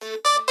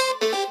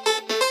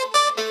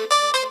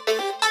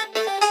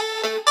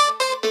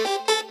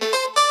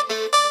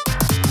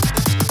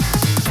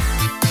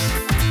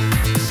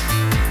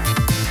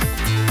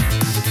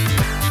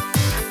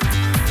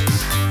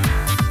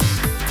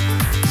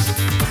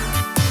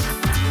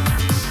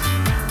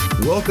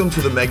Welcome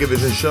to the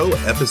Megavision Show,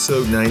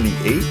 episode 98.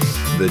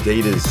 The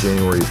date is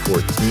January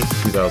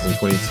 14th,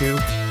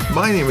 2022.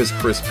 My name is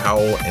Chris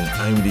Powell, and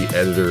I'm the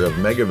editor of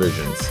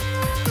Megavisions.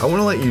 I want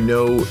to let you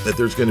know that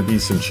there's going to be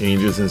some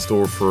changes in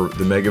store for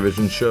the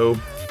Megavision Show,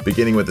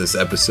 beginning with this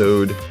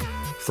episode.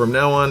 From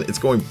now on, it's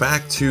going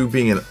back to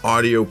being an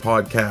audio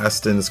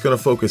podcast, and it's going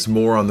to focus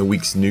more on the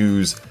week's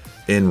news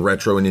in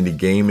retro and indie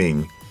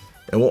gaming.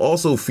 And we'll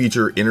also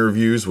feature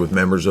interviews with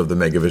members of the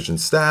Megavision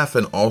staff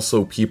and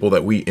also people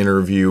that we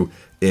interview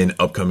in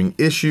upcoming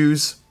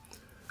issues.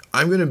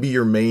 I'm going to be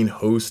your main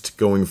host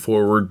going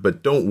forward,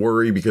 but don't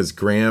worry because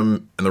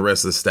Graham and the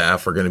rest of the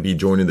staff are going to be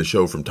joining the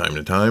show from time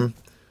to time.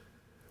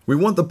 We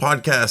want the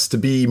podcast to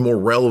be more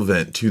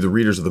relevant to the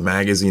readers of the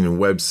magazine and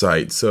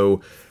website,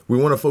 so we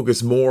want to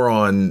focus more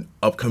on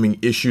upcoming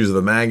issues of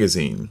the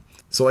magazine.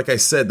 So like I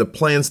said, the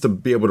plan's to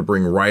be able to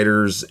bring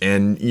writers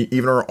and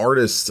even our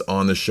artists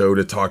on the show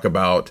to talk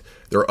about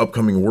their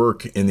upcoming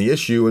work in the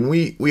issue. And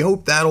we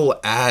hope that'll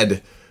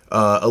add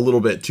a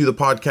little bit to the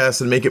podcast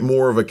and make it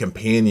more of a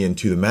companion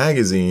to the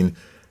magazine,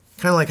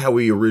 kind of like how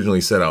we originally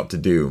set out to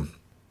do.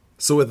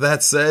 So with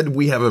that said,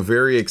 we have a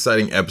very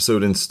exciting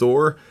episode in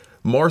store.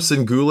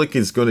 Marcin Gulick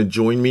is going to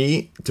join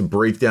me to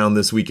break down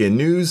this weekend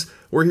news,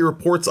 where he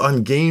reports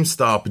on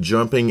GameStop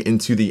jumping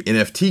into the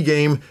NFT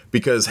game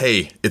because,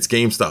 hey, it's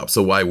GameStop,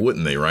 so why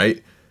wouldn't they,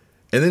 right?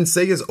 And then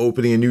Sega's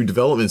opening a new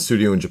development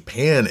studio in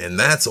Japan, and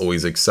that's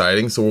always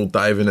exciting, so we'll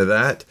dive into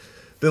that.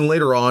 Then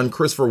later on,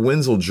 Christopher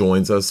Wenzel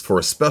joins us for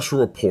a special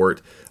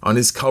report on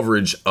his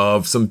coverage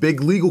of some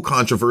big legal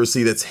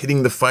controversy that's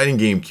hitting the fighting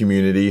game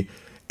community,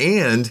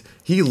 and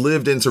he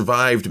lived and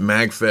survived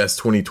MagFest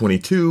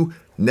 2022.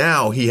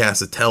 Now he has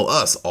to tell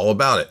us all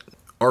about it.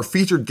 Our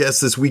featured guest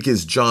this week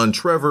is John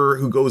Trevor,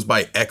 who goes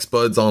by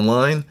XBuds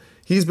online.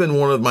 He's been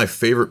one of my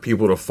favorite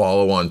people to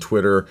follow on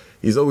Twitter.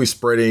 He's always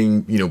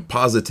spreading,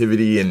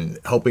 positivity and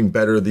helping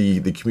better the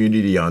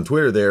community on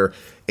Twitter there.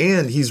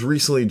 And he's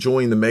recently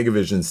joined the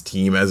Megavisions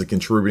team as a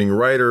contributing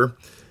writer.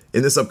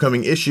 In this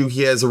upcoming issue,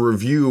 he has a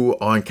review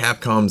on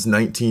Capcom's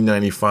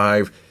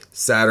 1995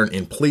 Saturn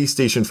and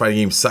PlayStation fighting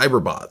game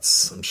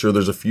Cyberbots. I'm sure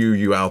there's a few of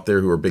you out there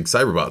who are big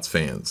Cyberbots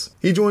fans.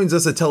 He joins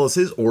us to tell us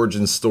his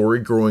origin story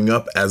growing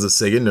up as a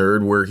Sega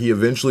nerd, where he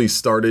eventually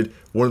started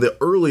one of the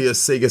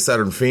earliest Sega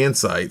Saturn fan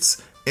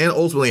sites, and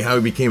ultimately how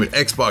he became an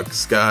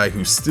Xbox guy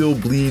who still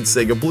bleeds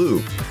Sega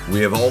Blue. We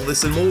have all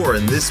this and more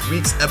in this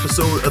week's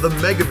episode of the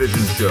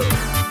Megavision Show.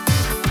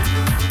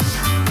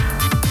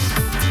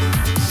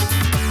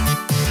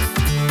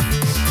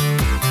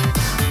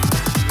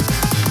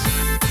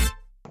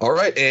 All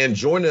right, and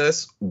joining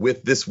us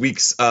with this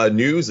week's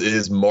news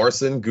is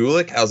Marcin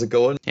Gulick. How's it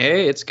going?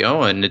 Hey, it's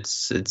going.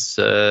 It's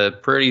a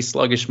pretty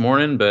sluggish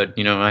morning, but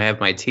I have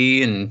my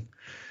tea and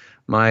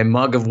my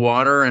mug of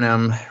water, and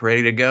I'm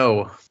ready to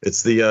go.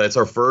 It's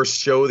our first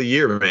show of the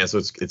year, man. So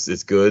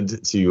it's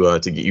good to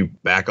get you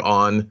back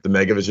on the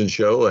Megavision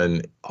show,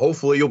 and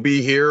hopefully you'll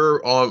be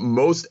here on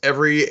most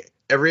every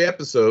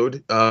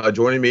episode,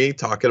 joining me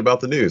talking about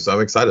the news. So I'm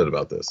excited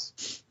about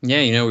this.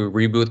 Yeah, we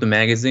reboot the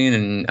magazine,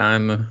 and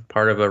I'm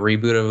part of a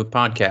reboot of a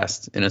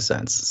podcast in a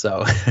sense.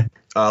 So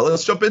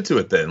let's jump into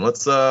it then.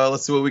 Let's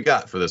see what we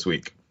got for this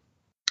week.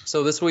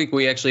 So this week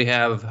we actually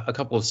have a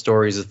couple of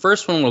stories. The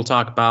first one we'll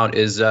talk about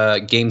is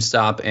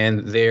GameStop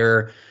and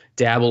their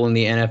dabble in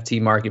the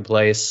NFT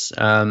marketplace.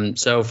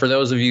 So for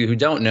those of you who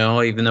don't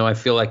know, even though I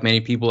feel like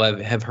many people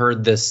have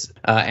heard this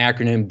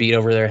acronym beat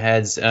over their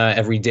heads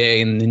every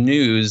day in the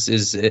news,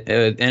 is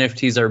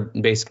NFTs are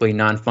basically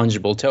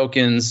non-fungible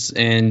tokens,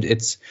 and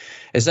it's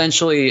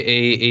essentially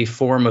a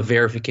form of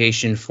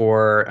verification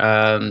for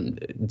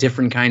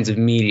different kinds of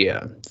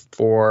media,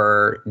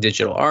 for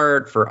digital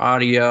art, for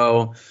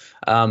audio,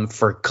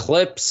 for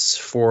clips,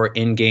 for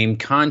in-game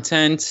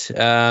content.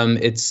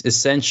 It's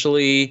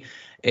essentially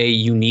a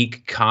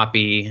unique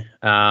copy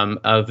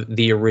of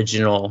the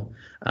original,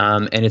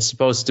 and it's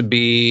supposed to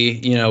be,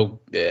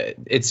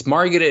 it's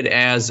marketed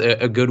as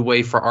a good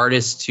way for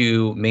artists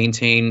to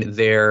maintain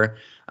their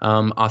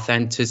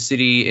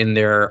authenticity in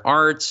their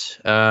art,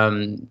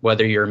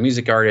 whether you're a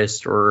music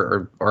artist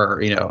or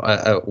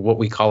what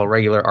we call a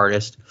regular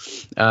artist.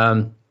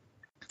 And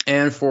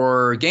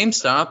for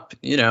GameStop,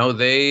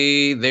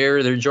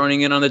 they're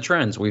joining in on the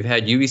trends. We've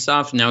had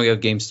Ubisoft, now we have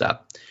GameStop,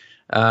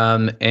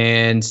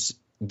 and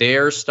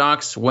their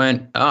stocks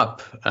went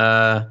up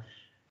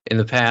in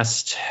the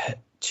past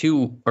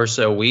 2 or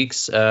so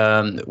weeks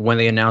when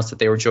they announced that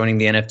they were joining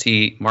the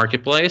NFT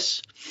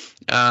marketplace.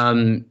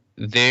 According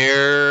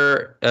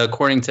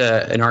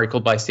to an article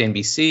by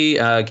CNBC,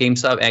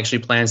 GameStop actually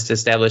plans to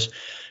establish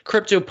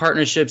crypto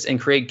partnerships and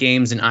create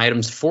games and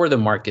items for the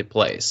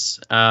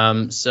marketplace.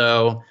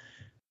 So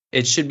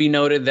it should be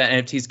noted that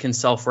NFTs can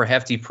sell for a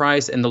hefty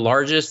price, and the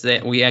largest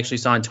that we actually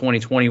saw in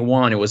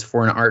 2021, it was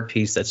for an art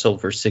piece that sold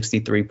for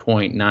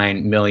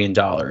 $63.9 million.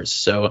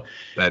 So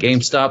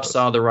GameStop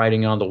saw the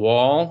writing on the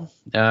wall.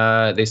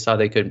 They saw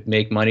they could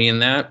make money in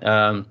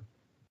that,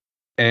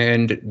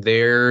 and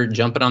they're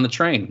jumping on the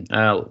train.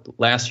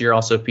 Last year,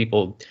 also,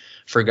 people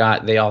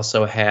forgot they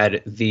also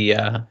had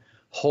the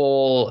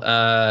whole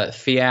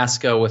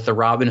fiasco with the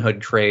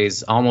Robinhood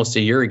craze almost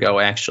a year ago,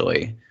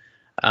 actually,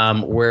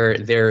 where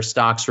their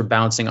stocks were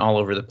bouncing all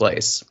over the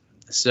place.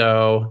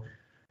 So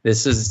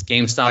this is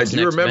GameStop's I next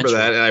do remember venture.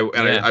 that,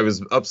 and I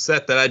was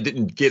upset that I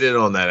didn't get in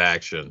on that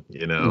action.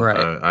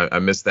 Right. I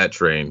missed that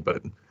train,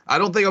 but I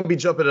don't think I'll be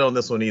jumping in on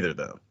this one either,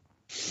 though.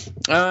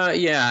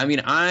 Yeah, I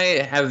mean,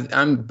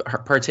 I'm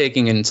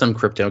partaking in some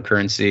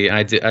cryptocurrency.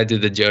 I do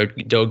the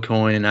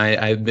Dogecoin, and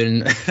I've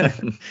been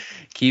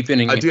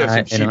keeping I do have some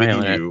an Shiba eye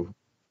on it. Inu.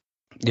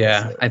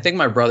 Yeah, I think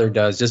my brother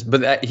does.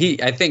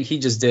 I think he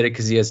just did it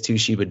because he has 2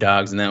 Shiba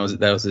dogs, and that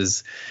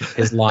was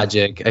his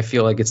logic. I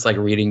feel like it's like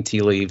reading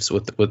tea leaves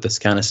with this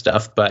kind of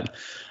stuff. But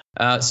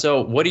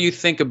so, what do you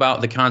think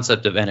about the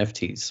concept of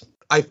NFTs?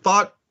 I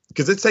thought,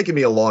 because it's taken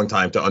me a long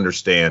time to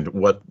understand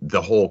what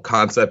the whole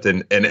concept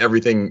and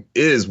everything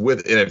is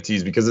with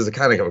NFTs, because it's a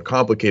kind of a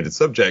complicated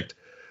subject.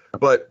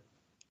 But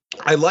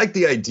I like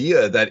the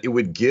idea that it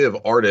would give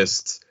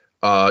artists,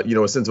 a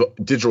sense of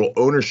digital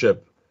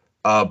ownership.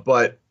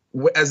 But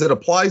as it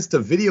applies to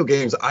video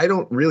games, I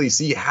don't really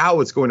see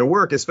how it's going to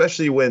work,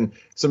 especially when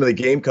some of the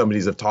game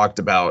companies have talked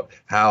about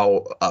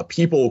how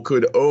people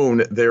could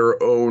own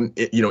their own,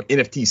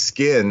 NFT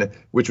skin,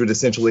 which would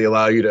essentially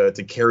allow you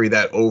to carry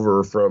that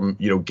over from,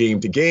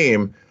 game to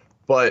game.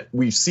 But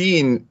we've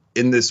seen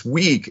in this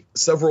week,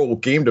 several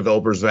game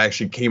developers have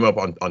actually came up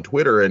on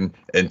Twitter and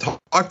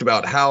talked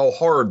about how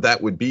hard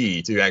that would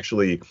be to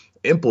actually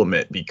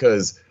implement,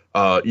 because,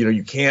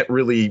 you can't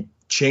really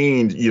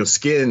change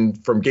skin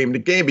from game to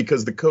game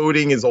because the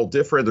coding is all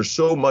different. There's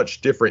so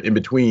much different in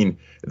between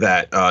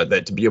that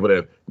to be able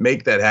to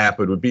make that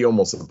happen would be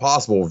almost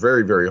impossible,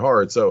 very, very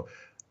hard. So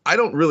I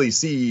don't really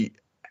see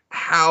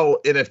how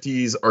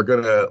NFTs are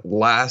going to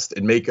last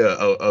and make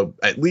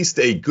at least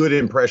a good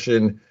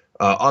impression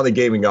on the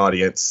gaming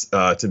audience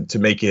to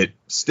make it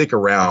stick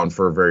around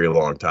for a very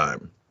long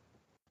time.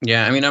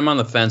 Yeah, I mean, I'm on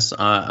the fence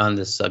on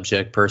this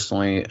subject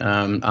personally.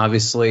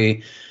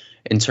 Obviously,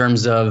 in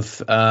terms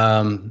of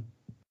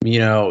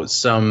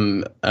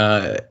some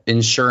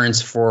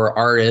insurance for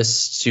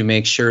artists to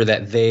make sure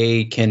that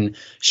they can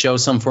show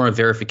some form of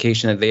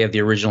verification that they have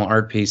the original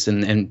art piece,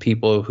 and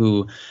people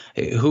who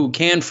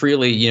can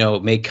freely,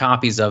 make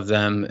copies of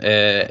them,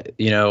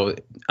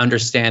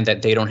 understand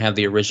that they don't have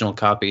the original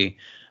copy,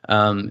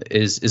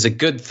 is a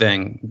good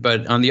thing.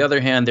 But on the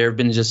other hand, there have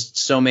been just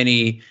so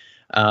many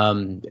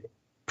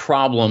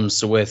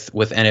problems with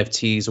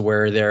NFTs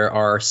where there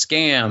are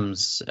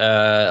scams.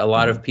 A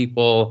lot of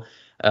people.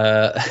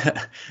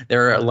 There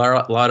are a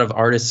lot of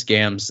artist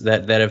scams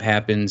that have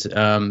happened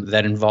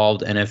that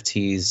involved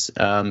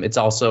NFTs. It's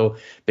also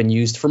been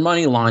used for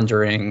money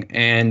laundering,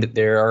 and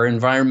there are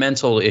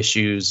environmental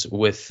issues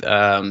with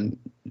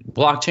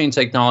blockchain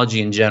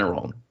technology in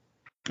general.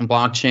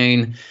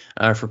 Blockchain,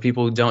 for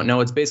people who don't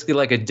know, it's basically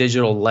like a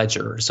digital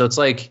ledger. So it's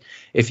like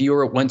if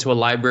you went to a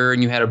library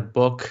and you had a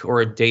book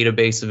or a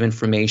database of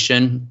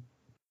information,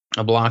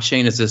 a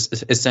blockchain is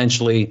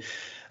essentially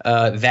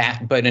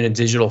that, but in a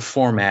digital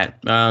format.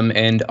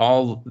 And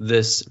all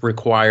this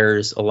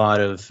requires a lot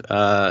of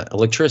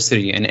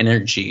electricity and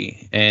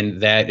energy.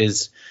 And that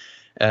has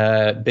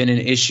been an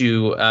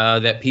issue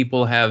that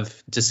people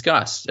have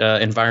discussed,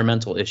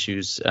 environmental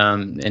issues.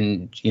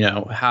 And,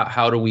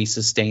 how do we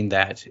sustain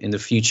that in the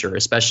future,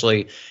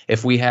 especially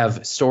if we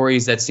have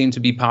stories that seem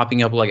to be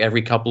popping up like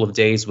every couple of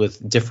days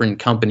with different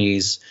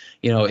companies,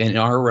 in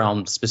our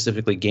realm,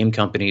 specifically game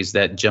companies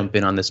that jump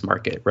in on this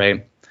market,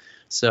 right?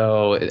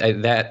 So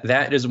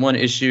that is one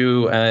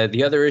issue.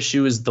 The other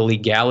issue is the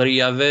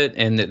legality of it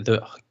and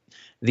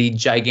the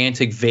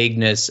gigantic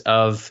vagueness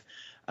of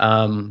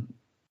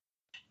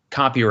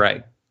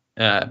copyright.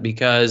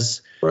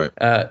 Because right.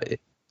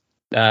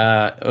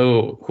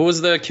 Who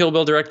was the Kill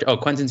Bill director? Oh,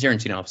 Quentin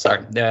Tarantino.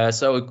 Sorry.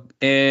 So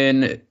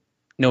in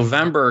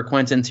November,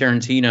 Quentin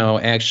Tarantino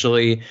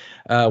actually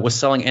was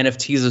selling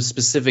NFTs of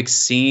specific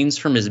scenes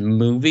from his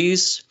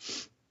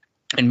movies.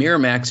 And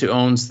Miramax, who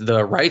owns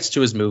the rights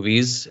to his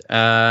movies,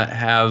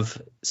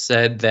 have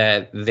said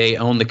that they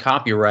own the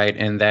copyright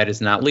and that is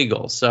not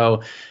legal.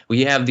 So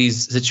we have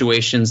these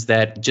situations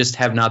that just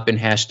have not been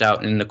hashed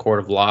out in the court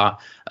of law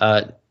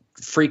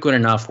frequent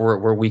enough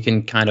where we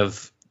can kind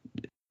of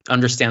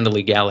understand the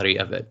legality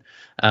of it.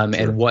 Sure.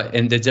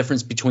 And the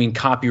difference between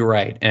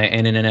copyright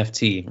and an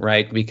NFT,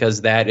 right?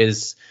 Because that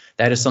is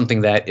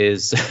something that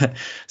is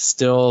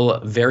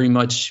still very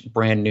much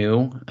brand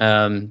new.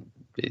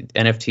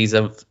 NFTs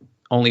have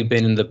only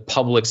been in the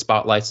public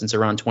spotlight since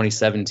around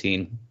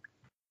 2017.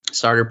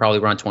 Started probably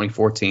around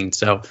 2014.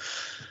 So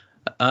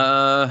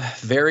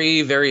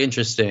very, very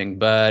interesting.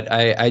 But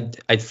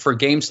I for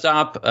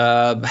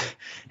GameStop,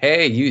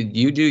 hey,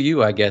 you do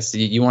you, I guess.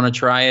 You want to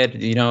try it?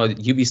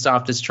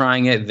 Ubisoft is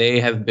trying it. They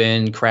have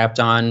been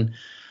crapped on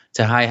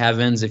to high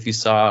heavens. If you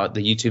saw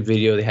the YouTube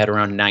video, they had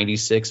around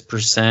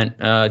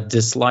 96%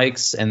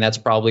 dislikes, and that's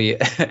probably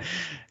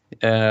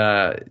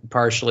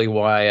partially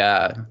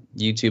why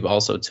YouTube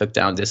also took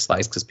down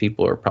dislikes, because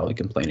people are probably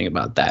complaining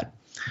about that.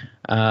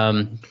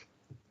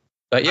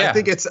 But yeah,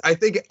 I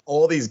think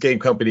all these game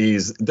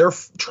companies, they're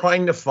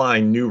trying to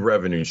find new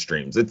revenue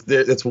streams.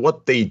 It's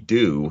what they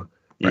do.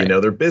 You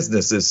know, their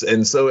businesses.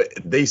 And so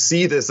they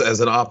see this as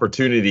an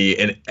opportunity,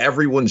 and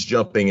everyone's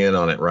jumping in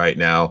on it right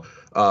now.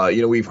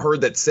 We've heard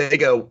that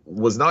Sega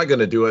was not going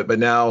to do it, but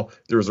now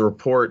there's a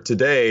report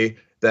today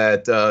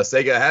that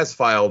Sega has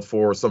filed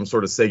for some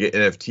sort of Sega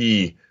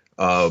NFT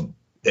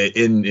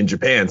in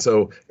Japan.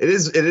 So it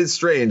is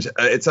strange.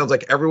 It sounds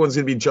like everyone's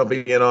going to be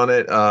jumping in on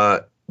it,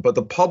 but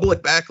the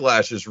public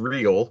backlash is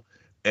real.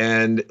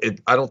 And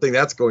I don't think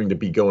that's going to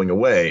be going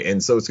away.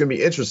 And so it's going to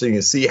be interesting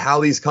to see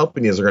how these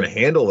companies are going to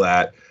handle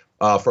that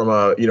from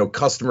a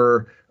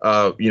customer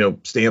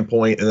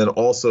standpoint, and then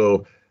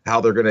also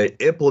how they're going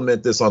to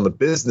implement this on the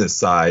business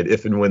side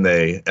if and when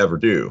they ever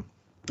do.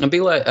 I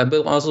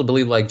also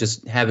believe like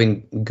just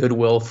having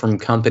goodwill from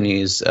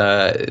companies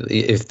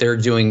if they're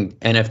doing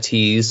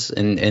NFTs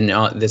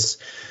and this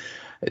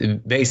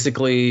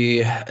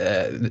basically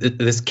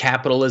this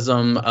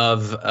capitalism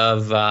of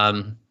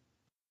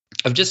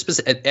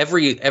just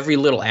every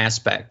little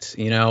aspect,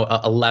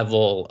 a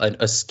level,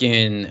 a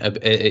skin,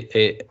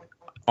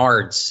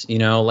 arts,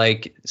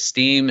 like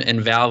Steam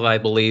and Valve, I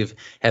believe,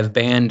 have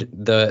banned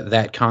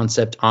that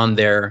concept on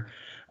their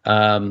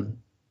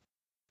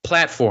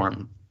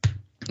platform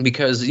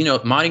because,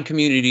 modding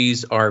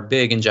communities are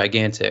big and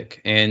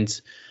gigantic, and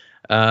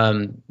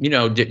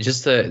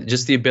just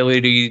the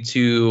ability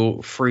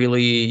to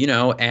freely,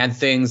 add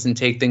things and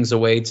take things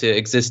away to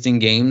existing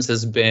games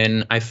has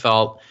been, I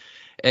felt,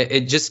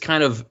 it just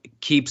kind of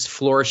keeps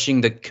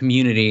flourishing the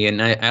community,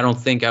 and I don't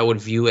think I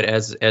would view it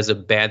as a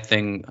bad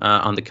thing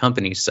on the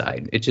company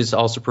side. It just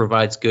also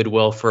provides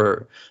goodwill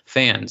for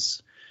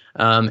fans,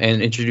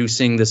 and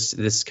introducing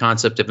this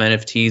concept of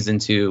NFTs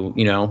into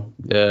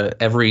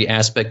every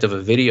aspect of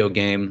a video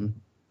game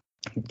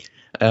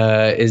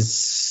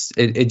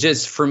it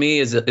just for me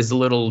is a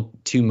little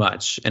too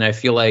much, and I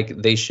feel like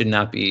they should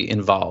not be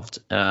involved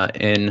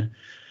in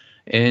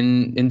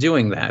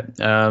doing that.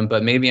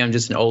 But maybe I'm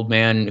just an old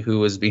man who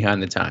was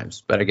behind the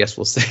times, but I guess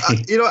we'll see.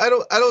 I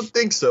don't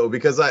think so,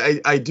 because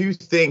I do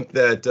think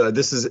that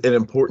this is an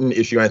important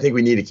issue. I think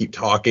we need to keep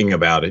talking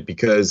about it,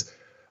 because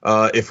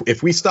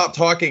if we stop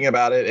talking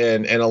about it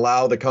and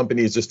allow the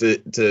companies just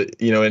to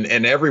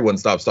and everyone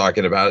stops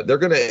talking about it, they're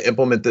going to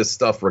implement this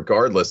stuff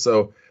regardless.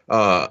 So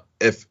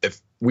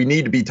if we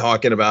need to be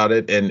talking about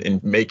it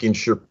and making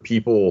sure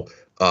people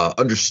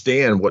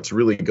understand what's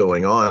really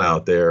going on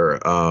out there.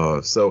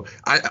 So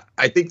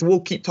I think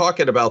we'll keep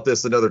talking about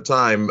this another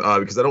time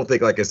because I don't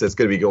think, like I said, it's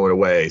going to be going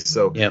away.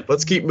 So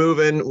Let's keep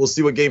moving. We'll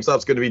see what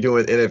GameStop's going to be doing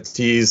with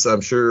NFTs.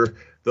 I'm sure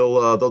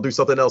they'll do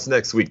something else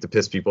next week to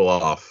piss people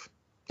off.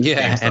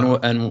 Yeah,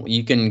 and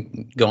you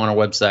can go on our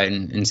website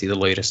and see the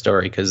latest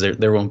story, because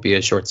there won't be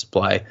a short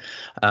supply.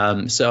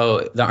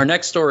 So our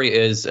next story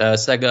is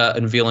Sega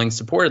unveiling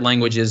supported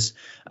languages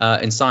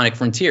in Sonic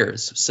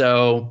Frontiers.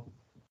 So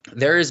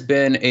there has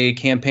been a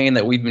campaign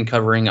that we've been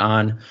covering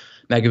on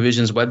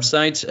Megavision's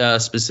website,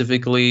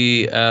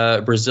 specifically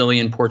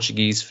Brazilian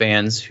Portuguese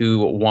fans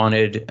who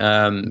wanted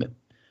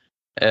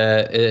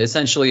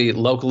essentially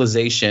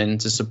localization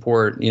to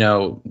support,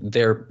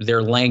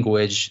 their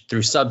language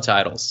through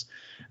subtitles.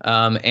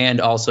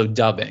 And also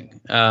dubbing.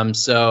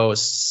 So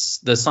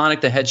the Sonic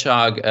the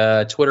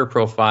Hedgehog Twitter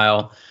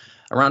profile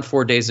around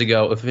 4 days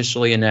ago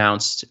officially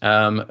announced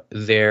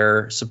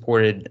their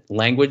supported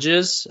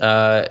languages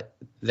that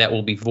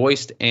will be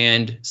voiced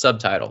and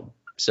subtitled.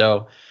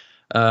 So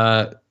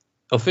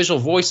official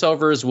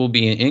voiceovers will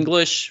be in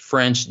English,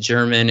 French,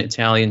 German,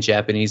 Italian,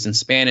 Japanese, and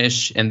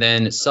Spanish. And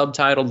then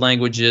subtitled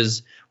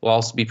languages will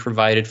also be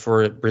provided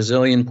for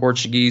Brazilian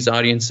Portuguese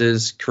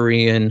audiences,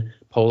 Korean,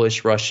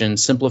 Polish, Russian,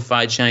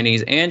 simplified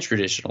Chinese, and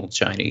traditional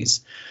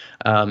Chinese.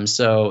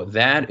 So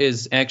that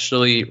is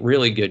actually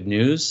really good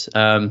news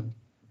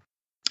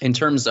in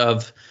terms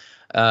of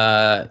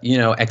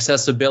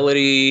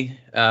accessibility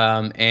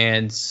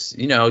and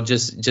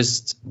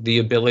just the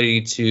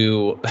ability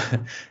to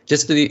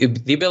just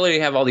the ability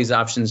to have all these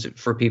options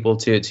for people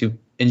to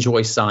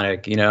enjoy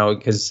Sonic.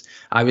 Because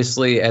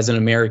obviously, as an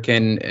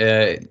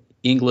American,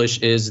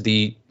 English is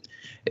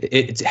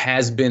it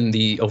has been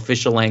the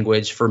official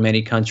language for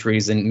many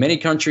countries, and many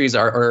countries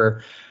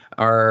are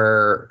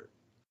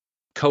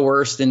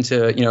coerced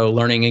into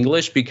learning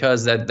English,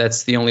 because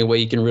that's the only way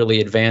you can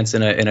really advance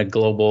in a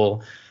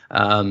global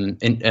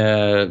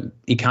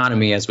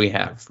economy as we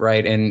have,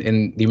 right?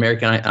 And the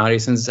American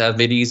audiences have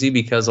it easy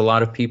because a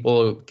lot of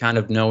people kind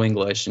of know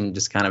English and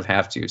just kind of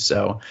have to.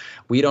 So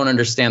we don't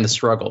understand the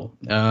struggle.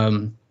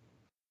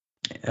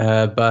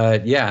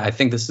 But yeah, I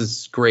think this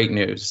is great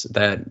news.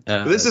 That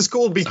this is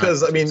cool,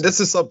 because this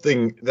is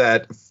something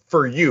that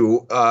for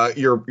you,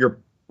 your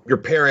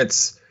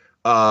parents,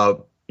 I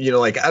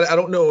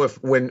don't know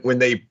if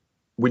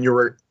when you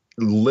were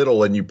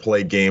little and you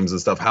played games and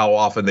stuff, how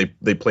often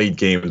they played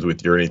games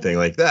with you or anything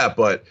like that.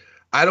 But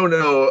I don't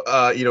know,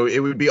 it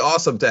would be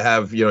awesome to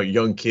have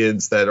young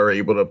kids that are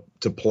able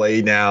to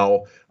play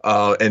now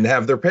and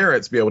have their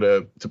parents be able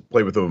to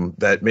play with them,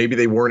 that maybe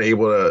they weren't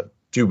able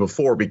to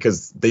before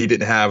because they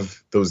didn't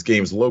have those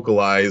games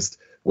localized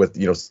with,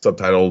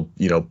 subtitled,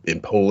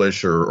 in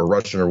Polish or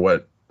Russian or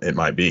what it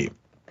might be.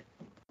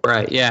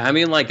 Right. Yeah. I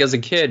mean, like as a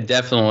kid,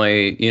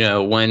 definitely,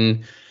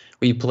 when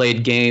we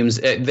played games,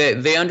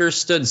 they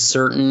understood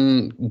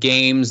certain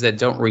games that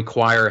don't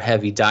require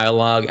heavy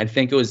dialogue. I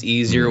think it was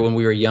easier when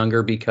we were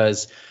younger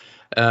because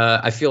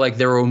I feel like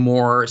there were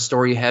more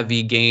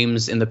story-heavy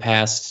games in the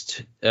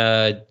past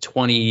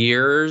 20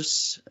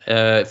 years,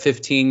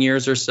 15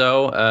 years or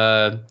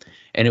so,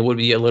 and it would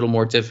be a little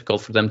more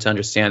difficult for them to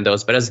understand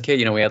those. But as a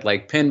kid, we had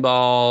like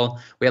pinball.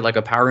 We had like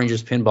a Power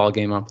Rangers pinball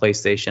game on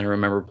PlayStation. I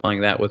remember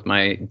playing that with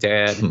my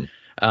dad.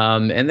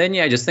 And then,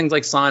 just things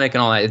like Sonic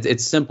and all that.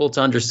 It's simple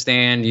to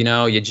understand.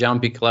 You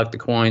jump, you collect the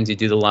coins, you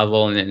do the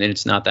level, and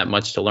it's not that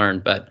much to learn.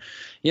 But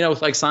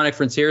with like Sonic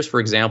Frontiers, for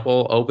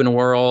example, open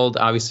world,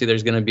 obviously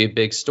there's going to be a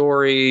big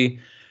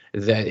story.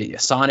 The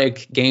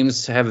Sonic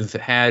games have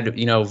had,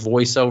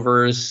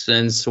 voiceovers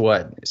since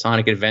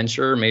Sonic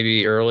Adventure,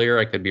 maybe earlier.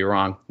 I could be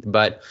wrong,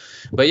 but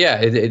yeah,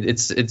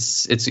 it's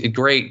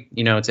great,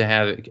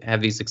 to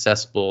have these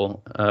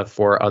accessible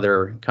for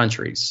other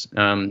countries.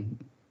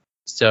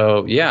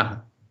 So yeah,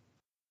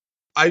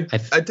 I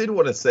did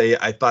want to say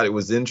I thought it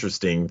was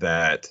interesting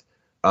that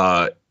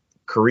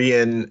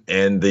Korean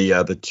and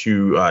the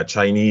two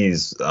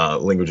Chinese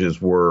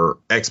languages were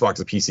Xbox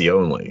and PC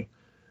only.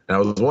 And I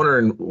was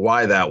wondering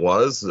why that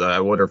was. I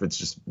wonder if it's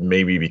just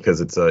maybe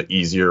because it's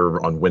easier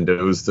on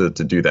Windows to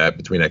do that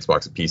between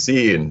Xbox and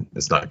PC, and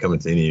it's not coming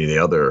to any of the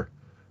other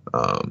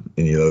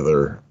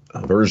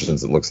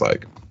versions, it looks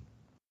like.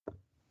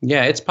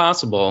 Yeah, it's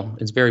possible.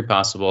 It's very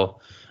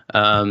possible.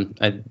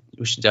 We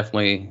should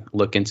definitely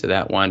look into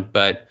that one.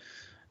 But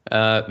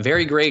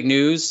very great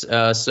news.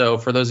 So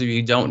for those of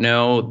you who don't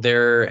know,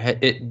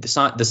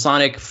 the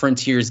Sonic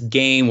Frontiers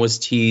game was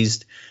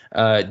teased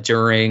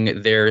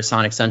during their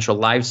Sonic Central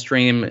live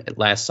stream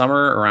last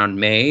summer around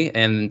May,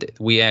 and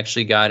we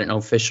actually got an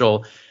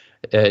official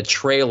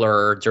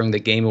trailer during the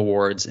Game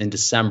Awards in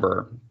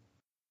December.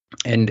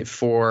 And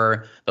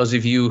for those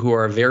of you who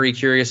are very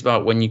curious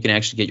about when you can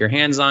actually get your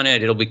hands on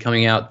it, it'll be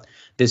coming out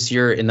this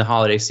year in the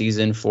holiday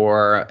season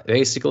for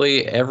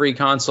basically every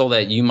console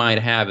that you might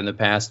have in the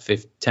past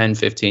 10,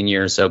 15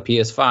 years. So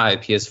PS5,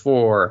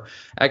 PS4,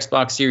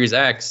 Xbox Series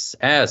X,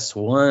 S,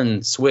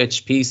 One,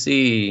 Switch,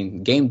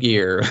 PC, Game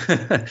Gear.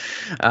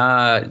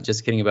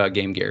 Just kidding about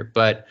Game Gear.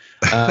 But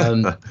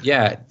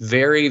yeah,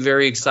 very,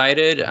 very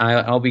excited.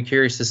 I'll be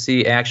curious to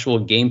see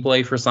actual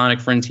gameplay for Sonic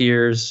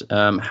Frontiers,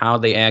 how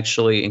they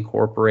actually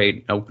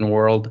incorporate open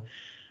world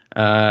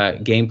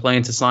gameplay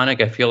into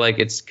Sonic. I feel like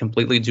it's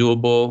completely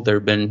doable. There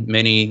have been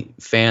many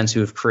fans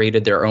who have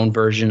created their own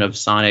version of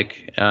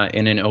Sonic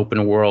in an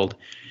open world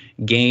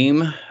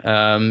game,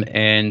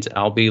 and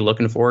I'll be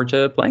looking forward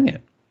to playing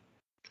it.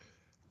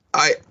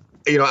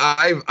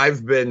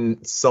 I've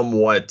been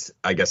somewhat,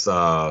 I guess,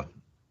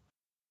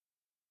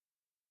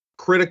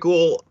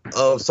 critical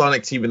of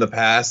Sonic Team in the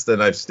past,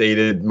 and I've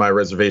stated my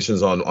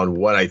reservations on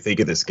what I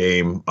think of this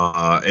game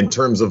in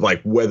terms of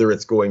like whether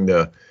it's going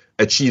to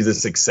achieve the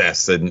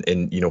success and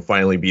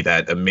finally be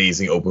that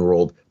amazing open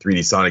world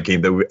 3D Sonic game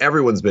that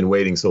everyone's been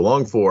waiting so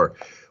long for.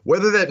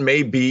 Whether that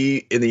may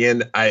be in the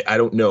end, I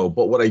don't know.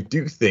 But what I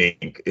do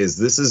think is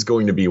this is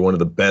going to be one of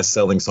the best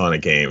selling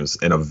Sonic games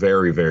in a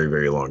very, very,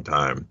 very long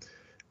time.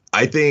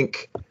 I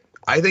think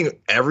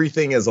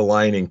everything is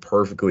aligning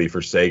perfectly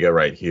for Sega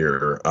right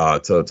here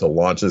to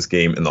launch this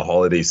game in the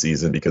holiday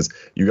season, because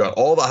you got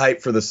all the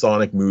hype for the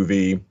Sonic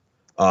movie.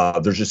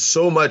 There's just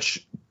so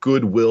much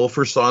goodwill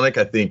for Sonic,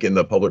 I think, in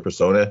the public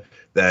persona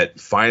that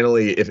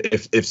finally,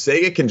 if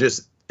Sega can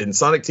just, and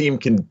Sonic Team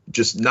can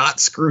just not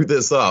screw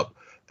this up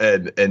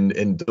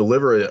and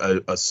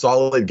deliver a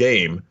solid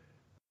game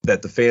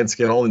that the fans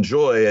can all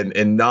enjoy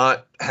and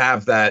not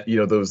have that,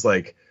 those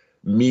like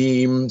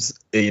memes,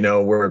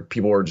 where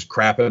people are just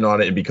crapping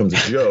on it and becomes a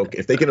joke.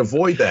 If they can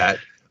avoid that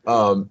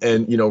and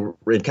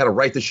kind of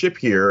right the ship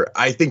here,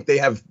 I think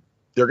they're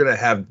going to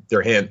have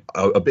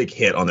a big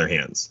hit on their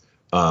hands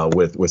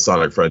with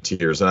Sonic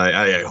Frontiers, and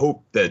I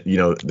hope that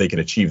they can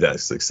achieve that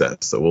success.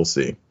 So we'll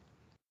see.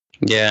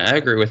 Yeah, I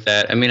agree with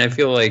that. I mean, I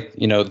feel like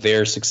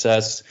their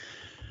success,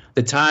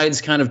 the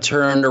tides kind of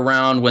turned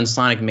around when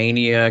Sonic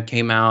Mania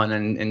came out,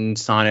 and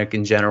Sonic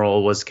in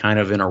general was kind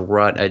of in a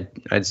rut.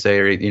 I'd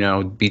say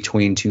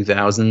between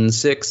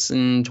 2006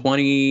 and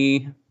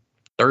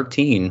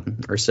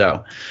 2013 or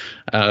so,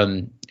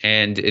 and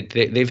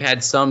they've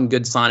had some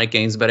good Sonic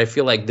games, but I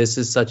feel like this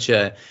is such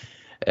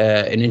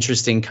an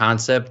interesting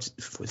concept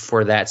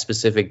for that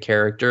specific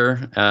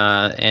character,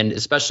 and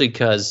especially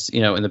because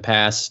in the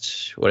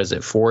past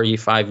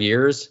 4-5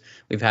 years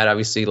we've had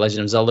obviously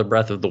Legend of Zelda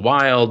Breath of the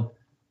Wild.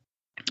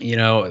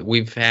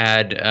 We've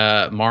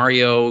had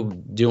Mario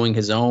doing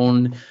his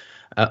own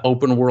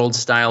open world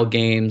style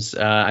games.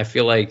 I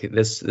feel like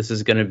this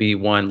is going to be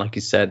one, like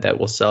you said, that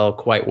will sell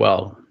quite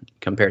well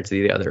compared to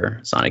the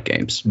other Sonic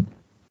games.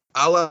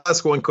 I'll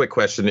ask one quick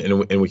question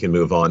and we can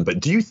move on.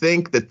 But do you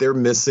think that they're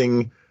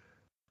missing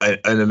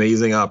an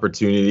amazing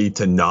opportunity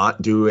to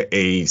not do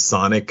a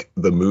Sonic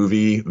the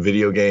movie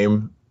video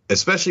game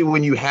especially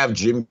when you have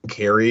Jim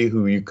Carrey,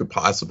 who you could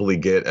possibly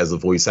get as a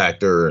voice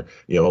actor,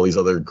 all these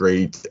other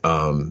great,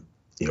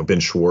 Ben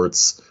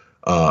Schwartz,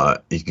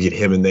 you could get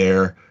him in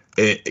there.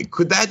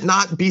 Could that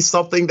not be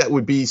something that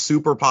would be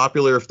super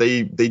popular if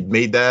they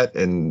made that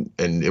and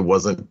it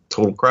wasn't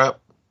total crap?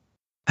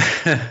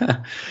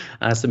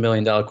 That's $1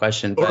 million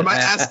question. Or am I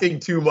asking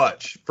too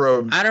much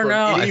from? I don't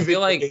know. I feel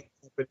like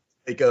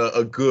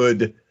a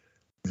good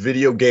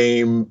video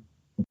game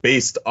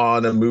based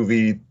on a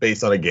movie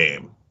based on a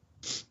game.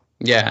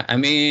 Yeah, I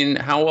mean,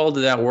 how well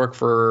did that work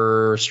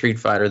for Street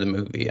Fighter the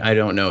movie? I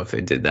don't know if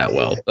it did that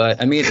well,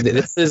 but I mean,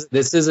 this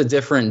is a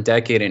different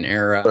decade and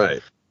era.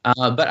 Right.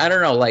 But I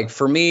don't know, like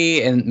for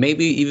me and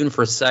maybe even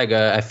for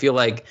Sega, I feel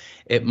like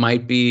it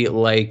might be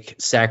like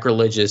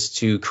sacrilegious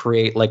to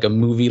create like a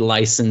movie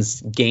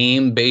licensed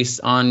game based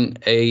on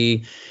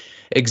a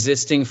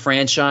existing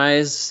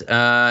franchise.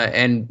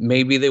 And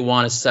maybe they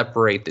want to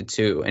separate the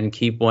two and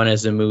keep one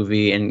as a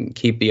movie and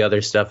keep the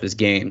other stuff as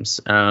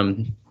games.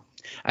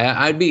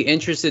 I'd be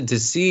interested to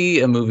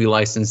see a movie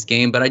licensed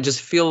game, but I just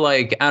feel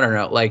like, I don't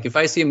know, like if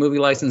I see a movie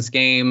licensed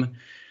game,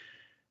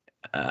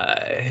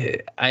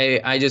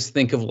 I just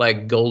think of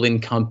like Golden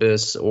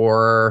Compass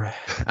or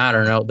I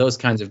don't know, those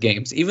kinds of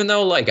games. Even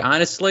though, like,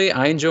 honestly,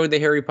 I enjoyed the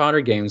Harry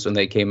Potter games when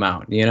they came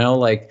out,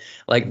 like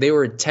they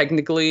were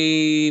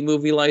technically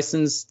movie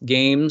licensed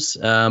games,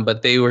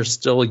 but they were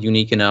still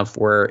unique enough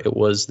where it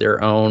was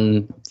their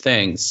own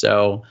thing.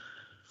 So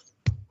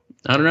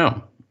I don't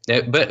know.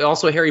 But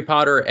also Harry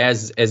Potter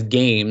as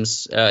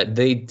games,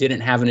 they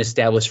didn't have an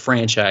established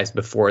franchise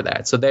before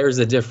that. So there's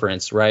a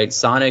difference, right?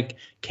 Sonic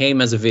came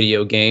as a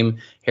video game.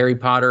 Harry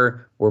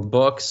Potter were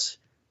books,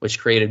 which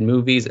created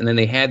movies. And then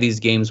they had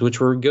these games, which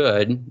were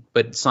good.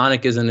 But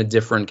Sonic is in a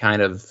different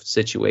kind of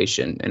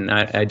situation. And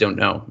I don't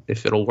know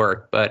if it'll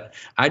work. But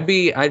I'd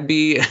be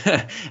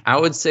I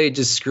would say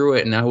just screw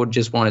it. And I would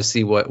just want to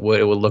see what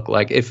it would look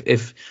like,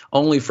 if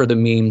only for the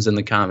memes and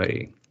the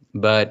comedy.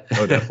 But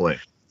oh, definitely.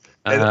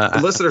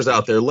 And listeners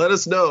out there, let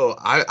us know.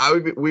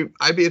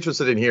 I'd be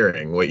interested in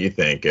hearing what you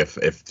think if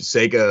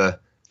Sega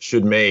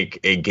should make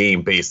a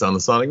game based on the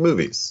Sonic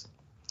movies.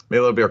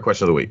 Maybe that'll be our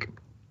question of the week.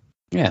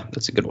 Yeah,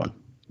 that's a good one.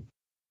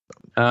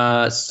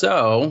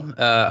 So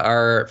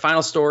our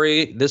final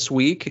story this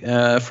week,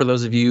 for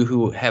those of you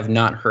who have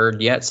not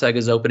heard yet,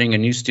 Sega's opening a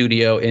new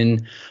studio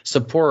in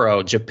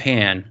Sapporo,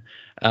 Japan.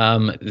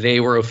 They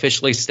were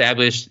officially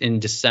established in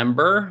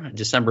December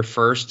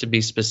 1st to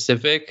be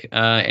specific,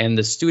 and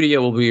the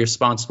studio will be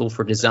responsible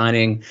for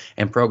designing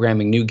and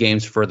programming new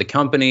games for the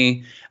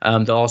company.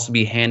 They'll also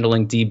be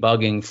handling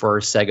debugging for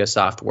Sega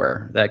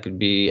software. That could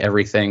be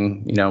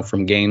everything,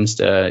 from games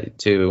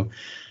to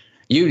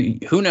you,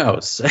 who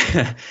knows? So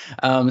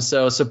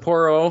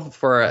Sapporo,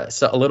 for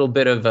a little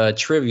bit of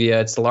trivia,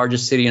 it's the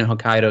largest city in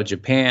Hokkaido,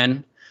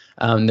 Japan.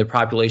 Their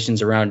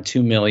population's around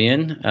 2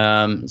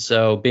 million.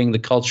 So being the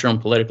cultural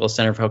and political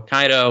center of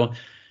Hokkaido,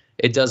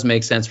 it does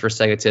make sense for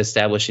Sega to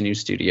establish a new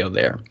studio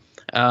there.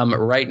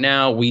 Right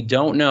now, we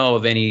don't know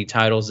of any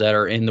titles that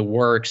are in the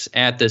works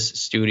at this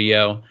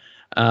studio,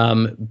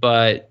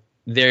 but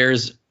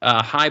there's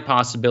a high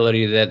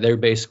possibility that they're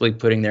basically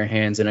putting their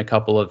hands in a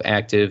couple of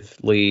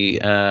actively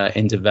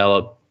in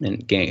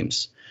development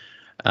games.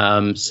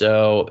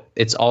 So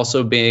it's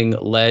also being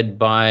led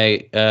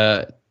by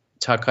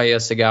Takaya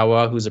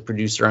Sagawa, who's a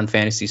producer on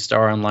Phantasy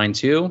Star Online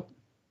 2,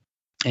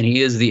 and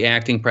he is the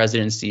acting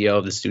president and CEO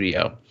of the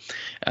studio.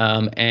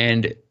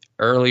 And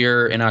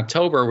earlier in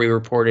October, we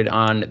reported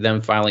on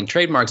them filing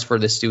trademarks for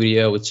the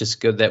studio. It's just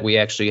good that we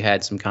actually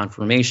had some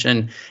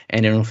confirmation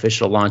and an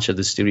official launch of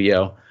the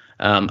studio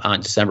on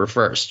December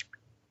 1st.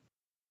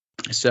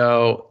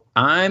 So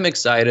I'm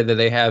excited that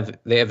they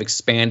have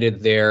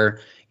expanded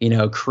their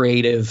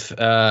creative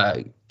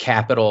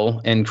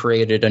capital and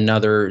created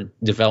another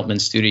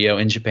development studio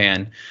in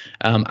Japan.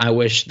 I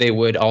wish they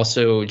would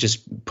also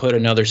just put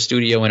another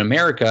studio in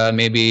America,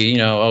 maybe,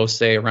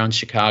 say around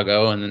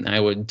Chicago, and I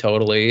would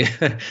totally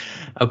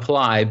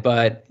apply.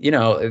 But,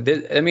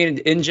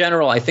 in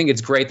general, I think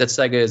it's great that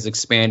Sega is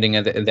expanding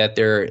and that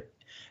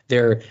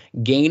they're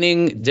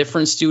gaining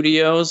different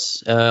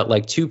studios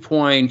like 2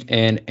 Point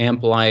and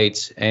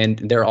Amplight, and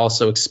they're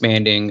also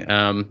expanding,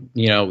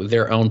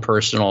 their own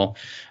personal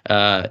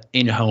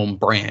in-home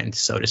brand,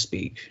 so to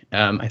speak.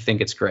 I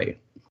think it's great.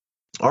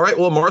 All right.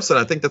 Well, Marcin,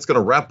 I think that's going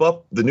to wrap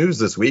up the news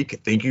this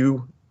week. Thank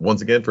you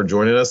once again for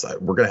joining us.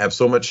 We're going to have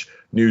so much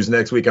news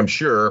next week, I'm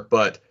sure.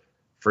 But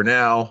for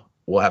now,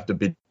 we'll have to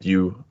bid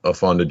you a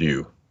fond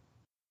adieu.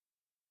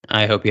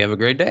 I hope you have a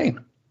great day.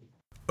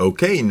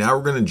 Okay, now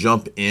we're going to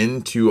jump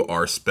into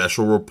our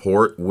special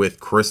report with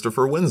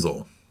Christopher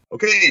Wenzel.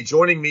 Okay,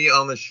 joining me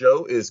on the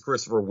show is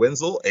Christopher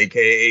Wenzel,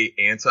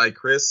 a.k.a.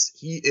 Anti-Chris.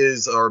 He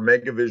is our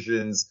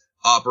Megavision's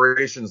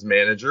operations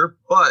manager,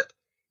 but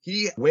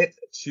he went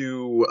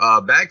to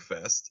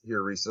MagFest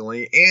here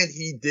recently, and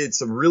he did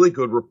some really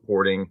good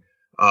reporting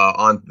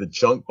on the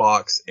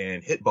Junkbox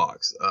and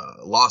Hitbox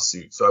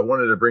lawsuit. So I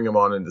wanted to bring him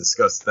on and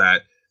discuss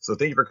that. So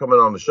thank you for coming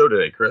on the show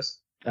today, Chris.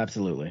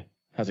 Absolutely.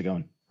 How's it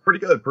going? Pretty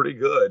good, pretty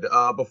good.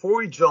 Before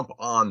we jump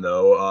on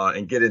though,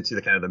 and get into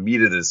the kind of the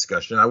meat of the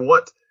discussion, I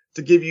want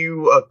to give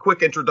you a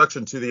quick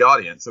introduction to the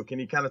audience. So can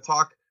you kind of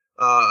talk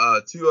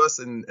to us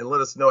and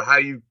let us know how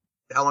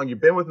long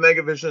you've been with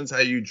Megavisions, how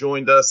you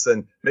joined us,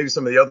 and maybe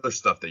some of the other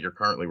stuff that you're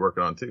currently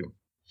working on too?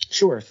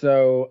 Sure.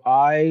 So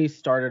I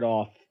started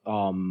off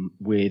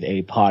with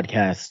a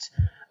podcast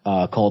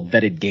called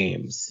Vetted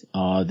Games.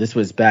 This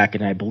was back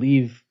in, I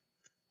believe,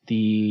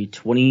 the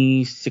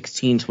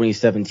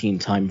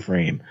 2016-2017 time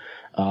frame.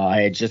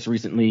 I had just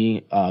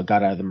recently got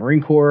out of the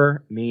Marine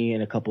Corps. Me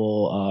and a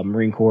couple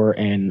Marine Corps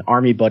and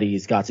Army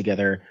buddies got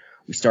together.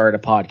 We started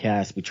a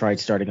podcast. We tried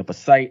starting up a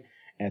site.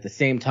 And at the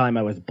same time,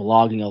 I was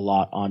blogging a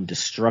lot on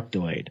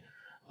Destructoid.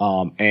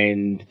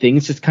 And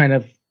things just kind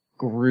of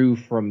grew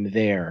from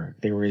there.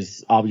 There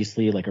was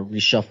obviously like a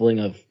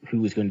reshuffling of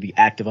who was going to be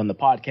active on the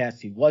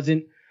podcast, who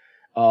wasn't.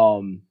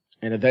 And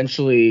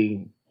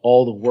eventually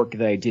all the work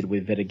that I did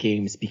with Vetted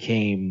Games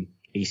became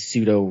a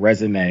pseudo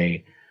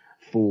resume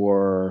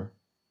for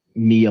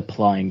me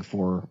applying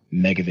for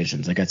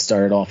Megavisions. I got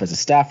started off as a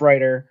staff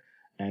writer,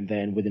 and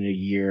then within a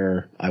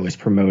year, I was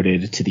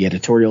promoted to the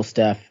editorial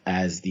staff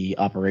as the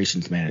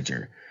operations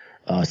manager.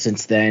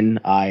 Since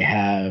then, I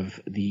have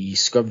the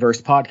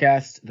Scrubverse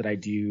podcast that I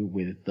do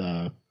with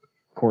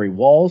Corey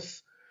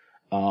Walls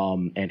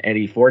and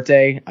Eddie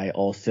Forte. I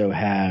also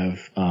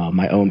have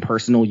my own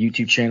personal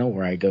YouTube channel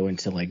where I go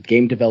into like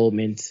game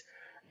development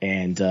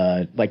and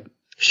like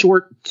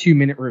short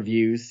 2-minute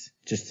reviews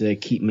just to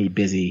keep me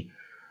busy.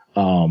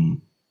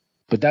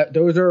 But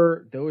those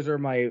are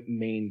my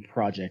main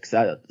projects.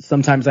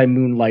 Sometimes I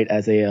moonlight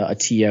as a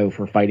TO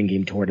for fighting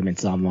game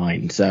tournaments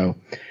online. So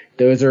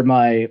those are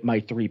my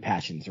 3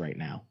 passions right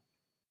now.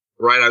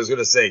 Right. I was going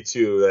to say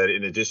too that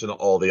in addition to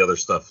all the other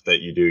stuff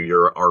that you do,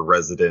 you're our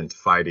resident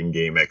fighting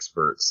game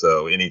expert.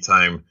 So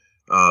anytime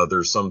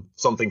there's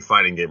something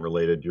fighting game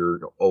related, you're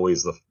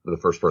always the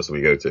first person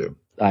we go to.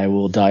 I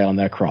will die on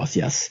that cross.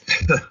 Yes.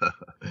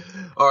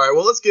 All right.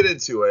 Well, let's get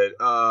into it.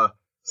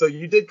 So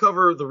you did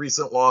cover the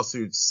recent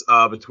lawsuits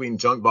between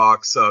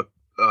Junkbox,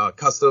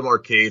 Custom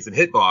Arcades, and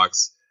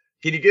Hitbox.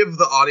 Can you give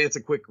the audience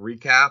a quick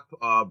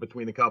recap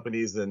between the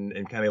companies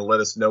and kind of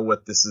let us know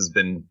what this has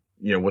been,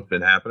 what's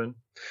been happening?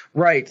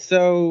 Right.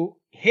 So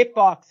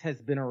Hitbox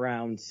has been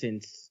around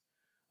since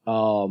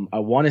I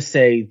want to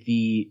say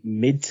the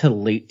mid to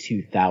late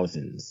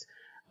 2000s.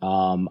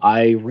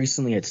 I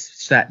recently had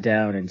sat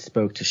down and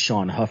spoke to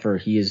Sean Huffer.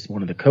 He is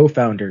one of the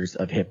co-founders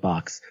of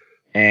Hitbox,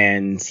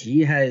 and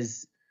he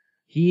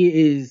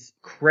is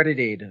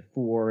credited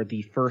for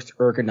the first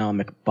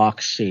ergonomic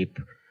box shape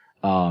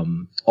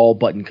all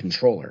button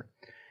controller.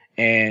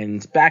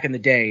 And back in the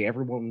day,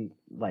 everyone,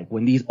 like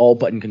when these all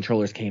button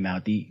controllers came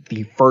out,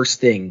 the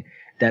first thing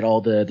that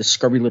all the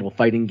scrubby little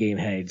fighting game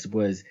heads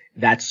was,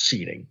 that's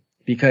cheating,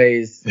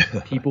 because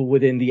people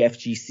within the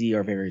FGC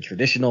are very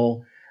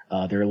traditional.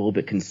 They're a little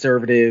bit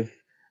conservative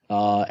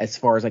as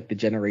far as like the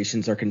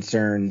generations are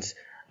concerned.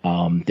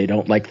 They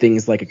don't like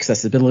things like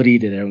accessibility.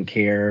 They don't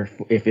care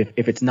if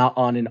it's not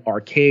on an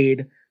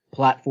arcade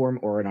platform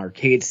or an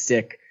arcade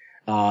stick.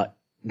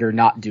 You're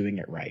not doing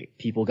it right.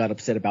 People got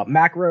upset about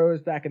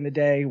macros back in the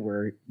day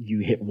where you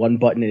hit one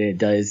button and it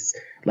does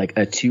like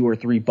a 2 or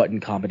 3 button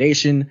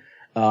combination.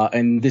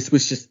 And this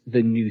was just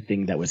the new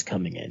thing that was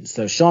coming in.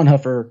 So Sean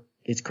Huffer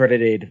is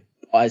credited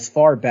as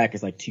far back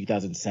as like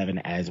 2007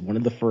 as one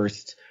of the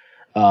first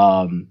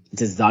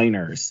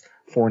designers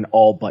for an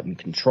all button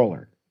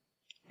controller.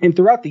 And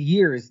throughout the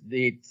years,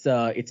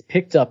 it's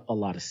picked up a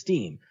lot of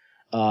steam,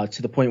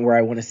 to the point where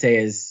I want to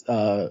say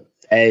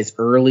as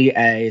early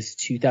as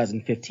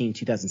 2015,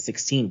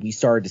 2016, we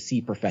started to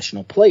see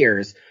professional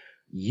players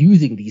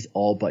using these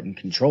all button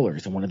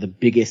controllers. And one of the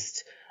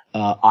biggest,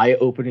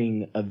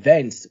 eye-opening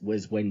events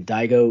was when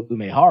Daigo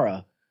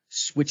Umehara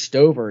switched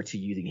over to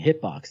using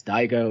Hitbox.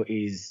 Daigo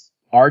is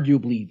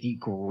arguably the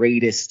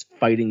greatest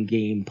fighting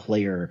game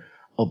player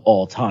of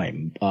all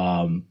time.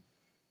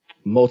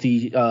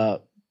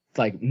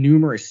 Like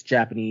numerous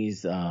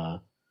Japanese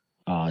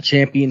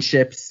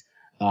championships.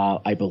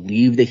 I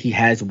believe that he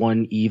has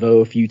won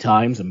Evo a few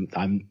times.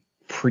 I'm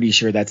pretty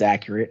sure that's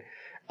accurate.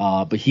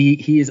 But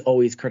he is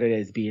always credited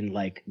as being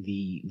like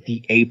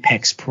the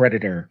apex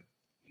predator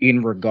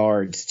in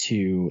regards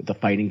to the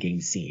fighting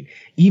game scene.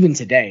 Even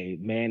today,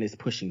 man is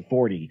pushing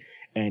 40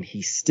 and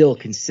he's still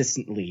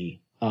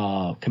consistently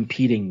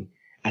competing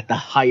at the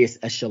highest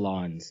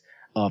echelons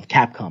of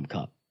Capcom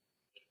Cup.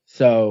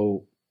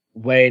 So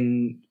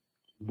when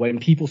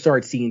people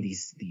started seeing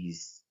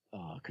these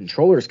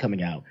controllers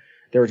coming out,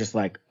 they were just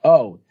like,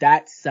 oh,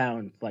 that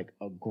sounds like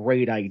a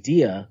great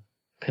idea.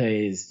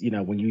 Cause,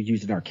 when you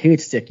use an arcade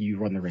stick, you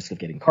run the risk of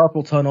getting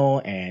carpal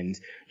tunnel and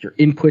your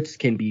inputs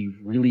can be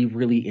really,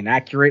 really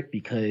inaccurate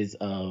because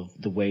of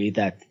the way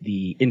that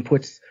the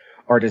inputs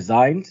are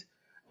designed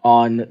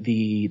on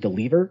the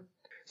lever.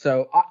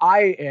 So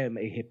I am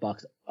a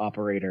Hitbox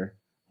operator.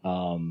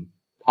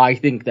 I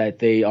think that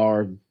they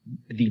are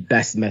the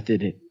best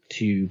method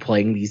to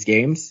playing these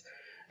games,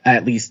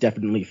 at least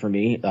definitely for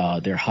me.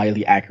 They're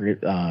highly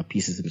accurate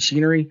pieces of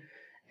machinery,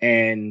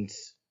 and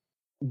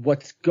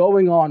what's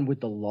going on with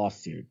the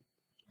lawsuit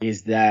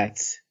is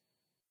that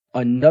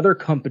another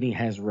company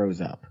has rose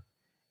up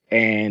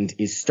and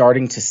is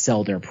starting to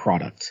sell their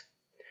product.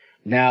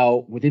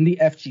 Now, within the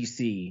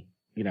FGC,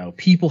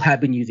 people have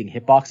been using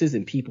hitboxes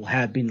and people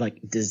have been like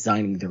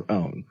designing their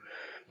own.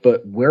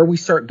 But where we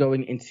start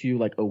going into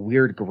like a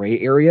weird gray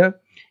area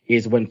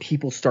is when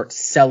people start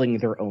selling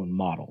their own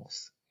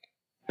models.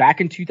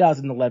 Back in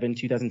 2010,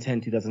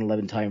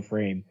 2011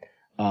 timeframe,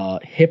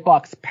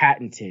 Hitbox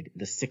patented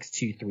the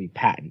 623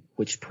 patent,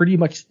 which pretty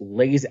much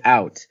lays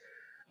out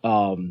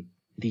the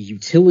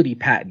utility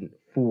patent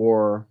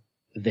for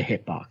the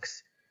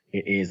Hitbox.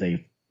 It is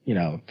the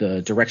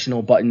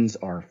directional buttons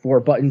are 4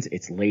 buttons.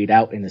 It's laid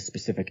out in a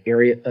specific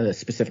area, a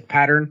specific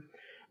pattern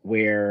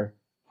where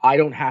I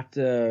don't have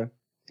to.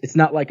 It's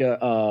not like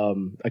a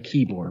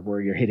keyboard where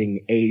you're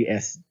hitting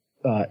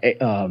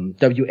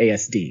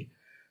WASD.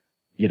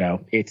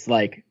 It's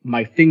like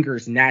my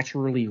fingers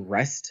naturally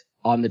rest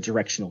on the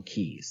directional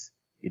keys.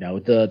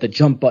 The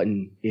jump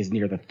button is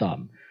near the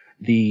thumb.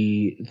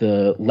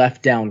 The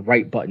left down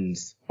right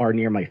buttons are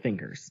near my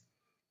fingers.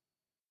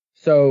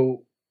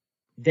 So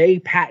they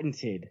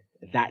patented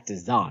that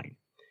design.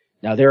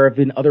 Now there have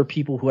been other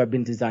people who have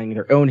been designing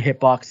their own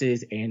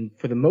hitboxes, and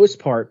for the most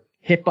part,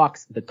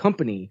 Hitbox, the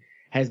company,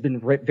 has been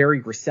very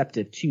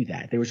receptive to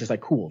that. They were just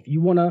like, cool, if you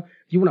wanna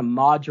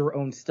mod your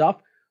own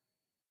stuff,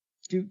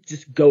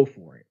 just go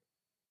for it.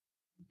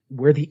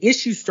 Where the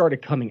issue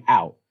started coming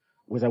out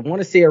was, I want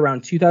to say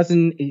around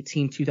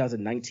 2018,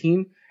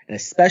 2019, and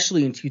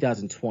especially in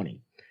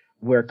 2020,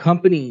 where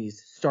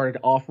companies started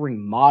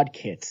offering mod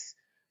kits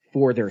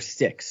for their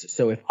sticks.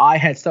 So if I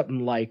had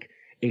something like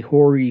a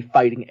Hori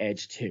Fighting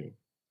Edge 2,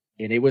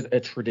 and it was a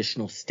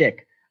traditional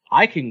stick,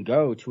 I can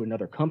go to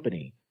another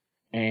company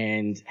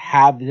and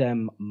have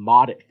them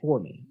mod it for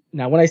me.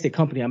 Now, when I say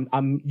company,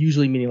 I'm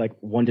usually meaning like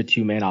 1 to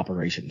 2 man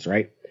operations,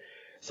 right?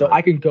 So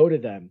I can go to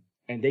them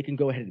and they can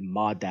go ahead and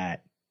mod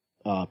that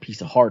piece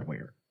of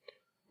hardware.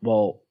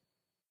 Well,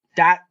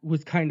 that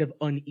was kind of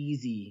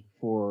uneasy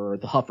for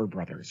the Huffer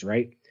brothers,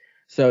 right?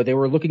 So they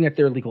were looking at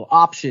their legal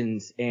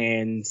options,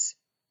 and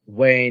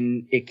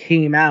when it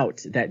came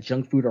out that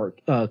Junk Food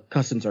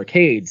Customs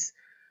Arcades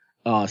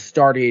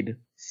started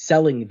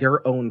selling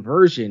their own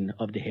version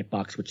of the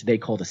Hitbox, which they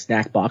called a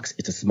snack box.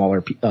 It's a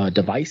smaller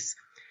device.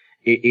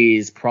 It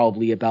is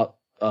probably about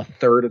a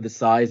third of the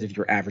size of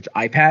your average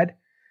iPad.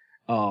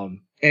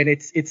 And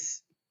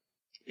it's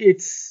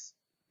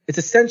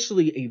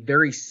essentially a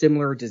very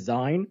similar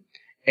design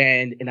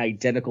and an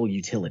identical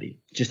utility,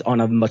 just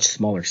on a much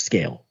smaller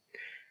scale.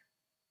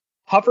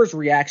 Huffer's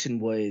reaction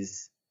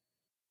was,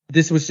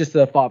 this was just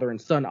a father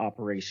and son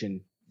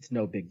operation. It's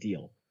no big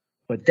deal.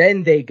 But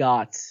then they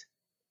got,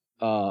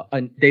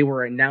 they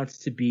were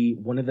announced to be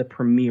one of the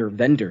premier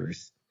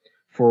vendors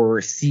for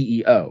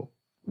CEO,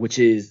 which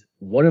is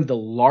one of the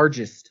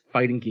largest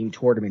fighting game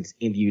tournaments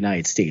in the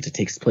United States. It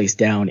takes place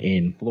down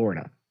in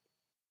Florida.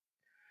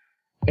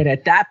 And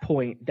at that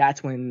point,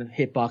 that's when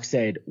Hitbox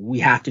said, we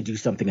have to do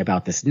something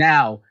about this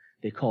now.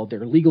 They called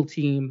their legal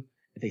team.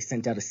 They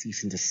sent out a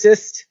cease and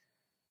desist.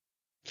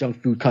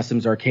 Junk Food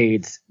Customs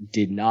Arcades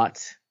did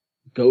not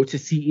go to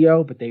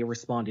CEO, but they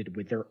responded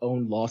with their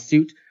own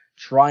lawsuit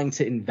trying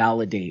to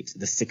invalidate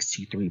the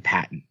 623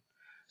 patent.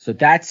 So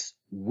that's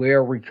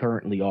where we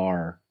currently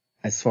are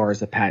as far as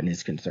the patent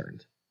is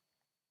concerned.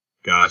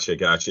 Gotcha.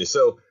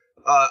 So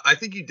I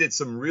think you did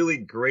some really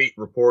great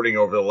reporting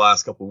over the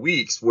last couple of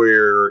weeks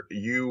where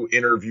you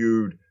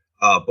interviewed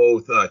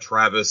both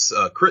Travis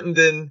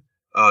Crittenden,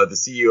 the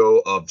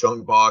CEO of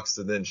Junkbox,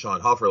 and then Sean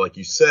Huffer, like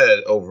you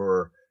said,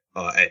 over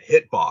at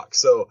Hitbox.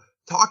 So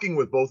talking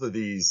with both of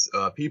these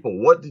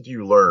people, what did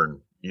you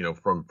learn,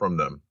 from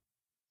them?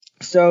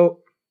 So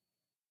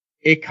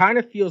it kind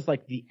of feels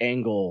like the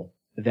angle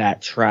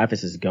that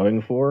Travis is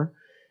going for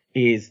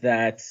is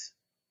that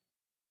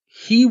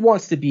he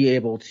wants to be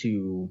able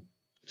to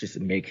just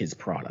make his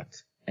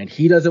product, and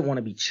he doesn't want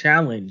to be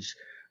challenged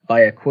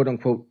by a quote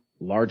unquote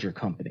larger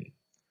company.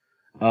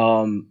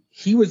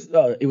 It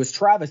was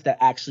Travis that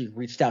actually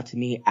reached out to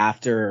me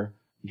after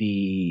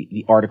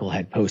the article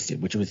had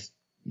posted, which was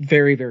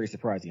very, very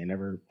surprising. I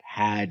never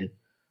had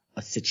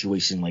a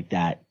situation like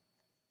that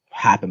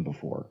happen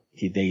before.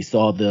 They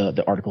saw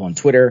the article on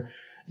Twitter,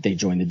 they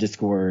joined the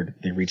Discord,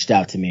 they reached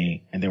out to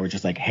me, and they were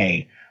just like,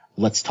 hey,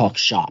 let's talk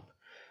shop.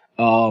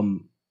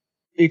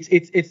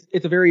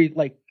 It's a very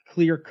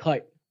clear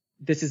cut.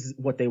 This is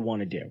what they want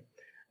to do.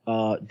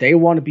 They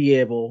want to be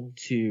able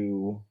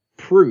to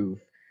prove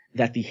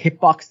that the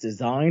Hitbox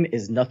design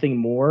is nothing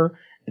more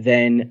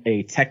than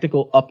a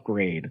technical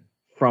upgrade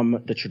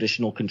from the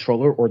traditional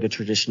controller or the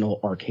traditional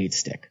arcade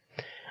stick.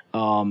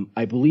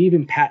 I believe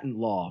in patent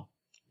law,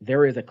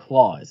 there is a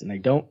clause, and I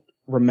don't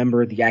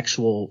remember the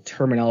actual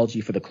terminology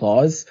for the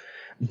clause,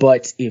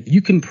 but if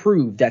you can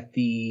prove that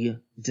the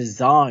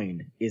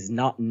design is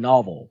not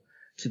novel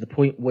to the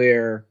point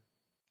where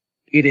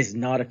it is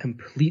not a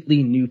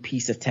completely new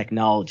piece of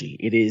technology,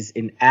 it is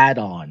an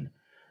add-on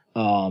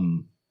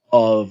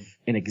of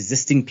an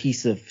existing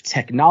piece of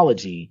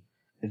technology,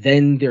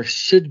 then there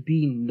should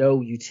be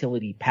no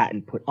utility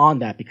patent put on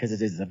that because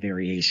it is a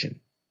variation.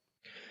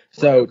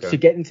 So to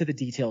get into the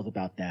details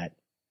about that,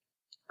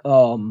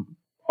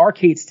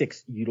 arcade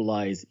sticks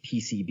utilize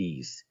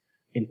PCBs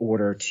in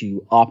order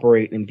to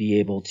operate and be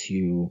able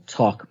to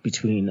talk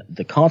between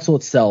the console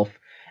itself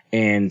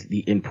and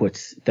the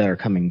inputs that are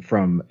coming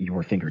from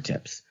your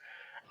fingertips.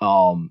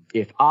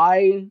 If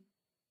I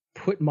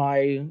put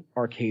my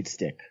arcade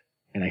stick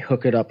and I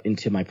hook it up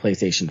into my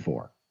PlayStation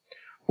 4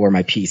 or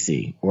my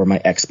PC or my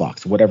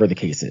Xbox, whatever the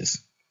case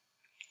is,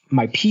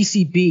 my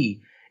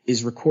PCB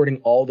is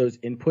recording all those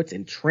inputs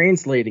and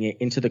translating it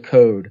into the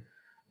code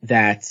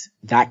that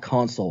that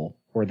console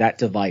or that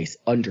device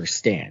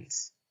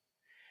understands.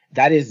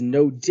 That is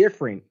no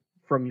different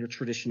from your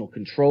traditional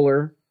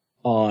controller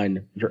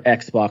on your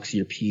Xbox,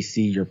 your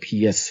PC, your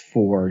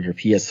PS4, your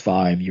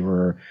PS5,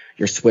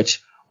 your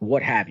Switch,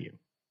 what have you.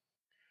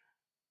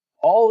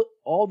 All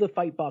the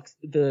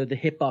the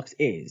Hitbox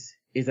is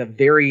a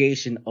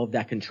variation of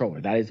that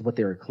controller. That is what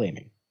they're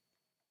claiming.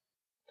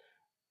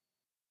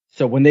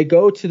 So when they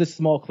go to the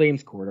small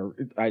claims court, or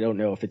I don't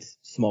know if it's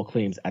small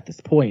claims at this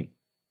point,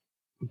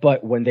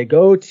 but when they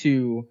go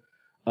to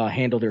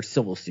handle their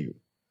civil suit,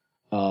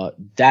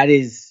 that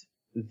is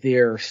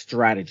their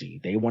strategy.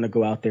 They want to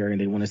go out there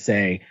and they want to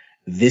say,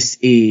 this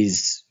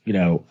is,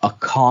 a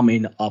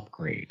common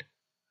upgrade.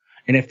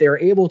 And if they're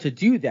able to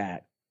do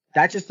that,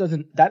 that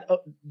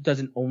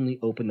doesn't only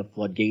open the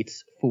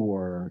floodgates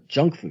for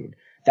junk food.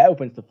 That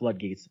opens the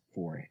floodgates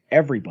for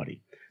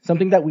everybody.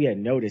 Something that we had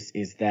noticed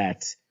is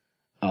that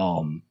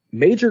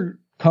major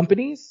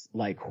companies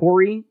like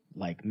Hori,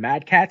 like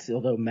Mad Catz,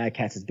 although Mad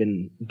Catz has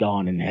been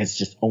gone and has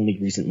just only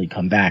recently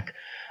come back,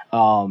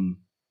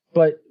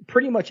 but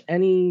pretty much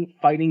any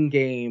fighting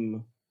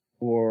game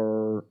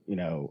or,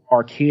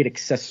 arcade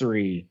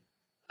accessory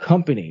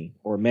company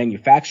or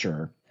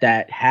manufacturer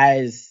that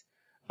has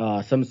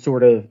some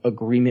sort of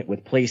agreement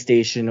with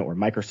PlayStation or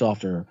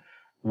Microsoft or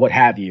what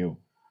have you,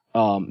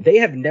 they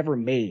have never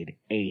made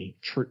a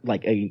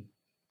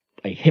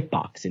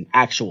hitbox, an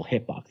actual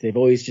hitbox. They've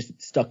always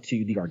just stuck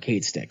to the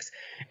arcade sticks.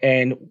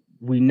 And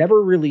we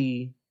never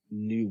really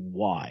knew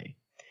why.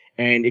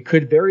 And it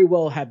could very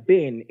well have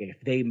been, if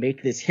they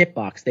make this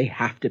hitbox, they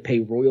have to pay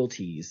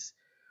royalties,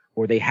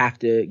 or they have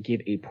to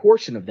give a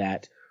portion of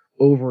that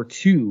over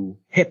to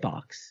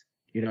Hitbox.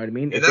 You know what I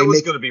mean? And that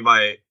was going to be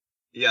my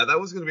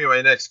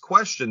next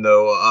question,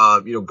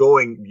 though.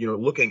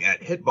 Looking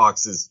at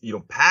Hitbox's,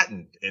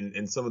 patent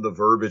and some of the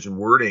verbiage and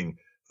wording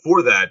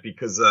for that,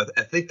 because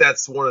I think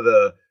that's one of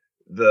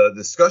the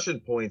discussion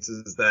points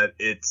is that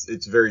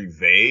it's very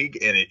vague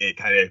and it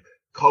kind of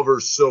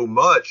covers so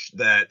much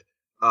that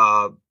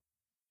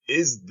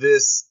is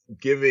this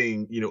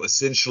giving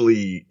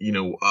essentially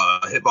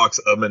Hitbox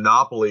a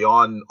monopoly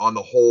on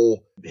the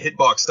whole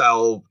Hitbox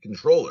style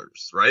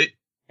controllers, right?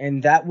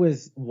 And that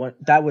was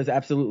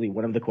absolutely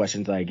one of the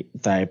questions that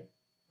I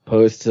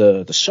posed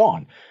to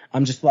Sean.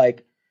 I'm just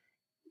like,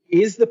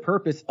 is the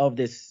purpose of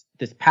this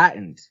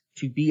patent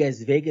to be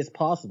as vague as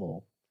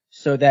possible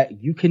so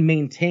that you can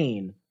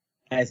maintain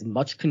as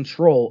much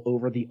control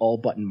over the all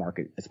button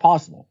market as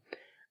possible?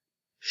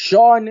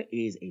 Sean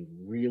is a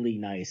really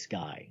nice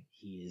guy.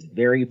 He is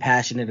very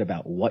passionate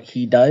about what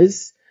he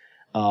does.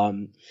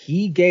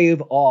 He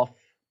gave off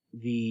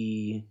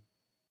the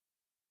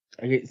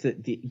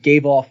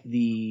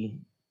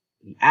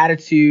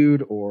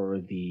attitude or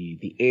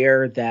the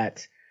air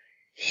that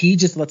he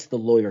just lets the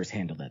lawyers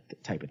handle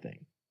that type of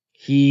thing.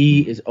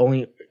 He is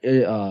only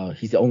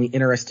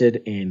interested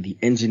in the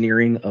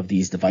engineering of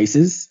these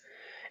devices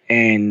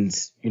and,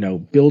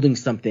 building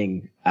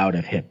something out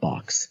of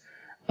Hitbox.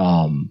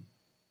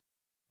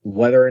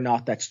 Whether or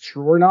not that's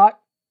true or not,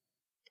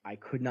 I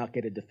could not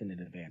get a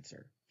definitive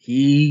answer.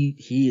 He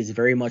is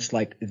very much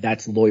like,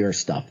 that's lawyer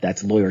stuff.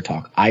 That's lawyer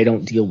talk. I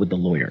don't deal with the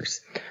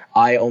lawyers.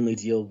 I only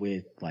deal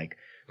with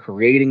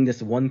creating this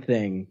one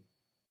thing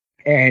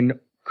and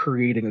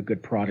creating a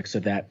good product so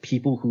that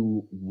people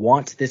who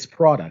want this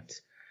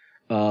product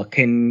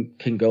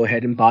can go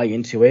ahead and buy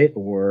into it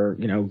or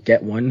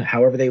get one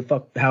however they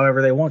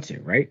want to,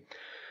 right?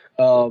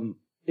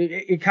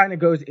 It kind of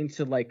goes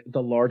into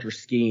the larger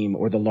scheme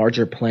or the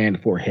larger plan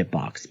for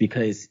Hitbox,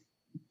 because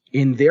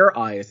in their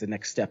eyes the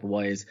next step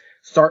was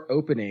start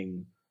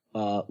opening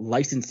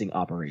licensing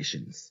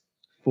operations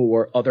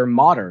for other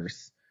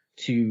modders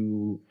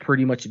to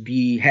pretty much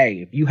be,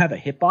 hey, if you have a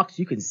Hitbox,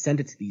 you can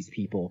send it to these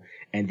people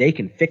and they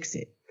can fix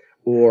it.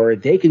 Or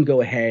they can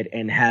go ahead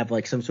and have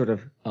some sort of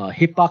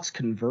Hitbox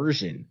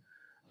conversion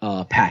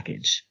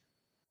package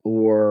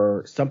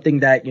or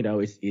something that,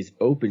 is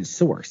open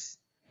source.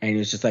 And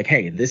it's just like,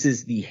 hey, this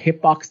is the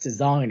Hitbox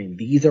design and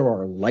these are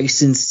our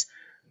licensed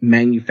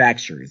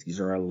manufacturers. These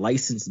are our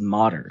licensed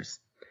modders.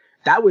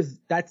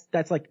 That's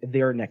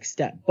their next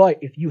step. But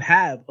if you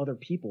have other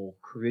people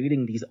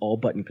creating these all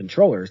button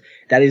controllers,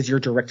 that is your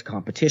direct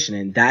competition,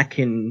 and that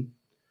can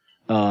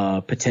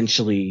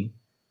potentially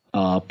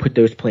put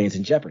those plans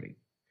in jeopardy.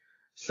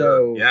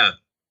 So yeah,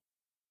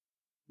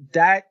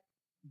 that,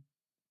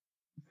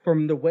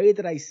 from the way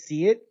that I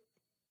see it,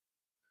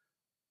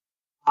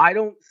 I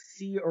don't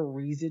see a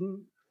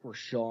reason for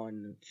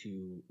Sean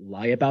to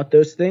lie about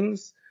those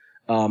things.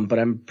 But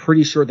I'm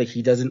pretty sure that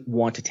he doesn't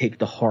want to take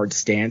the hard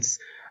stance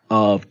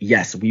of,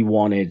 yes, we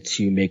wanted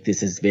to make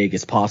this as vague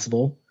as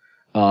possible,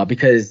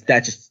 because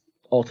that just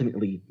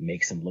ultimately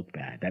makes him look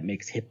bad. That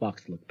makes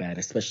Hitbox look bad,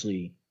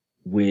 especially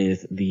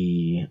with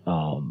the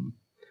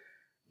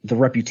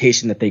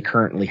reputation that they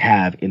currently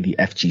have in the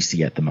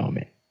FGC at the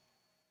moment.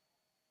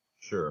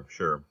 Sure.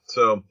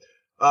 So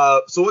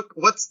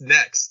what's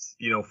next,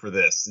 for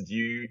this? Do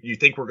you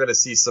think we're going to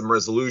see some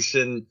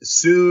resolution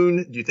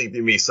soon? Do you think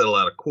they may settle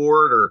out of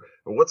court, or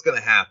what's going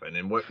to happen?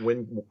 And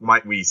when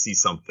might we see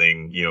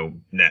something,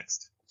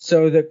 next?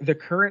 So the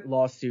current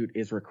lawsuit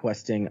is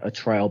requesting a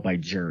trial by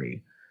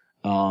jury.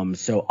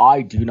 So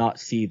I do not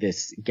see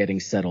this getting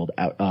settled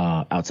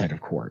outside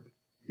of court.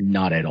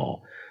 Not at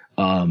all.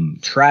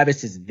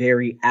 Travis is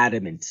very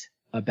adamant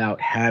about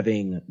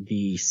having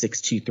the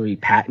 623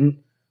 patent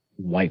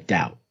wiped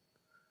out.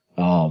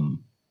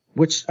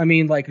 Which, I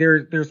mean, like,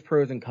 there's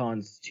pros and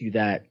cons to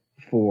that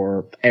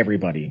for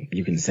everybody,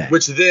 you can say.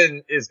 Which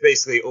then is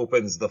basically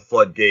opens the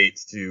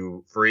floodgates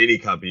for any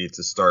company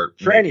to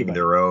start making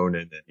their own.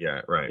 And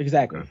yeah, right.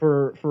 Exactly. Okay.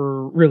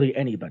 For really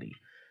anybody.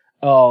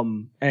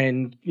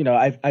 And,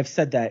 I've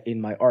said that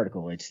in my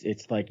article.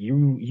 It's like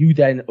you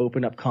then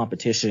open up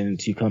competition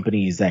to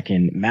companies that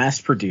can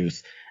mass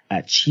produce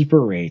at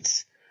cheaper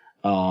rates,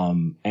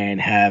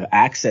 and have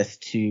access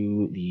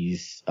to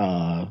these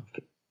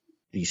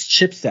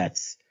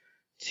chipsets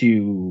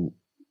to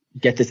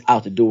get this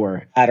out the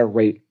door at a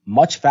rate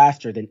much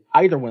faster than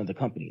either one of the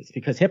companies,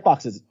 because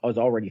Hitbox is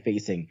already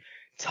facing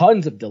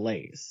tons of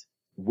delays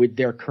with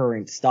their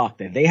current stock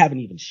that they haven't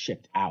even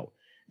shipped out.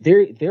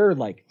 They're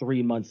like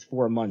 3 months,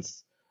 4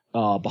 months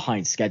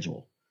behind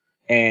schedule.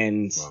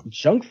 And wow.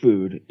 Junk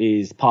Food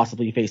is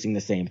possibly facing the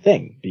same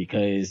thing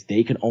because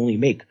they can only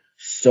make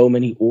so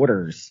many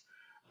orders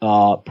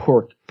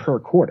per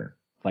quarter.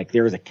 Like,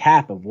 there is a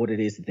cap of what it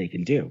is that they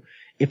can do.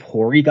 If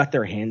Hori got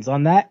their hands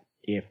on that,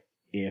 if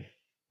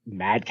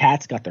Mad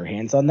Catz got their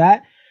hands on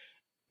that,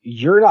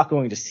 you're not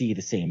going to see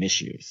the same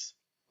issues.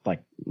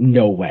 Like,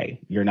 no way.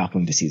 You're not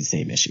going to see the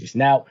same issues.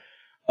 Now,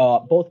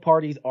 both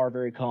parties are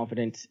very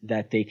confident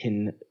that they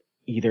can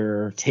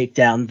either take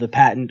down the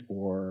patent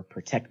or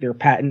protect their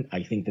patent.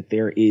 I think that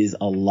there is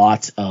a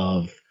lot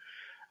of,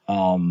 I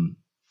don't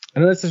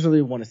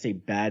necessarily want to say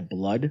bad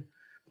blood,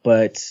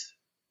 but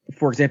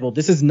for example,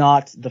 this is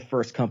not the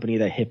first company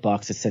that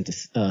Hitbox has sent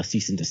a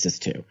cease and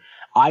desist to.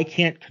 I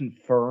can't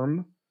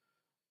confirm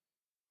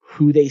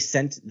who they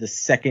sent the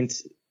second,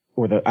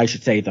 or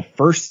the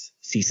first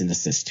cease and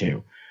desist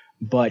to,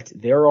 but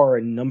there are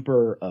a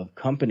number of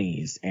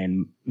companies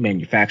and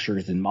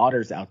manufacturers and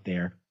modders out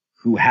there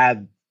who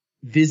have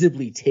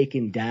visibly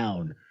taken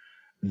down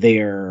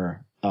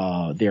their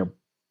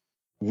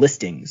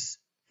listings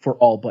for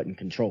all button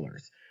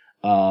controllers.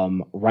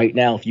 Right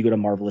now, if you go to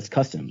Marvelous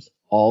Customs,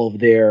 all of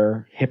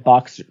their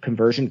Hitbox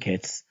conversion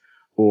kits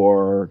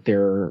or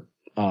their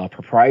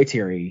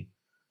proprietary,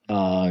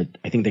 I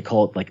think they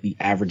call it like the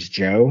Average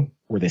Joe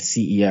or the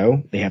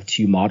CEO. They have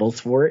 2 models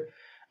for it.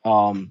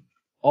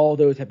 All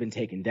those have been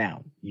taken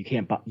down. You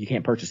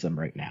can't purchase them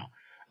right now.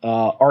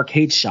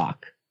 Arcade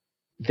Shock,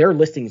 their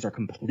listings are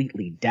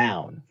completely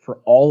down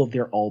for all of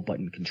their all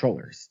button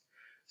controllers.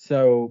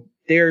 So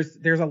there's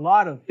a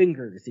lot of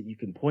fingers that you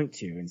can point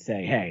to and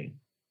say, hey,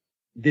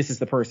 this is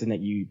the person that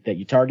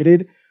you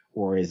targeted,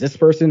 or is this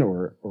person,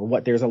 or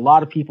what? There's a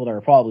lot of people that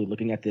are probably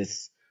looking at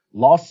this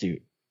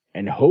lawsuit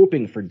and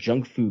hoping for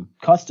Junk Food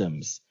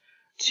Customs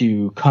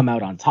to come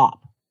out on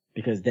top,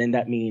 because then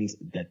that means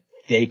that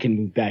they can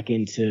move back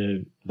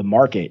into the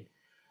market,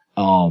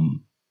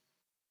 and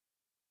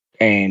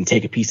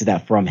take a piece of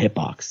that from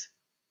Hitbox.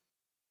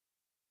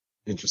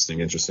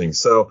 Interesting.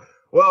 So,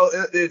 well,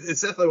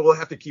 it's definitely, we'll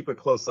have to keep a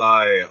close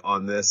eye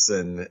on this,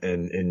 and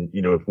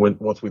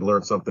once we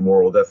learn something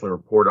more, we'll definitely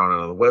report on it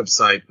on the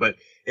website. But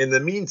in the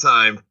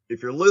meantime,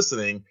 if you're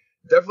listening,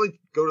 definitely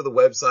go to the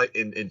website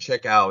and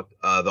check out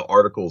the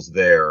articles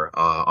there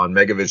on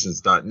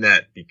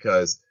megavisions.net,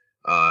 because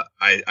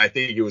I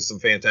think it was some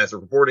fantastic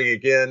reporting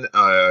again.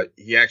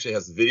 He actually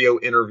has video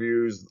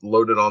interviews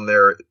loaded on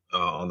there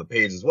on the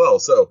page as well.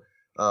 So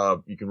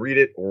you can read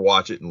it or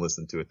watch it and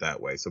listen to it that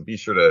way. So be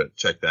sure to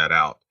check that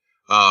out.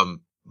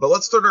 But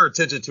let's turn our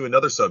attention to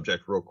another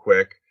subject real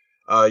quick.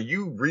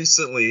 You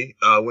recently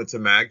went to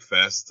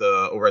MagFest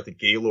over at the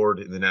Gaylord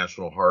in the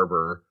National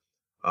Harbor,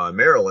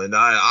 Maryland.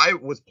 I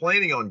was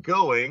planning on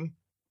going,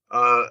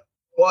 but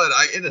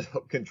I ended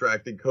up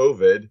contracting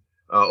COVID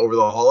over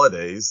the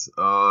holidays,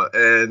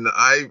 and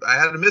I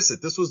had to miss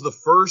it. This was the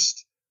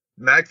first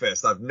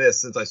MagFest I've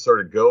missed since I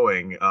started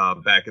going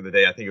back in the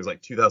day. I think it was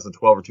like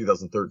 2012 or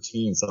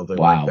 2013, something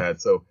like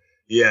that. So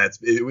yeah,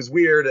 it was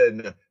weird,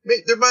 and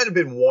there might have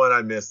been one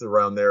I missed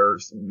around there,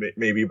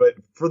 maybe, but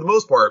for the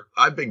most part,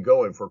 I've been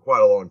going for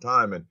quite a long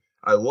time, and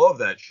I love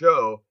that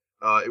show.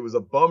 It was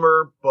a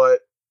bummer, but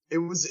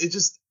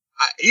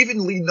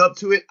even leading up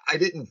to it, I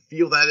didn't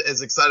feel that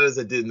as excited as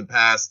I did in the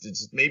past.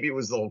 Maybe it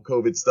was the whole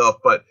COVID stuff,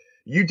 but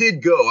you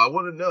did go. I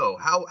want to know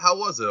how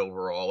was it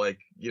overall? Like,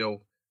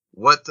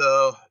 what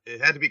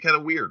it had to be kind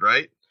of weird,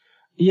 right?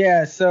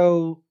 Yeah,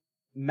 so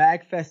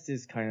MagFest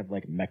is kind of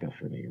like Mecca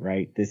for me,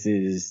 right? This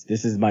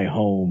is my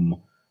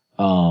home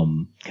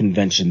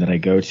convention that I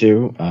go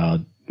to.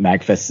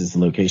 MagFest is the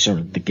location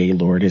where the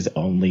Gaylord is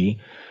only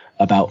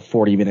about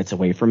 40 minutes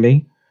away from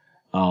me.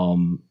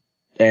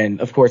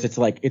 And of course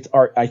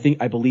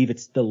I believe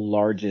it's the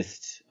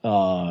largest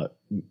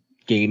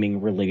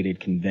gaming related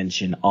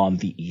convention on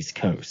the East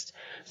Coast.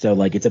 So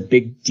like it's a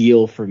big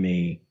deal for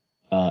me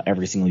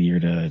every single year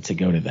to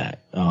go to that.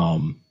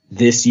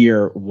 This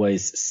year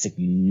was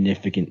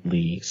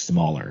significantly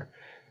smaller.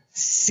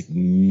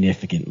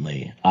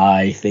 Significantly.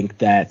 I think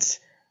that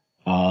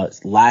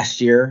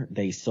last year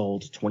they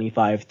sold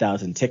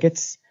 25,000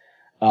 tickets.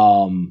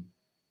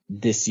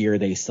 This year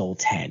they sold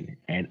 10,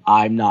 and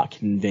I'm not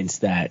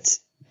convinced that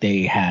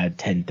they had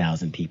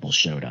 10,000 people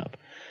showed up.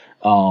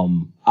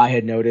 I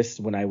had noticed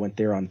when I went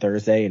there on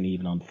Thursday and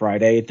even on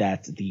Friday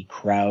that the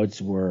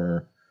crowds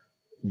were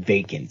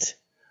vacant.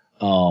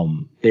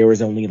 There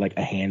was only like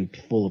a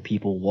handful of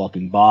people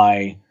walking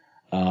by.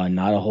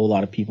 Not a whole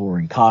lot of people were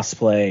in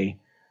cosplay.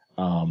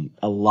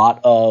 A lot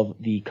of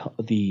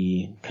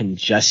the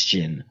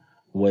congestion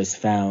was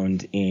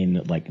found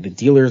in like the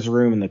dealer's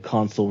room and the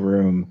console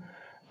room,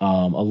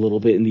 a little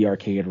bit in the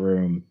arcade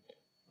room,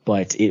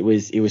 but it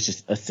was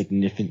just a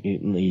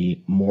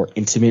significantly more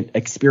intimate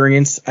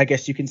experience, I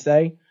guess you can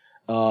say.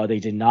 They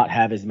did not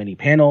have as many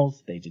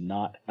panels. They did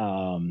not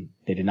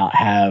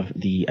have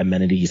the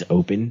amenities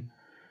open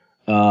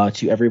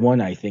to everyone.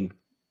 I think,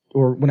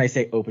 or when I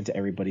say open to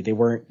everybody, they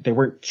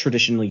weren't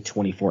traditionally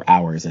 24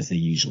 hours as they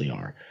usually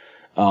are.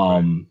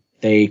 Right.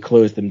 They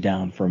closed them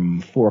down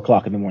from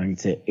 4:00 in the morning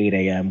to 8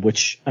 a.m.,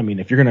 which, I mean,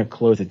 if you're going to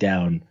close it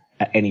down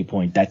at any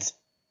point, that's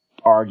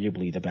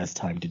arguably the best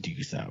time to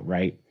do so,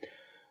 right?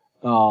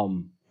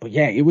 But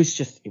yeah, it was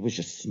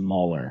just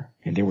smaller,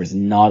 and there was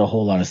not a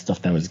whole lot of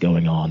stuff that was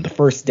going on. The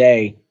first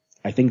day,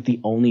 I think the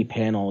only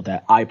panel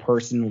that I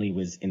personally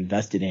was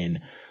invested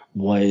in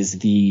was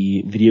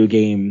the video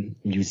game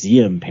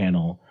museum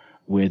panel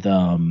with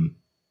I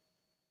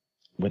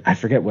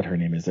forget what her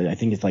name is. I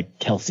think it's like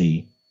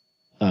Kelsey,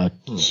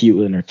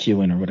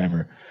 Qin or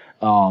whatever.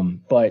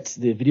 But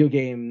the video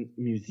game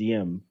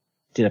museum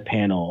did a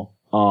panel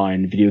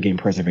on video game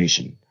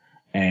preservation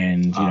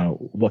and,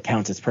 what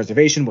counts as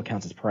preservation, what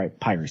counts as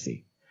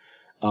piracy.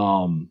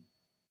 And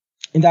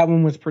that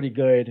one was pretty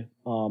good.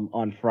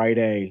 On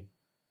Friday,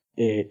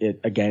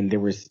 it again,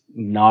 there was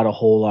not a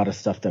whole lot of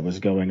stuff that was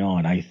going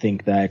on. I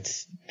think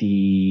that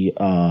the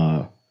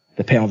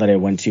panel that I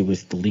went to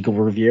was the legal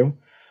review.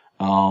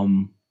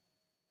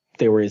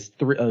 There was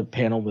a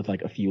panel with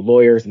like a few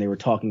lawyers, and they were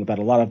talking about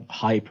a lot of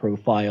high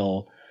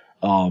profile,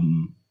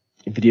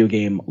 video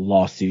game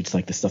lawsuits,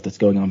 like the stuff that's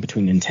going on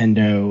between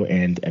Nintendo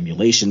and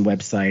emulation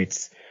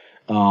websites.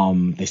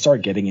 They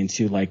started getting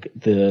into like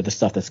the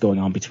stuff that's going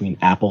on between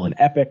Apple and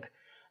Epic.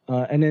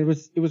 And it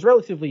was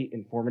relatively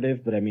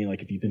informative, but I mean,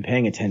 like if you've been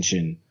paying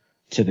attention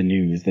to the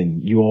news,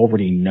 then you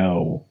already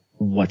know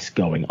what's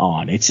going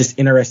on. It's just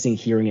interesting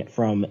hearing it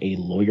from a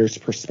lawyer's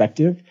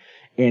perspective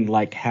and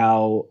like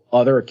how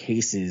other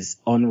cases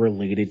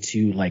unrelated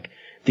to like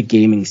the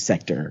gaming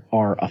sector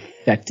are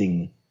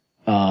affecting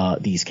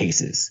these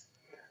cases.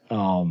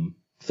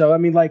 So I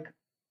mean, like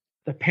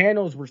the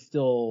panels were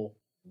still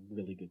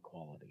really good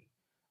quality.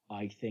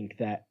 I think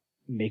that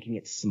making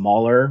it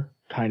smaller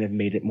kind of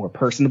made it more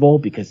personable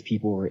because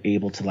people were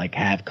able to like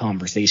have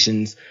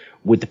conversations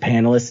with the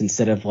panelists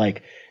instead of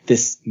like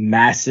this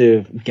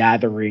massive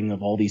gathering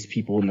of all these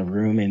people in the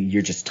room and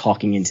you're just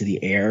talking into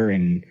the air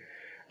and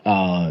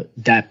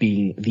that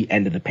being the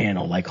end of the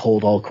panel, like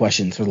hold all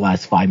questions for the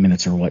last 5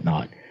 minutes or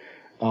whatnot.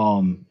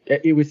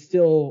 It was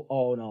still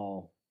all in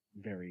all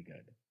very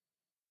good.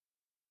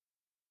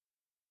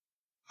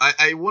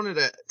 I wanted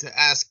to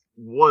ask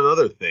one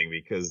other thing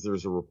because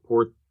there's a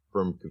report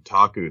from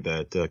Kotaku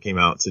that came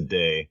out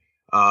today.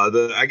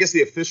 I guess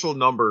the official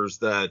numbers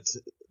that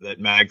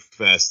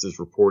MagFest is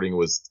reporting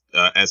was,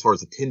 as far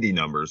as attendee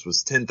numbers,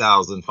 was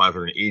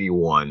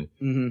 10,581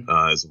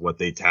 is what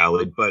they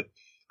tallied. But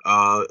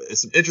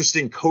some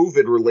interesting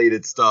COVID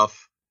related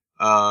stuff.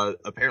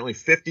 Apparently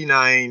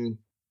 59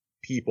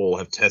 people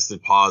have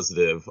tested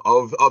positive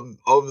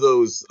of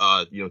those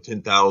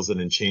 10,000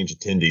 and change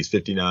attendees.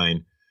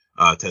 59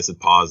 tested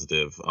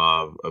positive.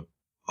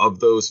 Of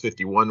those,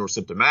 51 were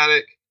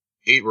symptomatic,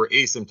 8 were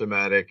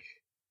asymptomatic,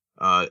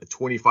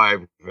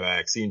 25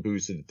 vaccine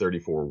boosted,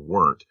 34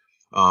 weren't.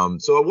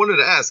 So I wanted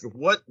to ask,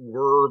 what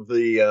were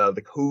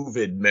the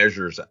COVID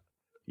measures,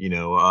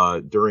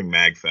 during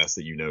MagFest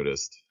that you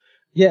noticed?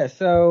 Yeah,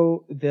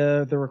 so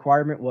the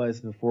requirement was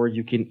before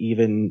you can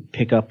even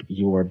pick up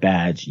your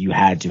badge, you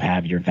had to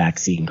have your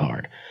vaccine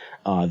card.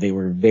 They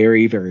were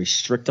very, very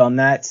strict on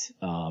that.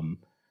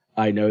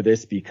 I know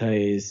this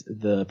because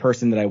the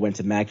person that I went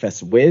to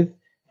MagFest with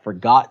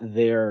forgot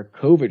their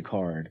COVID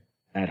card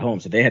at home.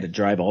 So they had to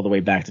drive all the way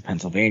back to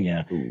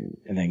Pennsylvania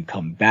and then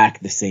come back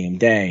the same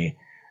day,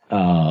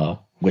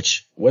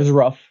 which was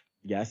rough.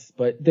 Yes,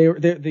 but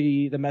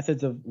the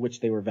methods of which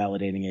they were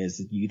validating is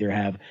you either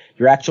have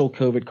your actual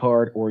COVID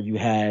card or you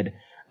had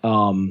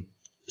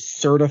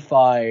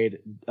certified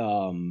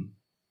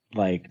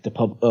like the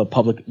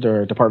public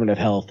or Department of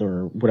Health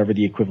or whatever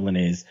the equivalent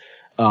is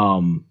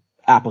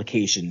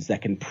applications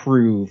that can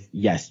prove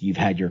yes you've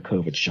had your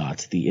COVID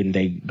shots. And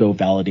they go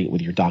validate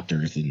with your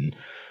doctors and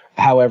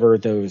however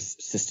those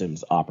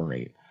systems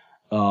operate.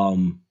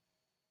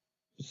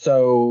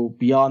 So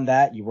beyond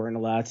that, you weren't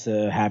allowed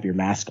to have your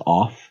mask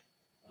off.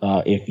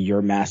 If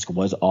your mask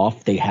was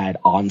off, they had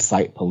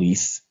on-site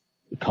police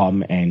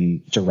come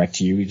and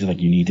direct you, just like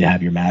you need to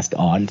have your mask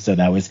on. So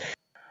that was.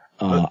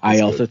 I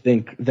also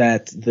think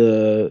that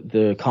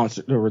the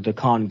concert or the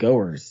con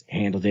goers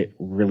handled it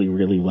really,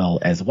 really well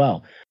as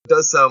well. It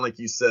does sound like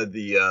you said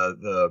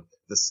the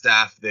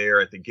staff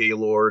there at the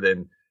Gaylord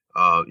and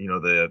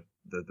the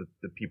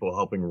people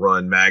helping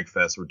run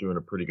MagFest were doing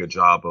a pretty good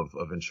job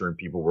of ensuring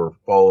people were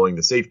following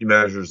the safety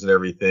measures and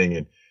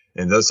everything.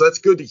 So that's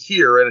good to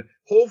hear. And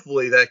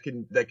hopefully that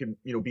can,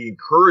 be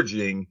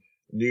encouraging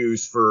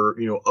news for,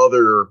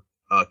 other,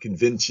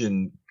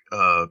 convention,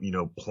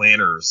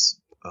 planners,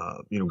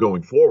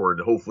 going forward.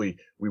 Hopefully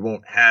we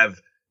won't have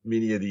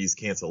many of these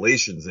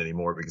cancellations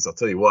anymore, because I'll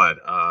tell you what,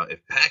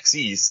 if PAX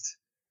East,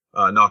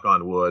 knock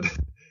on wood,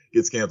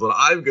 gets canceled,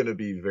 I'm going to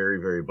be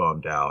very, very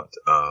bummed out.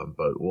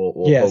 But we'll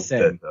hope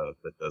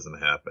that doesn't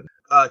happen.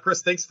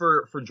 Chris, thanks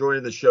for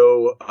joining the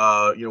show.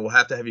 We'll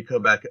have to have you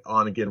come back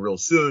on again real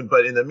soon.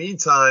 But in the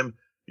meantime,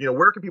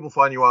 where can people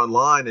find you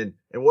online and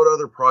what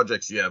other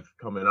projects you have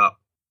coming up?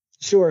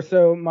 Sure.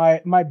 So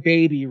my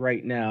baby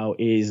right now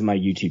is my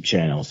YouTube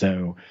channel.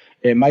 So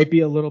it might be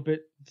a little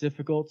bit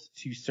difficult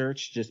to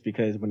search just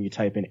because when you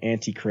type in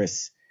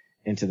Antichrist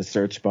into the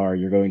search bar,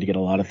 you're going to get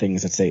a lot of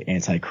things that say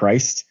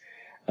Antichrist.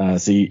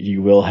 So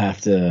you will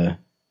have to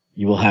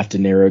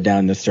narrow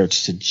down the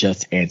search to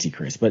just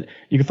Antichrist. But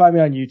you can find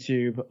me on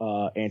YouTube,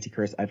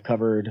 Antichrist. I've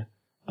covered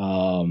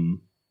game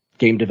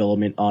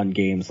development on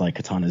games like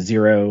Katana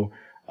Zero.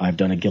 I've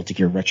done a Guilty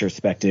Gear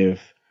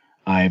retrospective.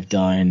 I've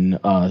done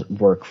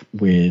work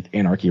with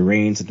Anarchy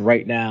Reigns. And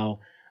right now,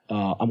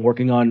 I'm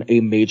working on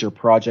a major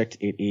project.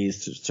 It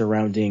is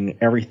surrounding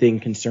everything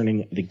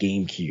concerning the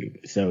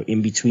GameCube. So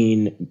in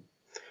between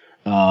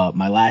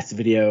my last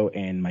video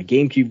and my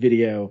GameCube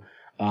video,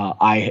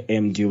 I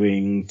am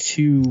doing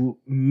 2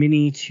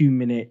 mini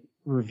 2-minute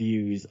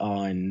reviews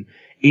on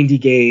indie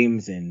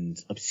games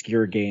and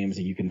obscure games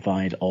that you can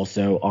find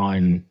also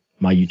on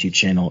my YouTube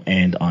channel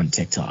and on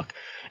TikTok.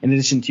 In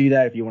addition to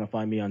that, if you want to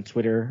find me on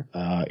Twitter,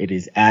 it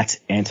is at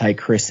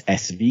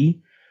AntichristSV.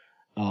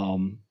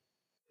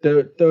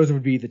 Those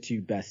would be the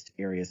 2 best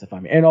areas to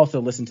find me. And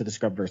also listen to the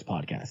Scrubverse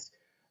podcast.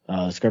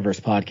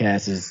 Scrubverse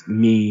podcast is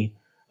me,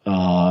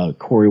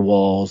 Corey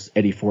Walls,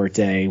 Eddie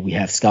Forte. We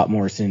have Scott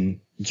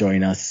Morrison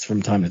join us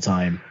from time to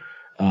time.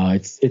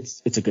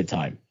 It's a good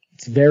time.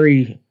 It's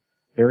very,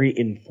 very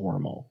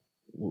informal.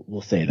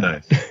 We'll say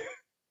that. Nice.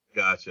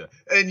 Gotcha.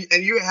 And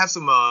you have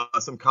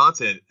some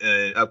content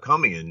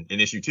upcoming in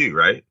issue 2,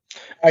 right?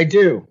 I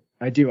do.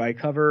 I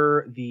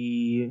cover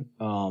the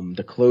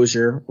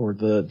closure or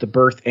the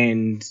birth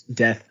and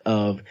death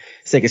of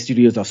Sega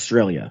Studios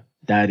Australia.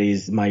 That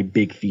is my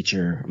big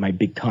feature, my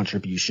big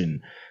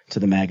contribution to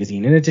the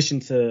magazine, in addition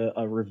to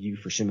a review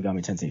for Shin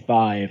Megami Tensei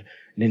 5,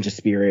 Ninja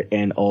Spirit,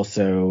 and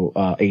also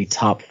a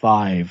top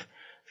 5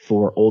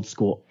 for old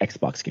school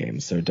Xbox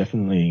games. So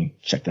definitely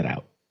check that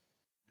out.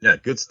 Yeah,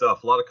 good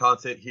stuff. A lot of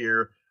content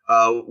here.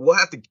 We'll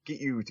have to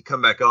get you to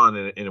come back on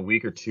in a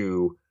week or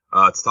two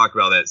to talk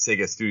about that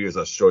Sega Studios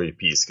Australia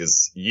piece,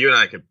 because you and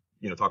I could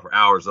talk for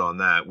hours on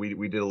that.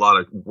 We did a lot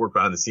of work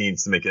behind the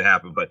scenes to make it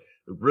happen, but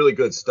really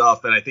good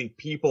stuff. And I think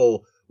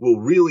people will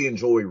really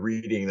enjoy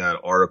reading that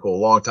article.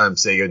 Longtime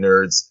Sega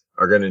nerds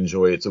are going to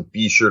enjoy it. So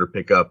be sure to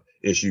pick up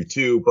issue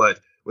 2. But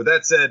with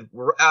that said,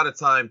 we're out of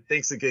time.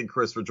 Thanks again,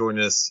 Chris, for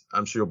joining us.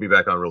 I'm sure you'll be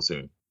back on real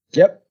soon.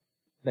 Yep.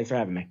 Thanks for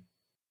having me.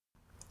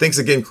 Thanks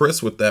again,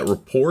 Chris, with that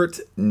report.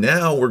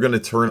 Now we're going to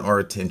turn our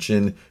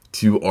attention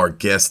to our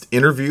guest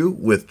interview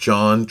with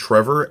John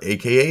Trevor,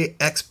 aka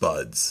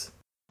XBuds.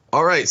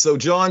 All right, so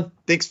John,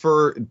 thanks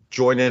for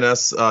joining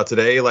us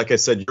today. Like I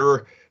said,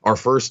 you're our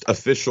first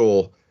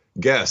official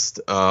guest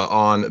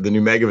on the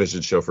new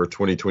Megavision show for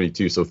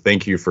 2022. So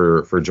thank you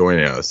for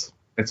joining us.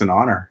 It's an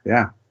honor.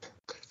 Yeah.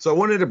 So I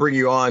wanted to bring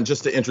you on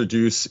just to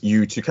introduce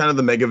you to kind of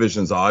the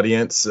Megavision's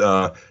audience.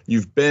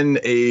 You've been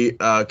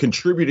a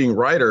contributing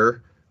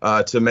writer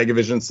to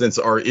Megavision since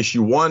our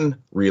issue 1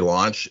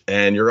 relaunch,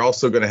 and you're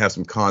also going to have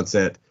some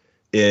content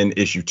in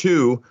issue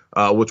 2,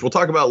 which we'll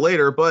talk about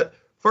later. But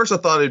first, I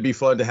thought it'd be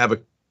fun to have a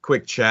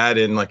quick chat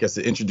and, like I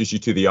said, introduce you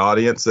to the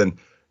audience. And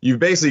you're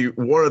basically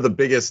one of the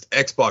biggest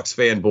Xbox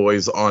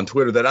fanboys on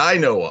Twitter that I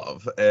know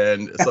of,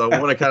 and so I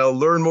want to kind of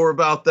learn more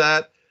about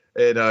that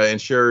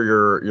and share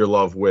your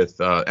love with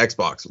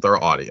Xbox with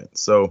our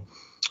audience. So.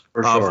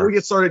 For sure. Before we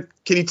get started,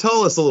 can you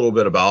tell us a little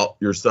bit about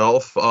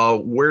yourself?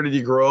 Where did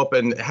you grow up,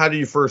 and how did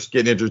you first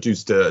get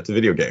introduced to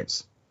video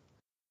games?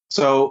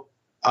 So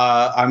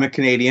I'm a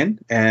Canadian,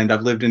 and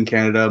I've lived in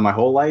Canada my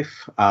whole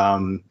life.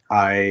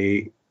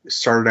 I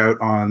started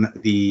out on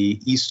the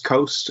east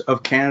coast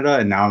of Canada,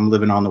 and now I'm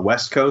living on the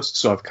west coast.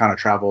 So I've kind of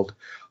traveled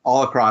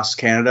all across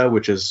Canada,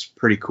 which is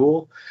pretty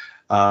cool.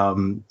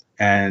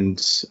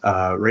 And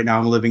right now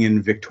I'm living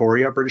in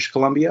Victoria, British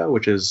Columbia,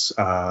 which is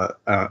on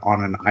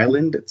an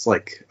island. It's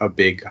like a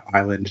big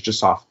island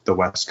just off the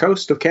west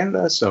coast of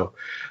Canada. So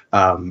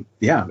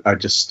I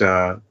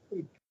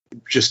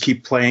just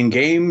keep playing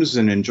games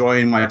and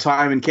enjoying my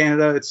time in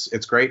Canada.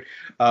 It's great.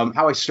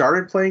 How I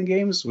started playing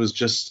games was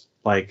just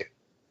like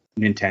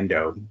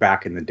Nintendo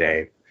back in the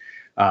day.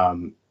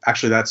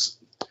 Actually,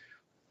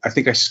 I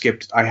think I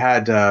skipped. I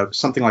had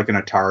something like an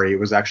Atari. It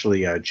was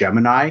actually a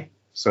Gemini.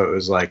 So it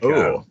was like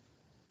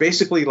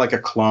basically like a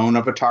clone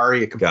of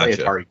Atari. It could play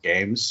Atari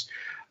games.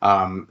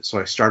 So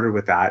I started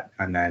with that.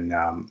 And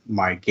then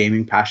my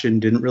gaming passion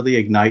didn't really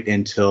ignite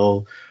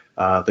until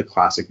the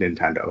classic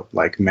Nintendo,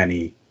 like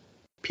many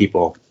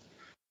people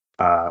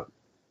of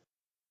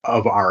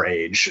our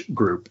age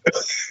group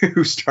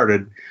who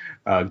started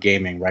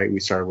gaming, right? We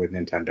started with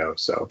Nintendo.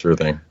 So Sure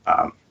thing.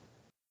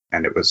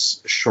 And it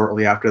was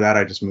shortly after that,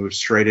 I just moved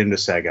straight into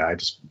Sega. I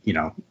just,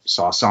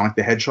 saw Sonic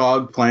the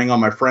Hedgehog playing on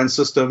my friend's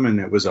system, and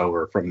it was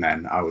over from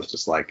then. I was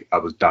just like, I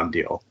was done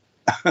deal.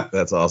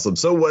 That's awesome.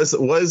 So was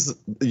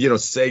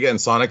Sega and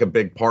Sonic a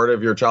big part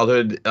of your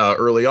childhood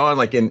early on,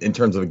 like in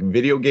terms of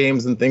video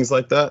games and things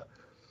like that?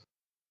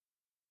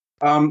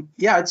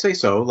 Yeah, I'd say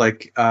so.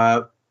 Like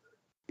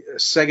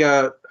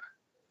Sega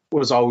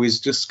was always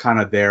just kind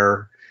of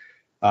there.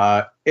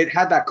 It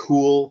had that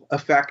cool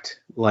effect.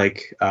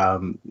 Like,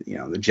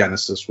 the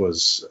Genesis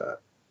was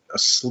a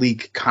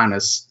sleek, kind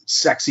of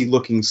sexy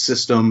looking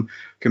system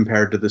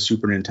compared to the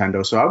Super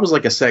Nintendo. So I was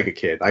like a Sega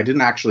kid. I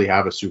didn't actually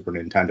have a Super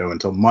Nintendo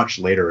until much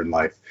later in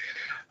life.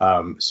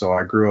 So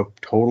I grew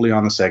up totally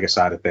on the Sega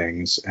side of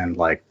things and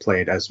like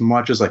played as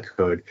much as I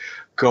could,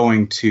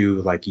 going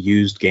to like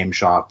used game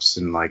shops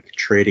and like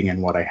trading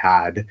in what I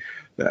had,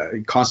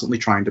 constantly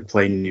trying to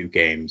play new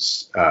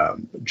games,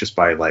 just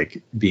by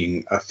like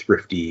being a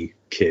thrifty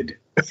kid.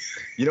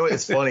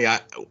 It's funny.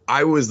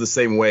 I was the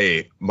same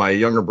way. My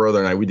younger brother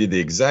and I, we did the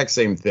exact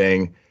same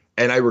thing.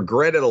 And I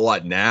regret it a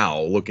lot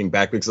now looking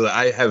back, because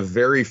I have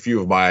very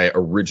few of my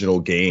original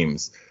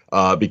games.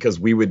 Because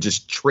we would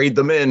just trade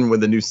them in when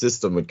the new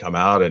system would come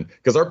out. And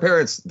because our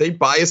parents, they'd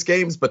buy us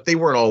games, but they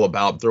weren't all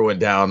about throwing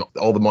down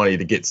all the money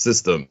to get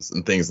systems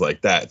and things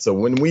like that. So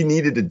when we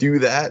needed to do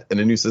that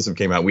and a new system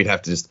came out, we'd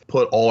have to just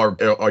put all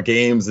our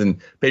games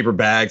in paper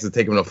bags and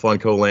take them to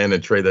Funko Land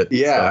and trade that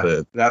stuff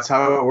in. That's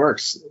how it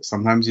works.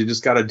 Sometimes you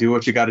just got to do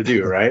what you got to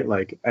do, right?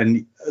 Like,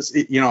 and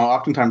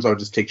oftentimes I would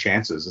just take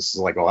chances. This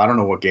is like, well, I don't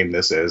know what game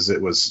this is.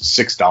 It was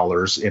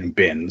 $6 in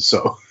bin,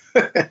 so.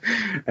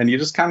 And you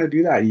just kind of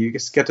do that. You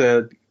just get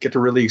to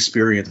really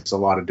experience a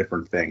lot of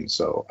different things.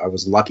 So I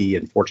was lucky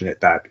and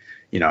fortunate that,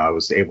 I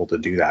was able to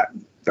do that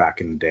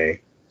back in the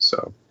day.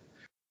 So,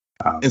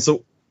 and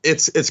so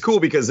it's cool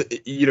because,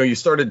 you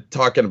started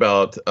talking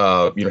about,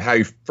 how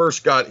you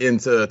first got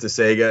into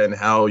Sega and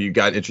how you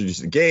got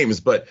introduced to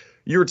games, but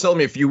you were telling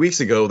me a few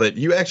weeks ago that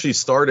you actually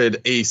started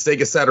a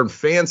Sega Saturn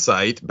fan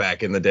site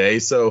back in the day.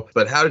 So,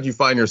 but how did you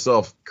find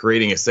yourself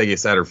creating a Sega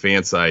Saturn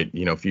fan site,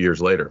 a few years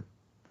later?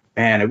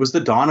 And it was the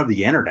dawn of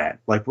the internet.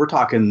 Like, we're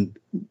talking,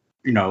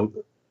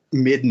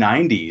 mid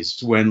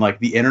 90s, when like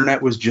the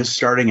internet was just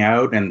starting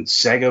out, and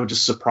Sega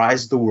just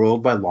surprised the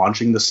world by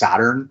launching the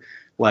Saturn,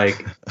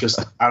 like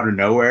just out of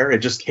nowhere. It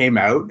just came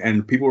out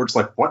and people were just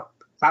like, what?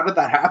 How did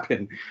that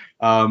happen?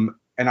 And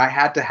I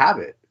had to have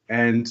it.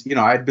 And,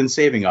 I'd been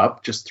saving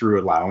up just through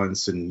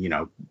allowance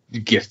and,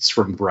 gifts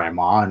from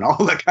grandma and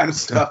all that kind of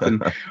stuff.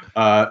 And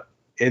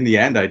in the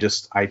end, I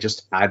just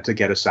had to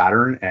get a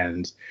Saturn.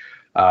 And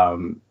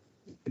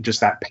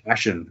just that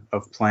passion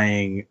of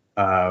playing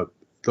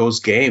those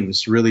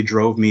games really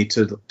drove me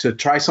to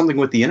try something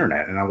with the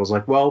internet. And I was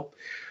like, well,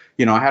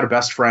 I had a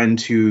best friend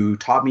who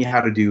taught me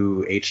how to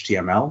do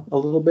HTML a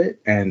little bit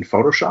and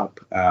Photoshop.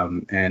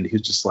 And he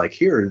was just like,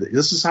 here,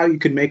 this is how you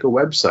can make a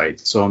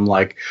website. So I'm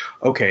like,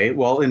 okay,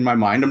 well, in my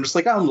mind, I'm just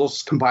like, oh,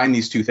 let's combine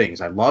these two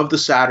things. I love the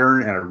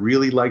Saturn, and I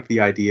really like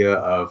the idea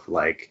of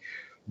like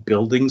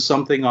building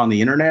something on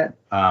the internet.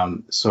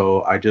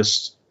 So I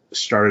just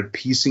started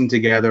piecing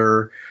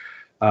together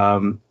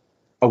a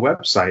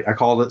website. I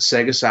called it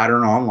Sega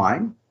Saturn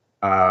Online,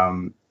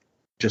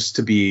 just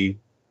to be,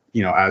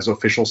 as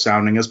official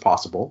sounding as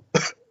possible.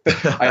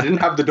 I didn't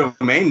have the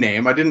domain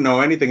name. I didn't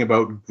know anything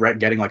about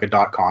getting like a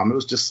 .com. It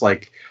was just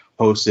like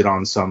hosted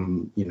on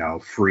some,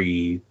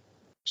 free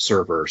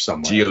server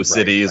somewhere.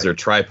 GeoCities or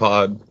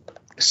Tripod.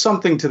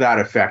 Something to that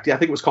effect. Yeah, I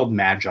think it was called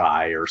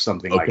Magi or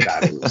something like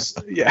that. It was,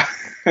 yeah.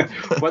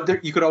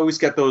 But you could always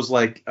get those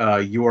like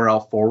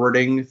URL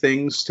forwarding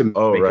things to make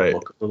it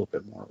look a little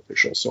bit more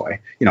official. So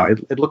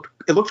it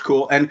looked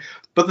cool.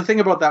 But the thing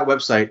about that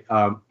website,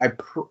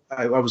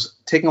 I was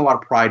taking a lot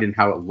of pride in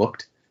how it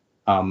looked.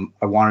 I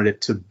wanted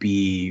it to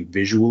be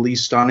visually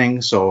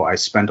stunning, so I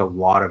spent a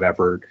lot of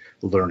effort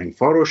learning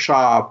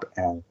Photoshop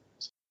and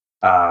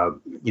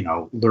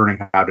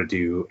learning how to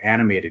do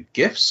animated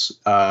GIFs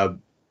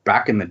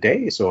back in the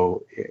day.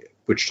 So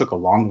which took a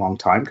long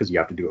time because you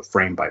have to do it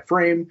frame by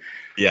frame.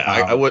 Yeah,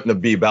 I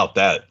wouldn't be about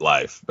that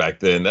life back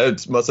then.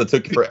 That must have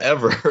took you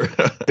forever.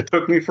 It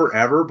took me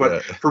forever,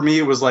 but for me,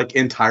 it was like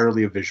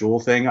entirely a visual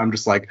thing. I'm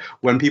just like,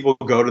 when people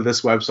go to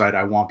this website,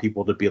 I want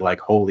people to be like,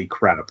 holy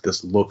crap,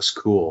 this looks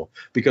cool.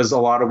 Because a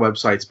lot of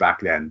websites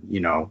back then, you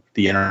know,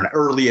 the internet,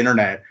 early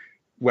internet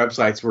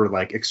websites were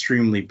like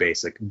extremely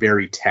basic,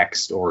 very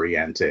text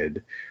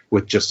oriented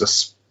with just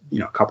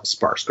a couple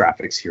sparse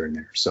graphics here and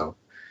there. So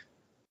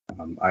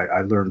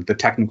I learned the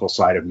technical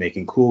side of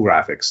making cool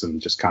graphics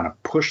and just kind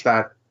of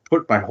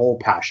put my whole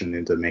passion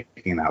into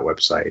making that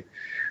website.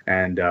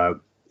 And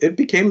it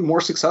became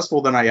more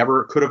successful than I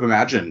ever could have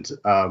imagined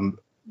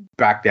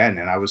back then.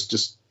 And I was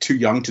just too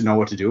young to know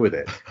what to do with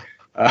it.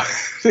 Yeah,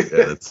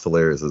 it's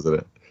hilarious, isn't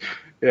it?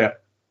 Yeah.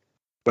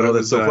 But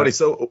that's so funny.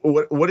 So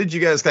what did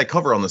you guys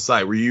cover on the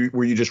site? Were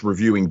you just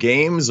reviewing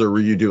games, or were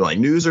you doing like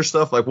news or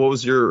stuff? Like what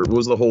was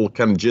the whole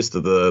kind of gist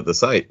of the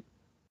site?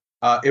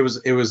 It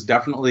was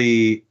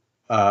definitely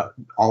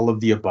all of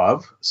the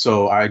above.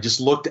 So I just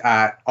looked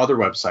at other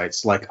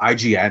websites like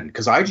IGN,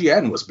 because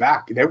IGN was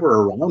back. They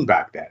were around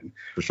back then.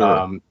 For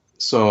sure.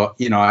 So,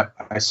 you know,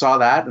 I saw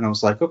that and I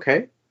was like,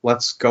 okay,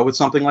 let's go with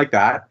something like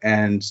that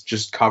and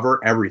just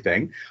cover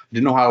everything. I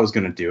didn't know how I was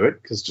going to do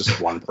it because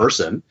just one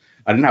person.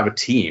 I didn't have a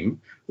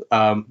team.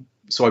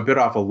 So I bit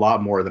off a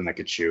lot more than I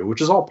could chew,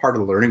 which is all part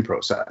of the learning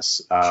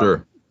process.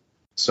 Sure.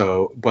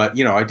 So, but,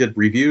 you know, I did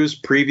reviews,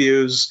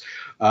 previews.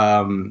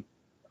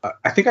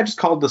 I think I just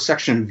called the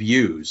section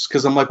views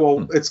because I'm like,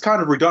 well, it's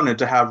kind of redundant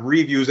to have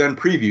reviews and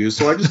previews.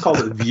 So I just called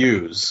it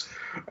views.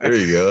 There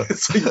you go.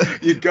 So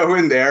you'd go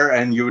in there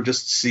and you would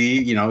just see,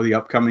 you know, the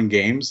upcoming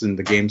games and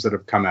the games that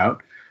have come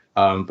out.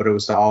 But it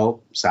was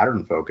all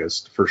Saturn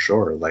focused for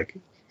sure. Like,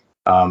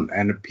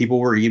 and people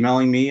were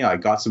emailing me. I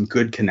got some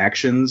good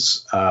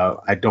connections.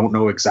 I don't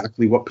know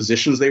exactly what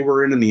positions they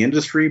were in the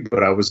industry,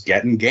 but I was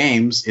getting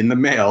games in the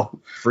mail.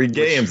 Free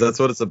games. That's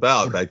what it's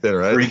about back then,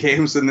 right? Free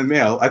games in the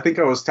mail. I think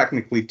I was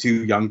technically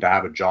too young to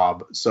have a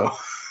job. So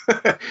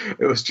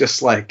it was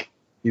just like,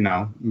 you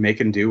know,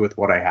 making do with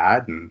what I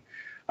had, and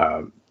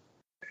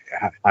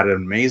had an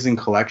amazing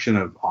collection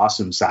of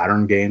awesome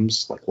Saturn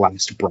games like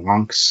Last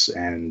Bronx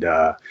and,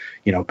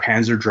 you know,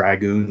 Panzer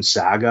Dragoon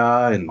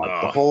Saga and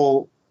like the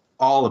whole...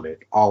 all of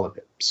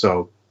it.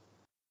 So,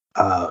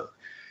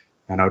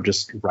 and I would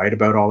just write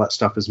about all that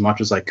stuff as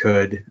much as I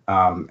could.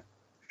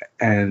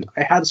 And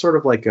I had sort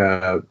of like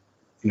a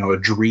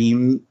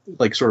dream,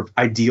 like sort of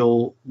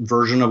ideal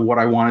version of what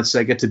I wanted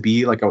Sega to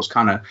be. Like I was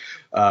kind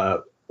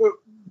of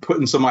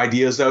putting some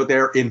ideas out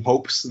there in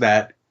hopes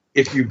that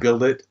if you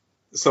build it,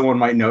 someone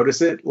might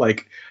notice it.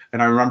 Like,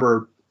 and I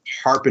remember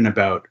harping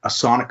about a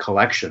Sonic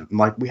collection. I'm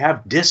like, we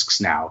have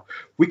discs now.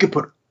 We could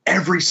put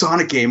every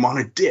Sonic game on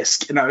a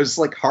disc. And I was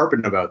like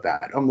harping about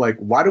that. I'm like,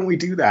 why don't we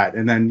do that?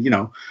 And then, you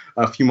know,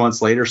 a few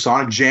months later,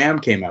 Sonic Jam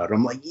came out.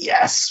 I'm like,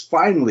 yes,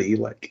 finally,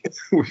 like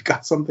we've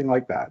got something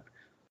like that.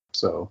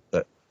 So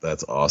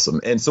that's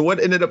awesome. And so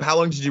how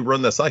long did you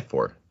run the site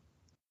for?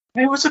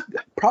 It was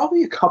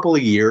probably a couple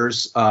of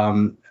years,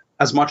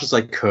 as much as I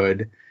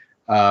could.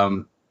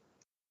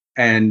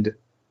 And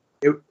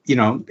it, you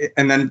know,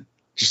 and then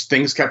just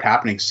things kept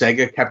happening.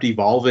 Sega kept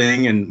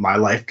evolving and my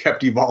life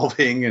kept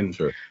evolving, and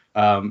sure.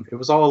 It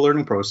was all a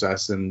learning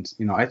process. And,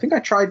 you know, I think I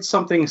tried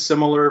something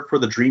similar for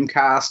the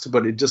Dreamcast,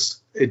 but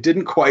it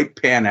didn't quite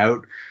pan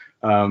out.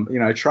 You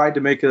know, I tried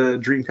to make a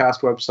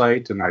Dreamcast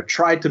website and I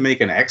tried to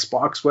make an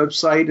Xbox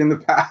website in the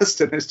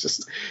past. And it's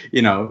just,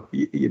 you know,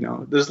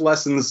 there's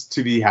lessons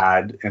to be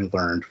had and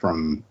learned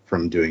from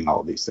doing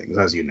all of these things,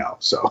 as you know.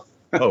 So.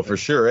 Oh, for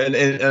sure.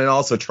 And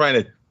also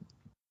trying to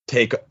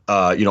take,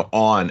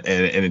 on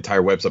an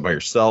entire website by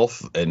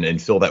yourself and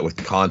fill that with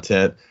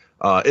content.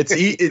 I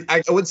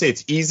wouldn't say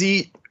it's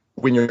easy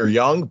when you're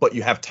young, but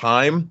you have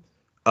time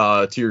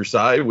to your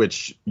side,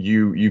 which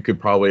you could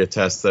probably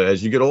attest that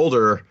as you get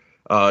older,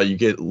 you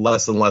get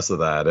less and less of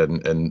that.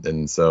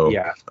 And so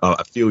yeah.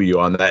 I feel you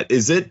on that.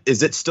 Is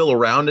it still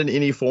around in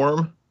any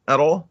form at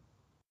all?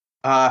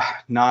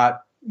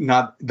 Not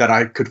that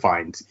I could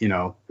find, you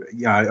know.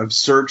 Yeah, I've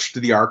searched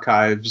the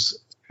archives,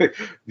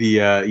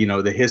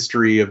 the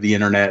history of the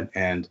internet,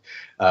 and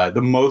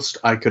the most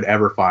I could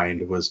ever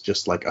find was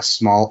just like a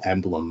small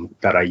emblem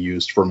that I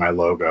used for my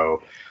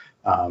logo.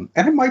 And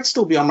it might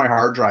still be on my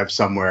hard drive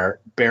somewhere,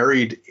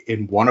 buried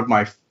in one of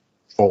my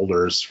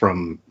folders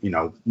from, you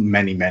know,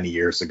 many, many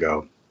years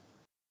ago.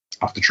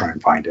 I'll have to try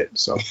and find it.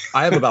 So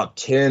I have about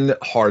 10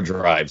 hard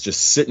drives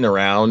just sitting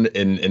around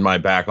in my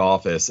back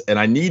office, and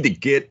I need to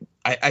get,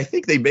 I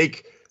think they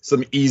make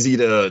some easy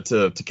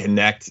to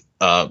connect,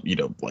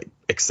 like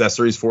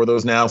accessories for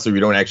those now. So you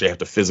don't actually have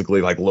to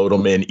physically like load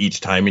them in each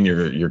time in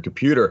your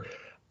computer.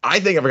 I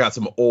think I've got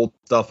some old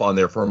stuff on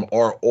there from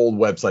our old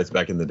websites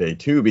back in the day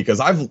too, because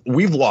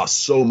we've lost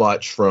so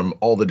much from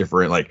all the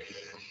different like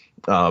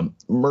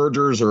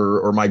mergers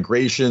or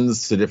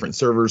migrations to different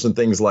servers and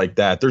things like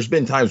that. There's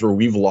been times where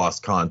we've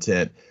lost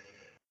content,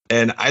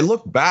 and I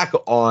look back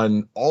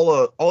on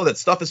all of that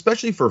stuff,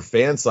 especially for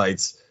fan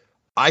sites.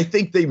 I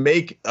think they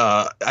make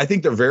I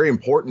think they're very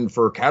important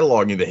for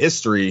cataloging the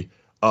history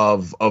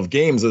of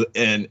games,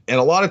 and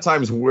a lot of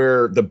times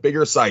where the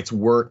bigger sites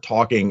weren't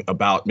talking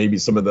about maybe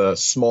some of the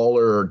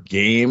smaller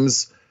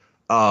games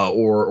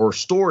or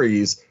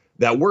stories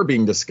that were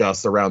being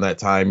discussed around that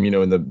time,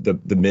 in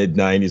the mid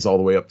 90s all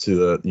the way up to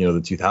the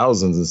the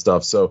 2000s and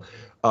stuff. So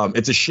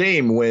it's a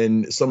shame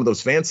when some of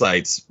those fan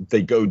sites,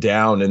 they go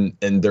down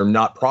and they're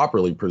not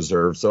properly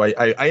preserved. So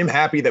I am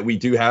happy that we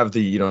do have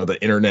the the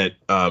internet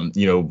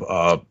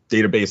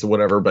database or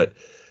whatever, but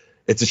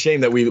it's a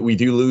shame that we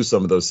do lose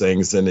some of those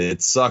things, and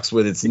it sucks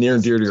when it's near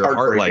and dear to your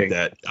heart like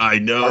that. I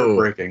know.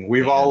 Heartbreaking.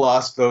 We've all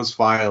lost those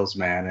files,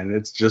 man, and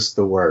it's just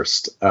the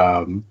worst.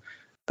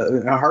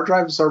 Hard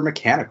drives are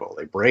mechanical;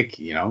 they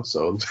break,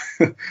 So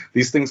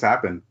these things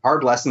happen.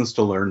 Hard lessons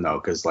to learn,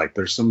 though, because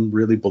there's some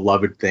really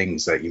beloved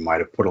things that you might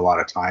have put a lot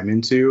of time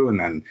into, and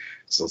then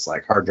it's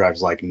like hard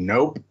drives,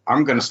 nope,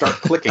 I'm gonna start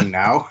clicking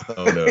now.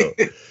 Oh no.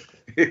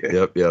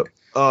 Yep.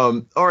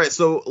 All right,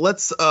 so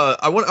let's.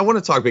 I want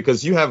to talk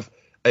because you have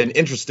an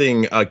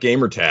interesting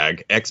gamer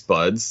tag,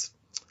 XBuds.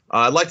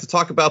 I'd like to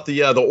talk about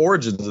the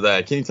origins of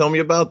that. Can you tell me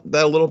about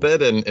that a little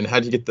bit, and how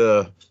do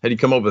you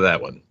come up with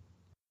that one?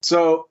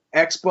 So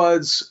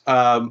XBuds,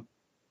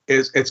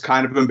 it's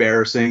kind of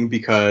embarrassing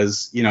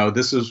because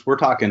we're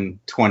talking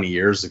 20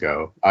 years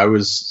ago. I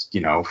was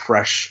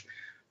fresh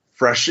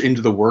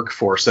into the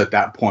workforce at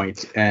that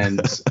point, and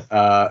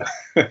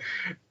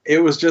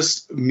it was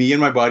just me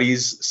and my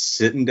buddies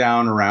sitting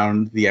down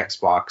around the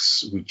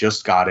Xbox. We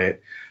just got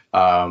it.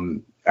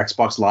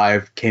 Xbox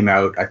Live came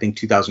out, I think,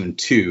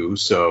 2002.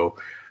 So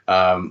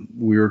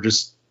we were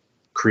just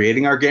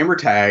creating our gamer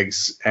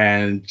tags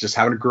and just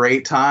having a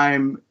great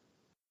time,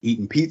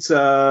 eating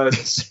pizza.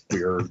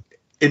 We were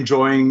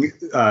enjoying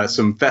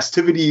some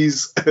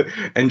festivities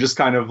and just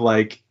kind of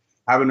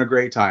having a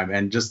great time.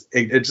 And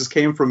it just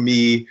came from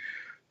me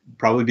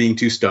probably being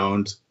too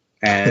stoned.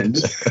 And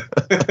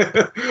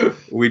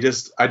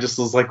I just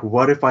was like,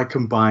 what if I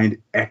combined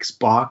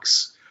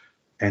Xbox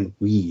and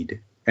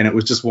weed? And it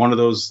was just one of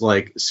those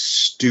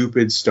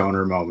stupid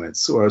stoner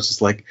moments where I was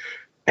just like,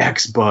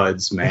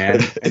 XBuds, man.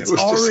 It's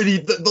already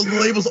the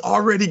label's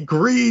already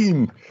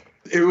green.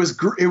 It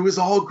was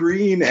all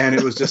green, and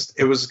it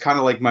was kind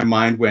of my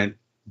mind went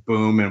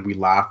boom, and we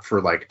laughed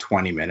for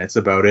 20 minutes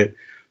about it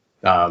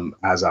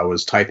as I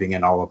was typing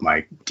in all of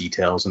my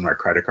details and my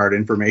credit card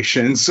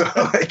information. So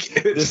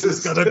this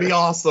is gonna be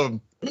awesome.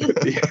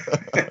 Yeah,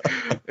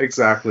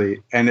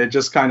 exactly, and it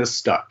just kind of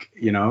stuck,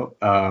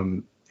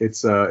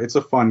 It's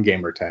a fun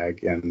gamer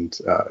tag, and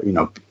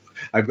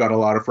I've got a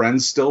lot of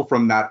friends still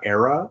from that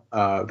era.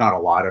 Not a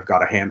lot. I've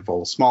got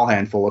a small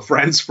handful of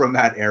friends from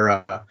that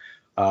era,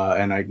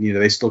 and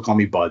they still call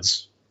me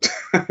Buds.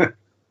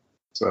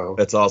 So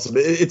that's awesome.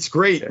 It's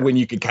great when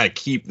you can kind of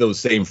keep those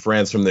same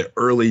friends from the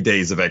early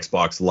days of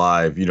Xbox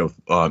Live,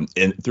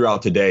 and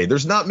throughout today.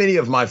 There's not many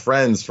of my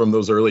friends from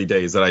those early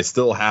days that I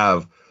still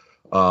have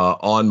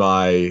on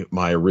my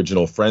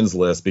original friends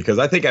list, because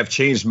I think I've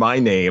changed my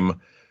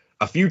name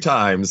a few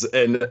times,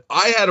 and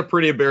I had a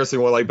pretty embarrassing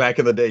one back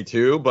in the day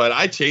too, but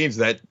I changed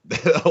that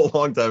a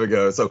long time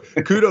ago. So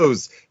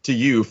kudos to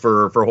you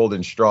for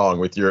holding strong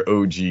with your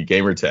OG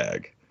gamer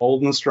tag.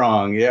 Holding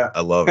strong, yeah.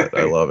 I love it.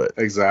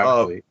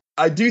 Exactly.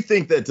 I do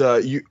think that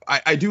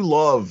I do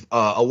love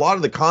a lot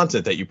of the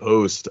content that you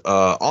post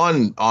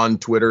on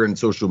Twitter and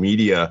social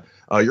media.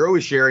 You're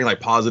always sharing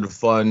positive,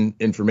 fun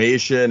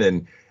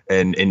information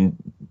and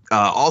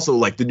also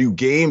the new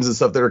games and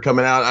stuff that are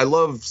coming out. I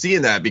love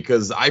seeing that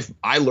because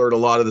I learned a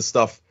lot of the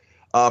stuff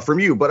from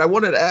you. But I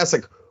wanted to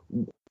ask,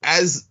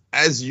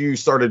 as you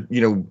started,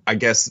 I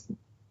guess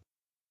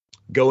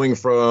going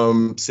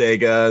from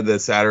Sega, the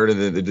Saturn,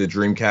 and the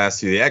Dreamcast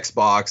to the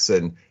Xbox,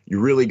 and you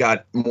really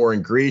got more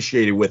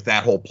ingratiated with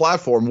that whole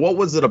platform. What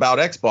was it about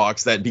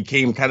Xbox that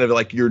became kind of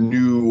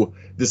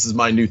this is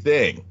my new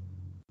thing?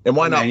 And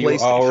why not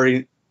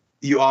PlayStation?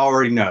 You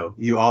already know.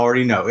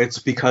 It's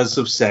because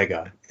of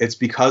Sega. It's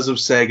because of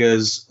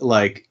Sega's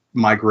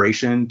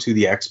migration to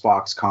the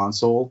Xbox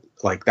console.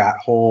 That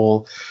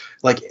whole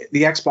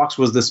the Xbox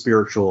was the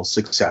spiritual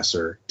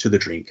successor to the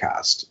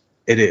Dreamcast.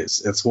 It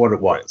is. It's what it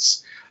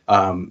was.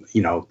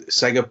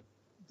 Sega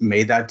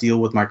made that deal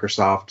with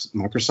Microsoft.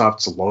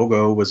 Microsoft's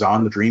logo was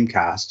on the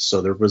Dreamcast, so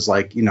there was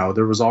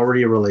there was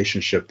already a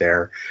relationship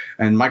there.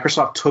 And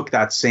Microsoft took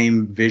that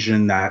same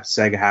vision that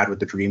Sega had with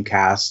the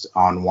Dreamcast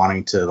on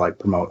wanting to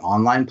promote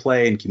online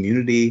play and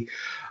community,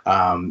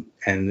 and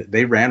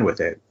they ran with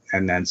it.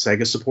 And then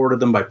Sega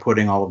supported them by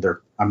putting all of their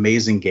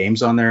amazing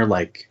games on there,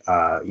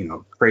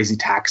 Crazy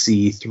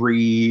Taxi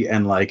 3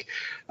 and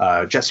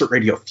Jet Set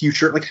Radio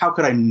Future. How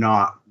could I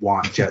not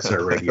want Jet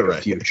Set Radio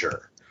right.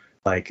 Future?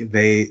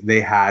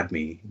 They had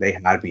me. They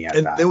had me at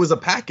and that. There was a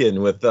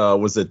pack-in with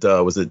was it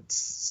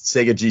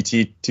Sega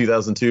GT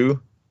 2002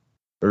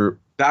 or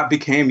that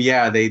became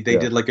they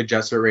did a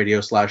Jet Set Radio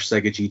 /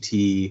 Sega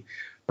GT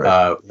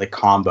right.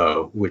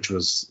 Combo, which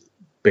was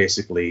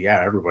basically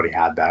everybody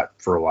had that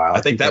for a while.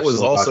 I think that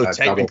was also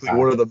technically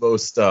one of the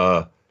most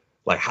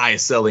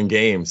highest selling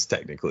games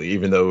technically,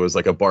 even though it was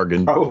a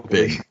bargain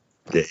big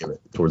game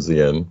towards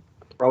the end.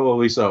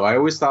 Probably so. I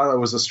always thought it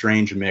was a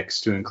strange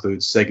mix to include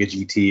Sega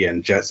GT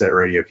and Jet Set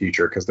Radio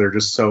Future because they're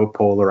just so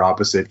polar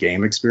opposite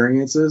game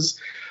experiences.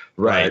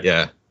 Right. But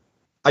Yeah.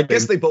 I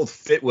guess they both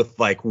fit with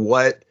like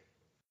what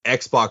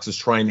Xbox is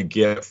trying to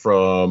get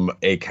from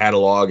a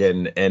catalog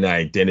and an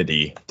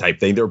identity type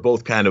thing. They're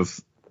both kind of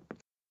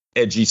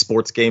edgy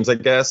sports games, I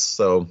guess.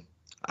 So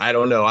I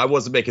don't know. I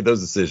wasn't making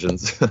those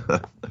decisions.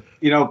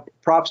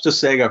 props to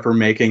Sega for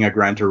making a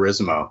Gran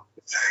Turismo.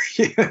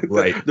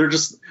 Right.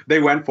 They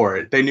went for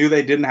it. They knew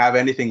they didn't have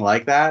anything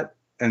like that,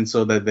 and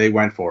so that they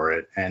went for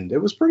it, and it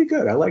was pretty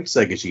good. I liked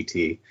Sega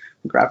GT.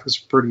 The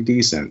graphics were pretty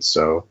decent.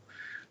 So,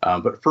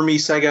 but for me,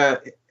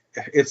 Sega,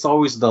 it's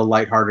always the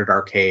lighthearted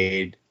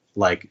arcade,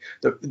 like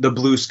the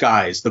blue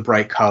skies, the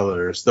bright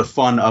colors, the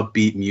fun,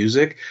 upbeat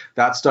music.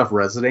 That stuff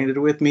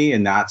resonated with me,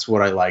 and that's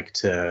what I like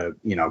to,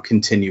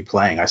 continue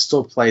playing. I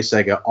still play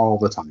Sega all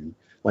the time.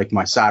 Like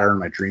my Saturn,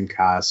 my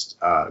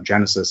Dreamcast,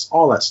 Genesis,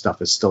 all that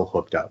stuff is still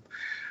hooked up.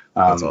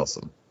 That's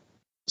awesome.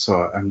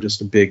 So I'm just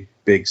a big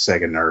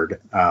Sega nerd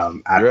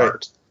at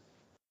heart.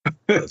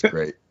 That's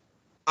great.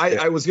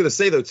 I was going to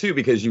say, though, too,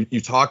 because you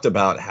talked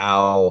about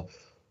how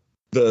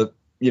the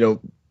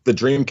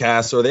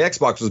Dreamcast or the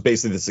Xbox was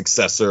basically the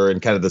successor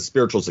and kind of the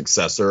spiritual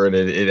successor. And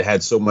it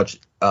had so much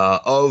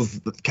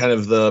of kind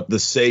of the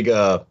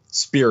Sega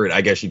spirit, I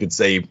guess you could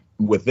say,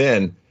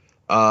 within.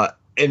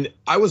 And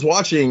I was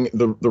watching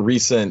the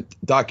recent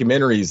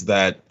documentaries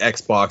that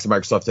Xbox and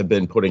Microsoft have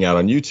been putting out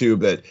on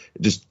YouTube that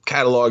just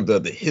catalog the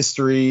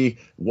history,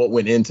 what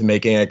went into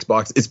making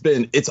Xbox.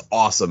 It's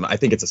awesome. I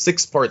think it's a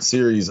 6-part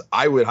series.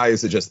 I would highly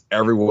suggest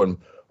everyone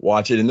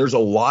watch it. And there's a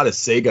lot of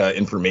Sega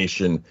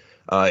information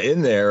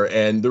in there.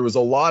 And there was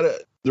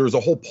a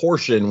whole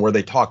portion where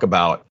they talk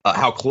about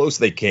how close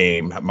they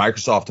came,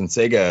 Microsoft and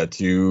Sega,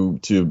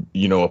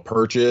 to a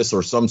purchase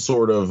or some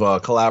sort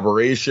of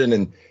collaboration.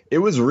 And it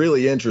was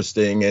really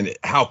interesting and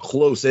how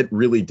close it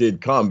really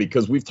did come,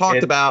 because we've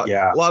talked about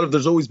a lot of,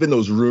 there's always been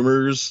those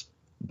rumors,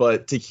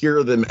 but to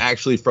hear them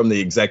actually from the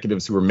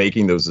executives who were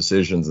making those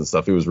decisions and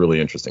stuff, it was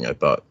really interesting, I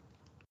thought.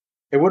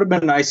 It would have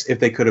been nice if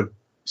they could have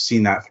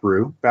seen that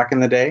through back in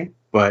the day,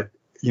 but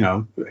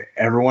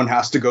everyone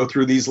has to go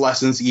through these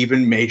lessons,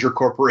 even major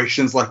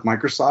corporations like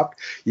Microsoft.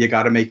 You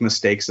got to make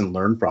mistakes and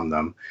learn from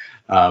them.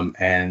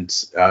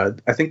 And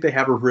I think they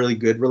have a really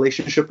good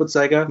relationship with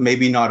Sega,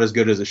 maybe not as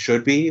good as it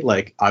should be.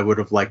 Like, I would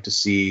have liked to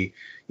see,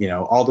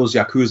 all those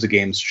Yakuza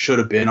games should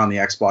have been on the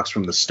Xbox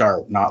from the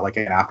start, not like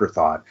an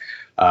afterthought.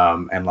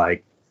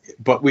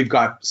 But we've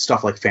got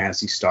stuff like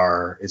Phantasy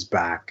Star is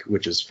back,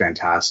 which is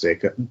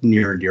fantastic,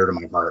 near and dear to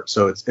my heart.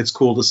 So it's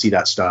cool to see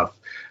that stuff.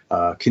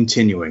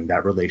 Continuing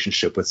that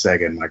relationship with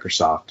Sega and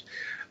Microsoft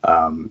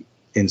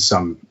in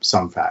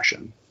some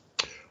fashion.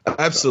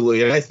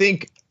 Absolutely. And I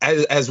think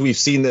as we've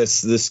seen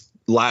this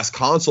last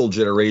console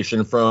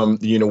generation from,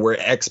 where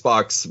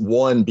Xbox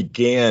One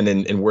began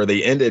and where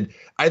they ended,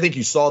 I think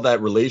you saw that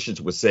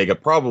relationship with Sega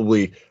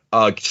probably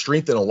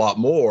strengthen a lot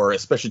more,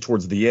 especially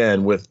towards the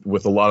end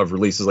with a lot of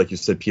releases, like you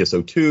said,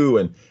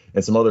 PSO2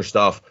 and some other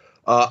stuff.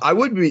 I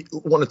would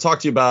want to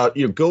talk to you about,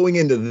 going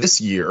into this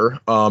year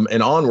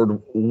and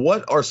onward,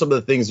 what are some of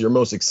the things you're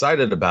most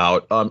excited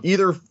about,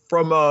 either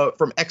from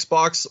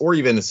Xbox or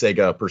even the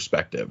Sega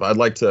perspective? I'd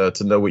like to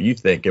know what you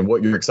think and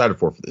what you're excited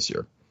for this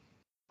year.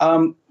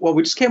 Well,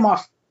 we just came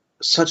off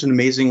such an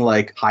amazing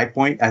high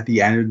point at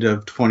the end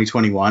of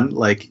 2021,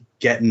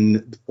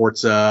 getting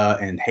Forza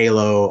and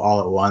Halo all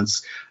at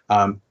once.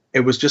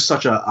 It was just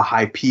such a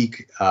high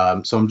peak.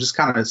 So I'm just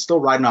kind of still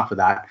riding off of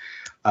that.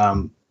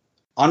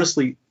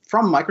 Honestly,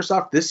 from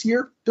Microsoft this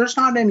year, there's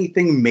not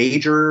anything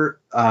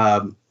major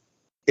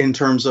in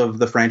terms of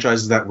the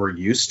franchises that we're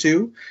used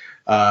to,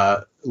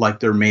 like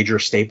their major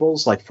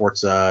staples like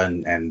Forza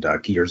and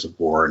Gears of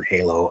War and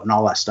Halo and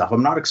all that stuff.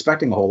 I'm not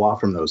expecting a whole lot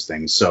from those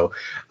things. So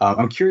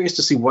I'm curious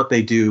to see what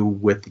they do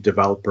with the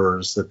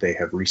developers that they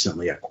have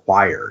recently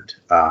acquired,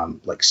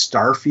 like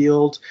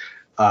Starfield.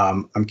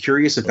 I'm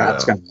curious if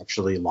that's going to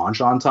actually launch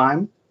on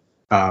time.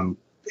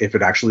 If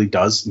it actually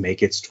does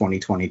make its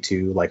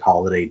 2022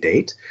 holiday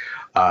date.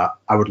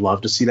 I would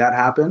love to see that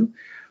happen.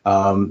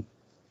 But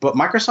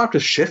Microsoft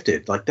has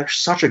shifted. They're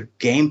such a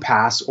Game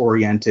Pass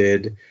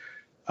oriented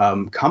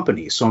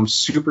company. So I'm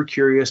super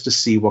curious to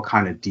see what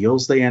kind of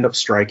deals they end up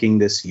striking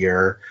this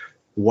year,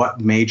 what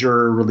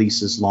major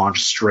releases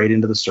launch straight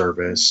into the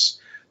service.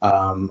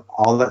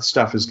 All that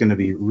stuff is going to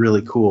be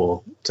really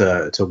cool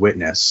to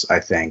witness, I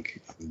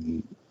think.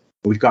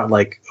 We've got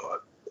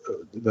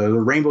the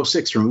Rainbow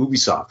Six from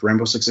Ubisoft,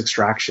 Rainbow Six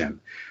Extraction,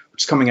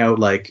 which is coming out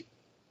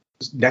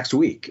next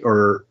week,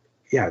 or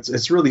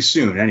it's really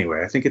soon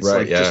anyway. I think it's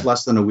just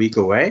less than a week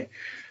away.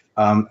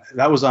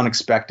 That was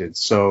unexpected.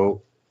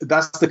 So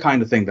that's the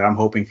kind of thing that I'm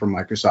hoping from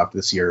Microsoft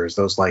this year, is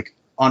those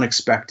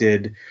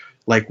unexpected,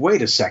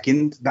 wait a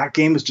second, that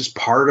game is just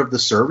part of the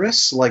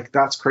service.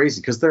 That's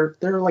crazy, because they're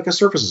like a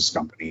services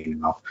company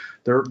now.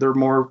 They're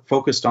more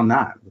focused on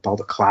that, with all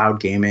the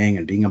cloud gaming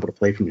and being able to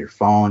play from your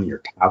phone,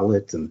 your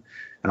tablet, and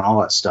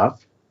all that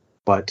stuff.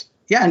 But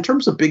in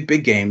terms of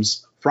big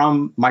games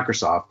from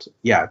Microsoft,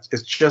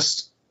 it's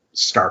just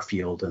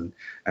Starfield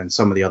and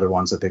some of the other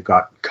ones that they've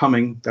got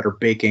coming that are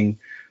baking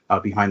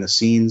behind the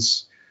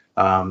scenes.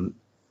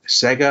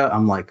 Sega,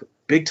 I'm like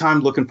big time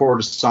looking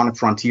forward to Sonic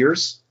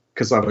Frontiers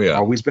because I've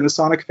always been a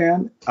Sonic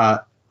fan,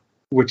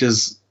 which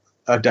is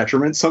a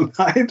detriment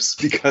sometimes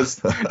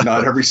because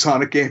not every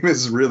Sonic game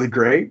is really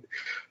great.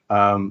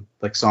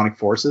 Like Sonic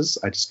Forces,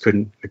 I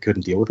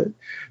couldn't deal with it.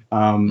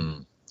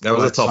 That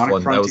was a tough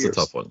one. That was a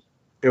tough one.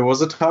 It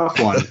was a tough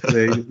one.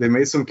 They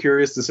made some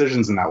curious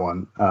decisions in that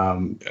one.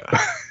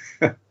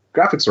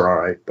 Graphics are all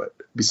right, but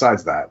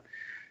besides that,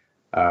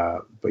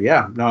 but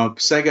yeah, no,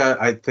 Sega,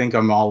 I think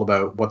I'm all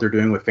about what they're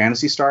doing with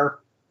Phantasy Star.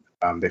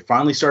 They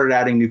finally started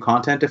adding new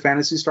content to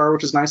Phantasy Star,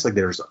 which is nice. Like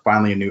there's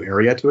finally a new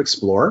area to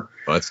explore.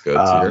 Oh, that's good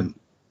to hear.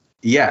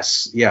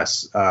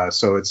 Yes.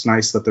 So it's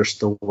nice that they're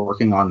still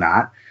working on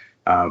that.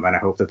 And I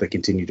hope that they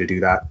continue to do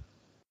that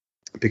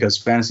because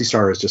Phantasy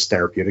Star is just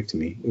therapeutic to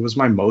me. It was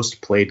my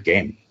most played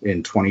game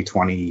in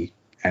 2020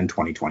 and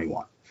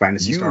 2021.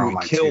 Fantasy Star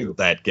Online 2. You killed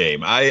that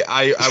game.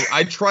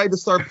 I tried to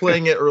start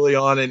playing it early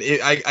on, and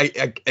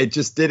it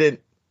just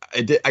didn't.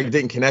 I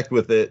didn't connect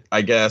with it,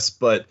 I guess.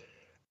 But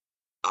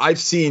I've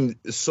seen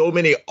so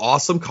many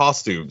awesome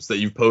costumes that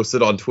you've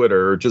posted on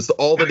Twitter. Just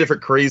all the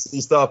different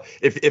crazy stuff.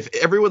 If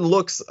everyone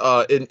looks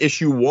in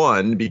issue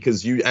 1,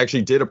 because you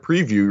actually did a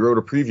preview, you wrote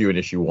a preview in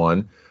issue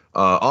 1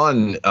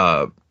 on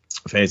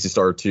Phantasy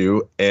Star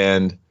 2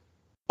 and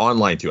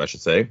Online 2, I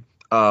should say.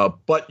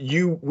 But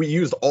we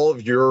used all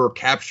of your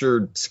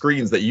captured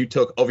screens that you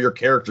took of your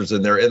characters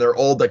in there, and they're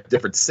all like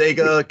different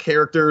Sega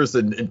characters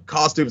and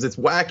costumes. It's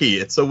wacky.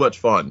 It's so much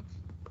fun.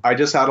 I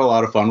just had a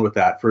lot of fun with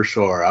that for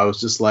sure. I was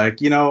just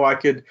like, I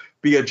could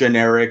be a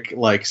generic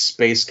like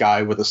space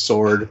guy with a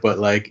sword, but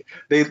like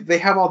they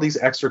have all these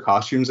extra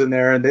costumes in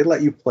there, and they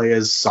let you play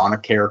as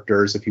Sonic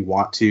characters if you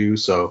want to.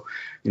 So,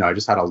 I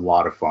just had a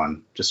lot of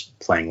fun just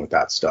playing with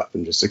that stuff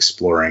and just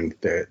exploring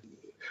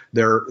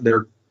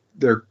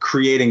they're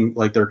creating,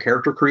 like their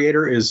character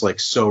creator is like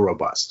so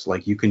robust.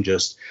 Like you can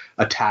just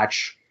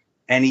attach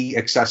any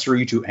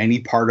accessory to any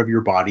part of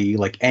your body,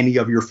 like any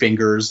of your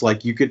fingers,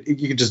 like you could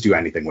just do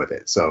anything with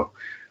it. So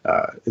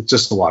it's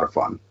just a lot of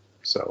fun.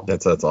 So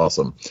that's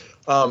awesome.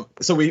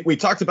 So we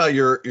talked about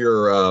your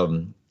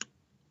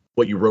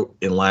what you wrote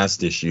in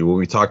last issue.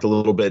 We talked a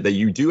little bit that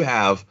you do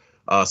have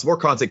some more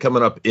content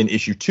coming up in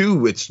issue 2,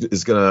 which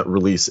is going to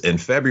release in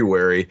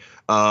February.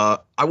 I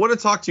want to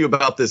talk to you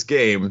about this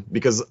game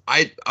because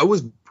I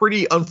was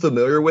pretty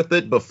unfamiliar with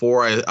it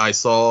before I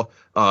saw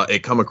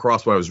it come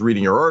across when I was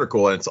reading your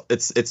article. And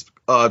it's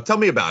tell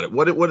me about it.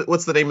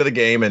 What's the name of the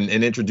game and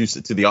introduce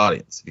it to the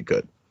audience if you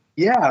could.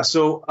 Yeah.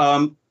 So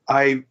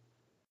I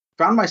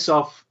found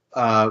myself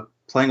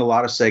playing a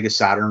lot of Sega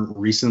Saturn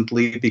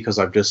recently because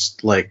I've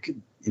just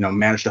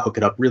managed to hook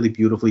it up really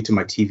beautifully to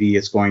my TV.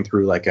 It's going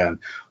through like an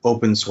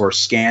open source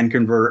scan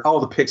converter. All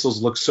the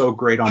pixels look so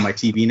great on my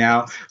TV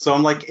now. So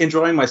I'm like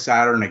enjoying my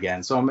Saturn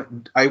again. So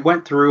I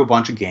went through a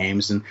bunch of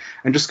games and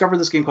discovered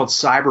this game called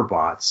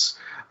Cyberbots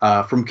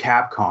from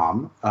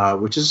Capcom,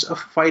 which is a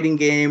fighting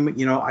game.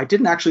 I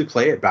didn't actually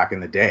play it back in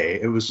the day.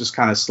 It was just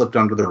kind of slipped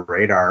under the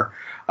radar.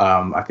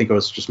 I think I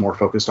was just more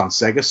focused on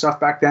Sega stuff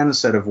back then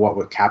instead of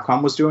what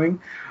Capcom was doing.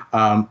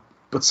 But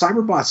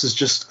Cyberbots is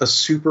just a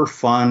super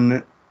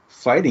fun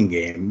fighting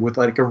game with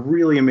like a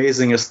really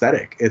amazing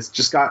aesthetic. It's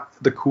just got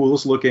the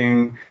coolest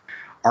looking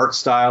art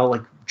style,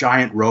 like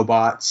giant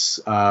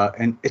robots,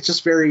 and it's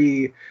just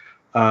very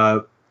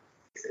 90s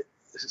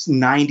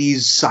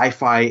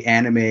sci-fi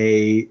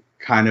anime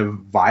kind of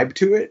vibe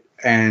to it,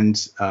 and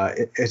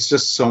it's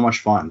just so much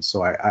fun.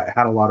 So I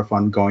had a lot of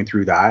fun going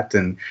through that,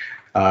 and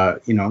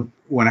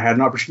when I had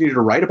an opportunity to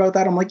write about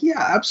that, I'm like,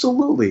 yeah,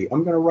 absolutely,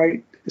 I'm going to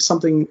write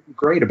something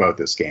great about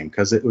this game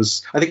because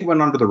I think it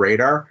went under the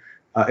radar.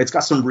 It's got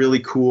some really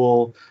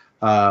cool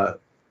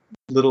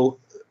little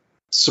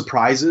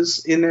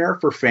surprises in there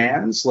for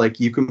fans. Like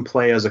you can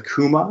play as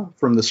Akuma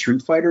from the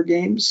Street Fighter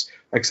games,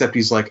 except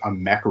he's like a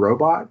mech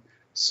robot.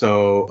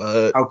 So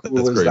how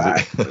cool is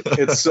that?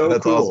 It's so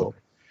that's cool. Awesome.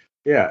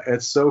 Yeah,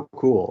 it's so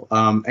cool.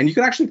 And you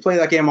can actually play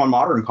that game on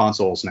modern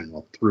consoles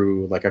now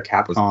through like a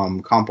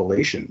Capcom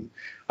compilation,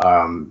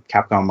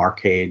 Capcom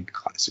Arcade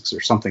Classics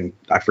or something.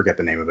 I forget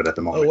the name of it at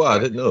the moment. Oh, wow. I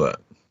didn't know that.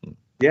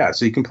 Yeah,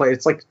 so you can play.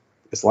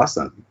 It's less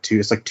than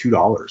it's like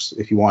 $2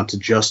 if you want to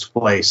just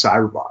play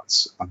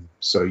Cyberbots.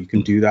 So you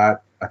can do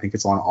that. I think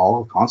it's on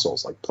all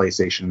consoles like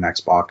PlayStation,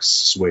 Xbox,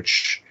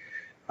 Switch.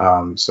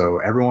 So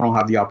everyone will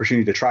have the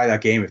opportunity to try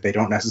that game if they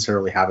don't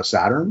necessarily have a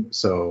Saturn.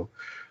 So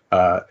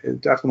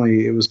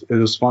it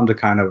was fun to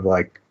kind of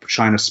like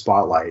shine a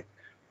spotlight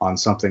on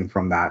something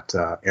from that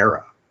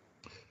era.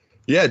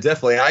 Yeah,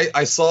 definitely.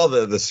 I saw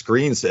the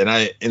screens and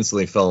I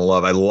instantly fell in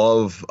love. I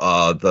love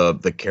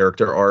the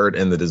character art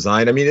and the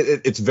design. I mean,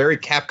 it's very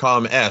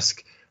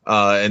Capcom-esque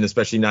and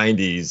especially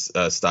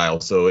 90s style.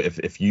 So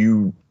if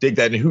you dig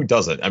that, and who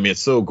doesn't? I mean,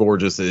 it's so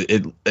gorgeous.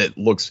 It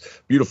looks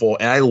beautiful.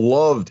 And I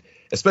loved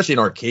especially in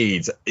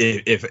arcades,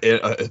 if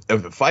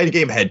a fighting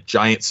game had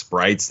giant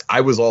sprites,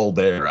 I was all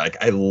there.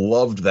 Like, I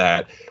loved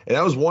that. And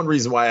that was one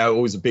reason why I was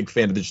always a big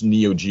fan of the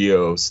Neo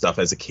Geo stuff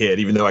as a kid,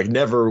 even though I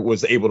never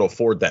was able to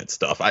afford that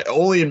stuff.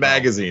 Only in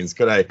magazines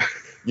could I,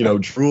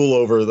 drool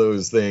over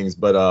those things.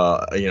 But,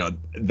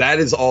 that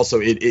is also,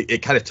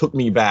 it kind of took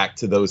me back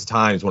to those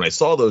times when I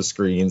saw those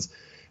screens.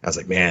 I was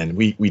like, man,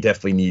 we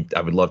definitely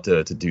I would love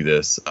to do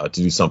this, to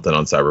do something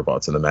on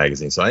Cyberbots in the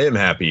magazine. So I am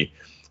happy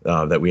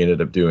that we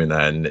ended up doing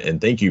that. And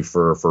thank you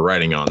for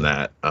writing on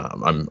that.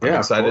 I'm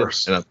excited.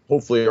 And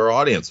hopefully our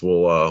audience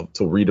will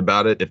read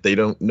about it if they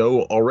don't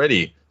know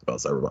already about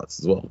Cyberbots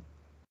as well.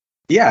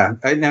 Yeah,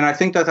 and I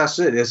think that's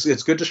it.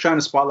 It's good to shine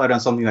a spotlight on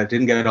something that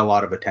didn't get a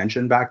lot of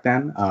attention back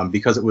then,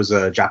 because it was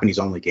a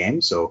Japanese-only game.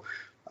 So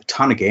a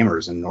ton of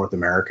gamers in North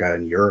America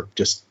and Europe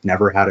just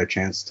never had a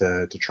chance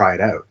to try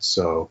it out.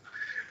 So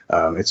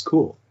it's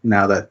cool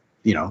now that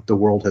the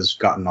world has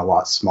gotten a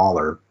lot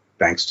smaller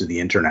thanks to the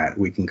internet.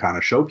 We can kind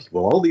of show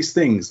people all these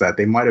things that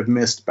they might have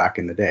missed back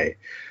in the day,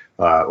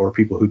 or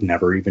people who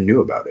never even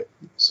knew about it.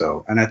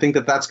 So, and I think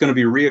that that's going to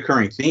be a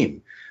reoccurring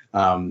theme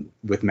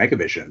with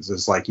Megavisions,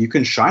 is like you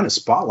can shine a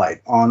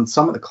spotlight on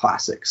some of the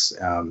classics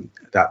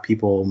that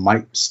people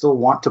might still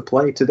want to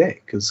play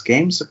today, because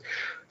games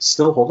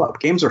still hold up.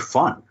 Games are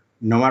fun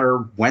no matter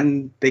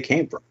when they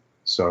came from.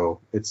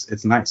 So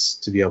it's nice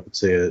to be able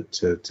to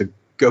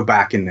go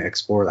back and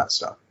explore that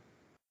stuff,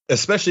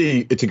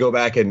 especially to go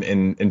back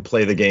and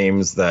play the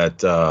games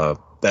that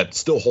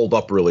still hold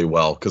up really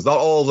well, because not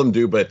all of them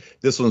do, but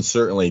this one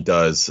certainly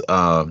does.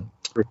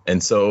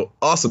 And so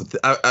awesome.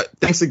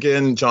 Thanks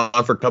again, John,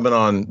 for coming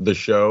on the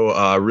show.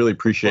 I really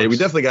appreciate it. We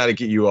definitely got to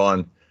get you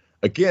on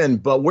again,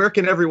 but where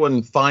can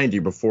everyone find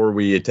you before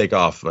we take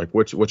off? Like,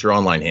 what's your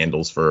online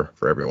handles for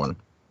everyone?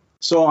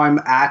 So I'm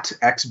at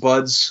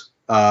XBuds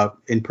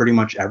in pretty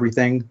much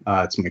everything.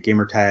 It's my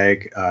gamer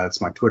tag.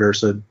 It's my Twitter.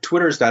 So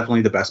Twitter is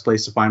definitely the best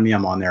place to find me.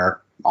 I'm on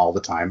there all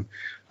the time.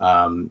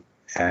 And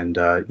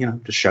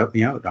just shout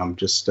me out. I'm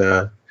just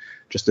a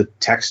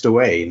text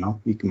away.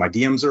 My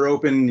DMs are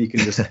open. You can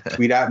just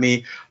tweet at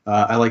me.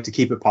 I like to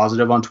keep it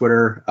positive on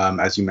Twitter,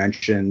 as you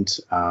mentioned.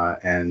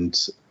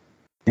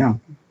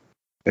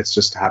 It's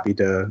just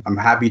I'm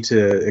happy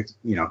to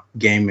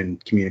game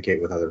and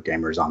communicate with other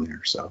gamers on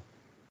there. So.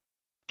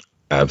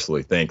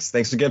 Absolutely.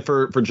 Thanks again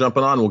for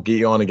jumping on. We'll get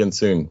you on again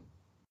soon.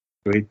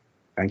 Sweet.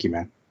 Thank you,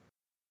 man.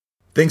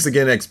 Thanks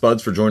again,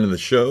 XBuds, for joining the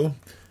show.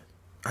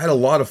 I had a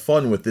lot of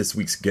fun with this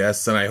week's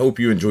guests, and I hope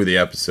you enjoy the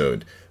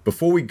episode.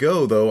 Before we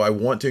go, though, I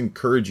want to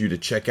encourage you to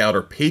check out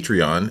our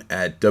Patreon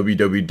at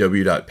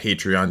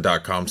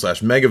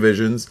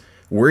www.patreon.com/megavisions,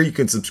 where you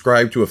can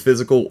subscribe to a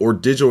physical or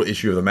digital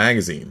issue of the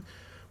magazine.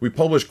 We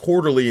publish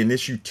quarterly, and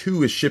issue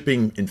 2 is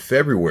shipping in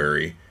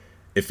February.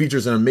 It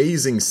features an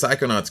amazing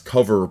Psychonauts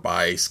cover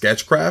by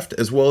Sketchcraft,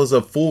 as well as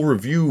a full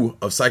review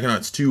of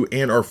Psychonauts 2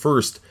 and our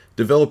first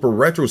developer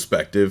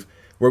retrospective,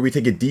 where we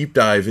take a deep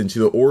dive into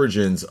the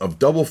origins of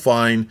Double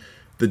Fine,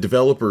 the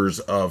developers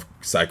of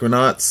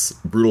Psychonauts,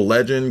 Brutal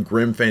Legend,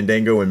 Grim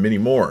Fandango, and many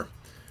more.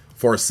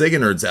 For our Sega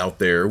nerds out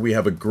there, we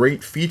have a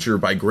great feature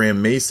by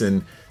Graham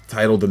Mason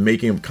titled The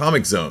Making of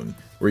Comix Zone,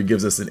 where he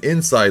gives us an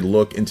inside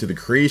look into the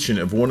creation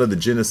of one of the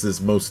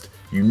Genesis' most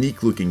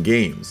unique-looking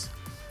games.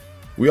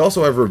 We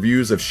also have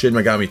reviews of Shin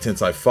Megami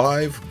Tensei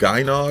 5,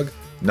 Gainog,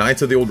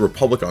 Knights of the Old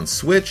Republic on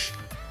Switch,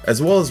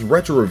 as well as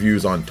retro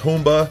reviews on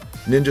Tomba,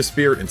 Ninja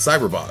Spirit, and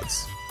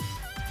Cyberbots.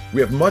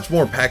 We have much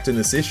more packed in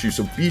this issue,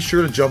 so be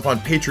sure to jump on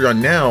Patreon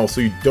now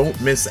so you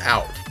don't miss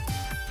out.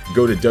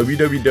 Go to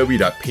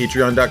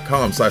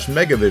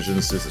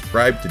www.patreon.com/megavisions to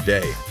subscribe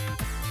today.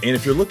 And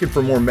if you're looking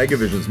for more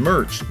Megavisions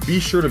merch, be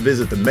sure to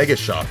visit the Mega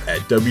Shop at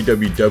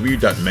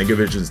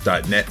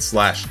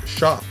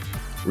www.megavisions.net/shop,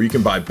 where you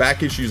can buy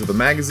back issues of the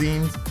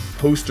magazines,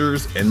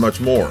 posters, and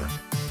much more.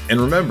 And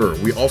remember,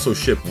 we also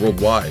ship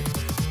worldwide.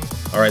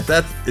 Alright,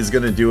 that is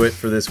going to do it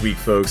for this week,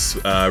 folks.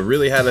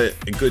 Really had a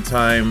good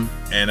time,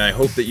 and I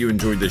hope that you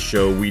enjoyed this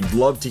show. We'd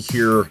love to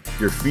hear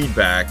your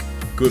feedback,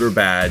 good or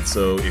bad.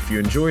 So if you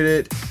enjoyed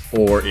it,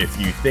 or if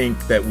you think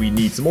that we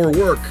need some more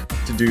work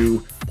to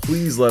do,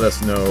 please let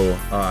us know.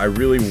 I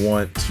really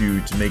want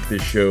to make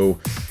this show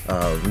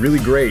really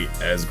great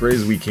as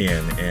we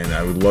can, and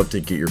I would love to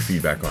get your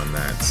feedback on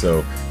that.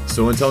 So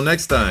until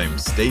next time,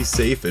 stay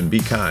safe and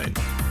be kind.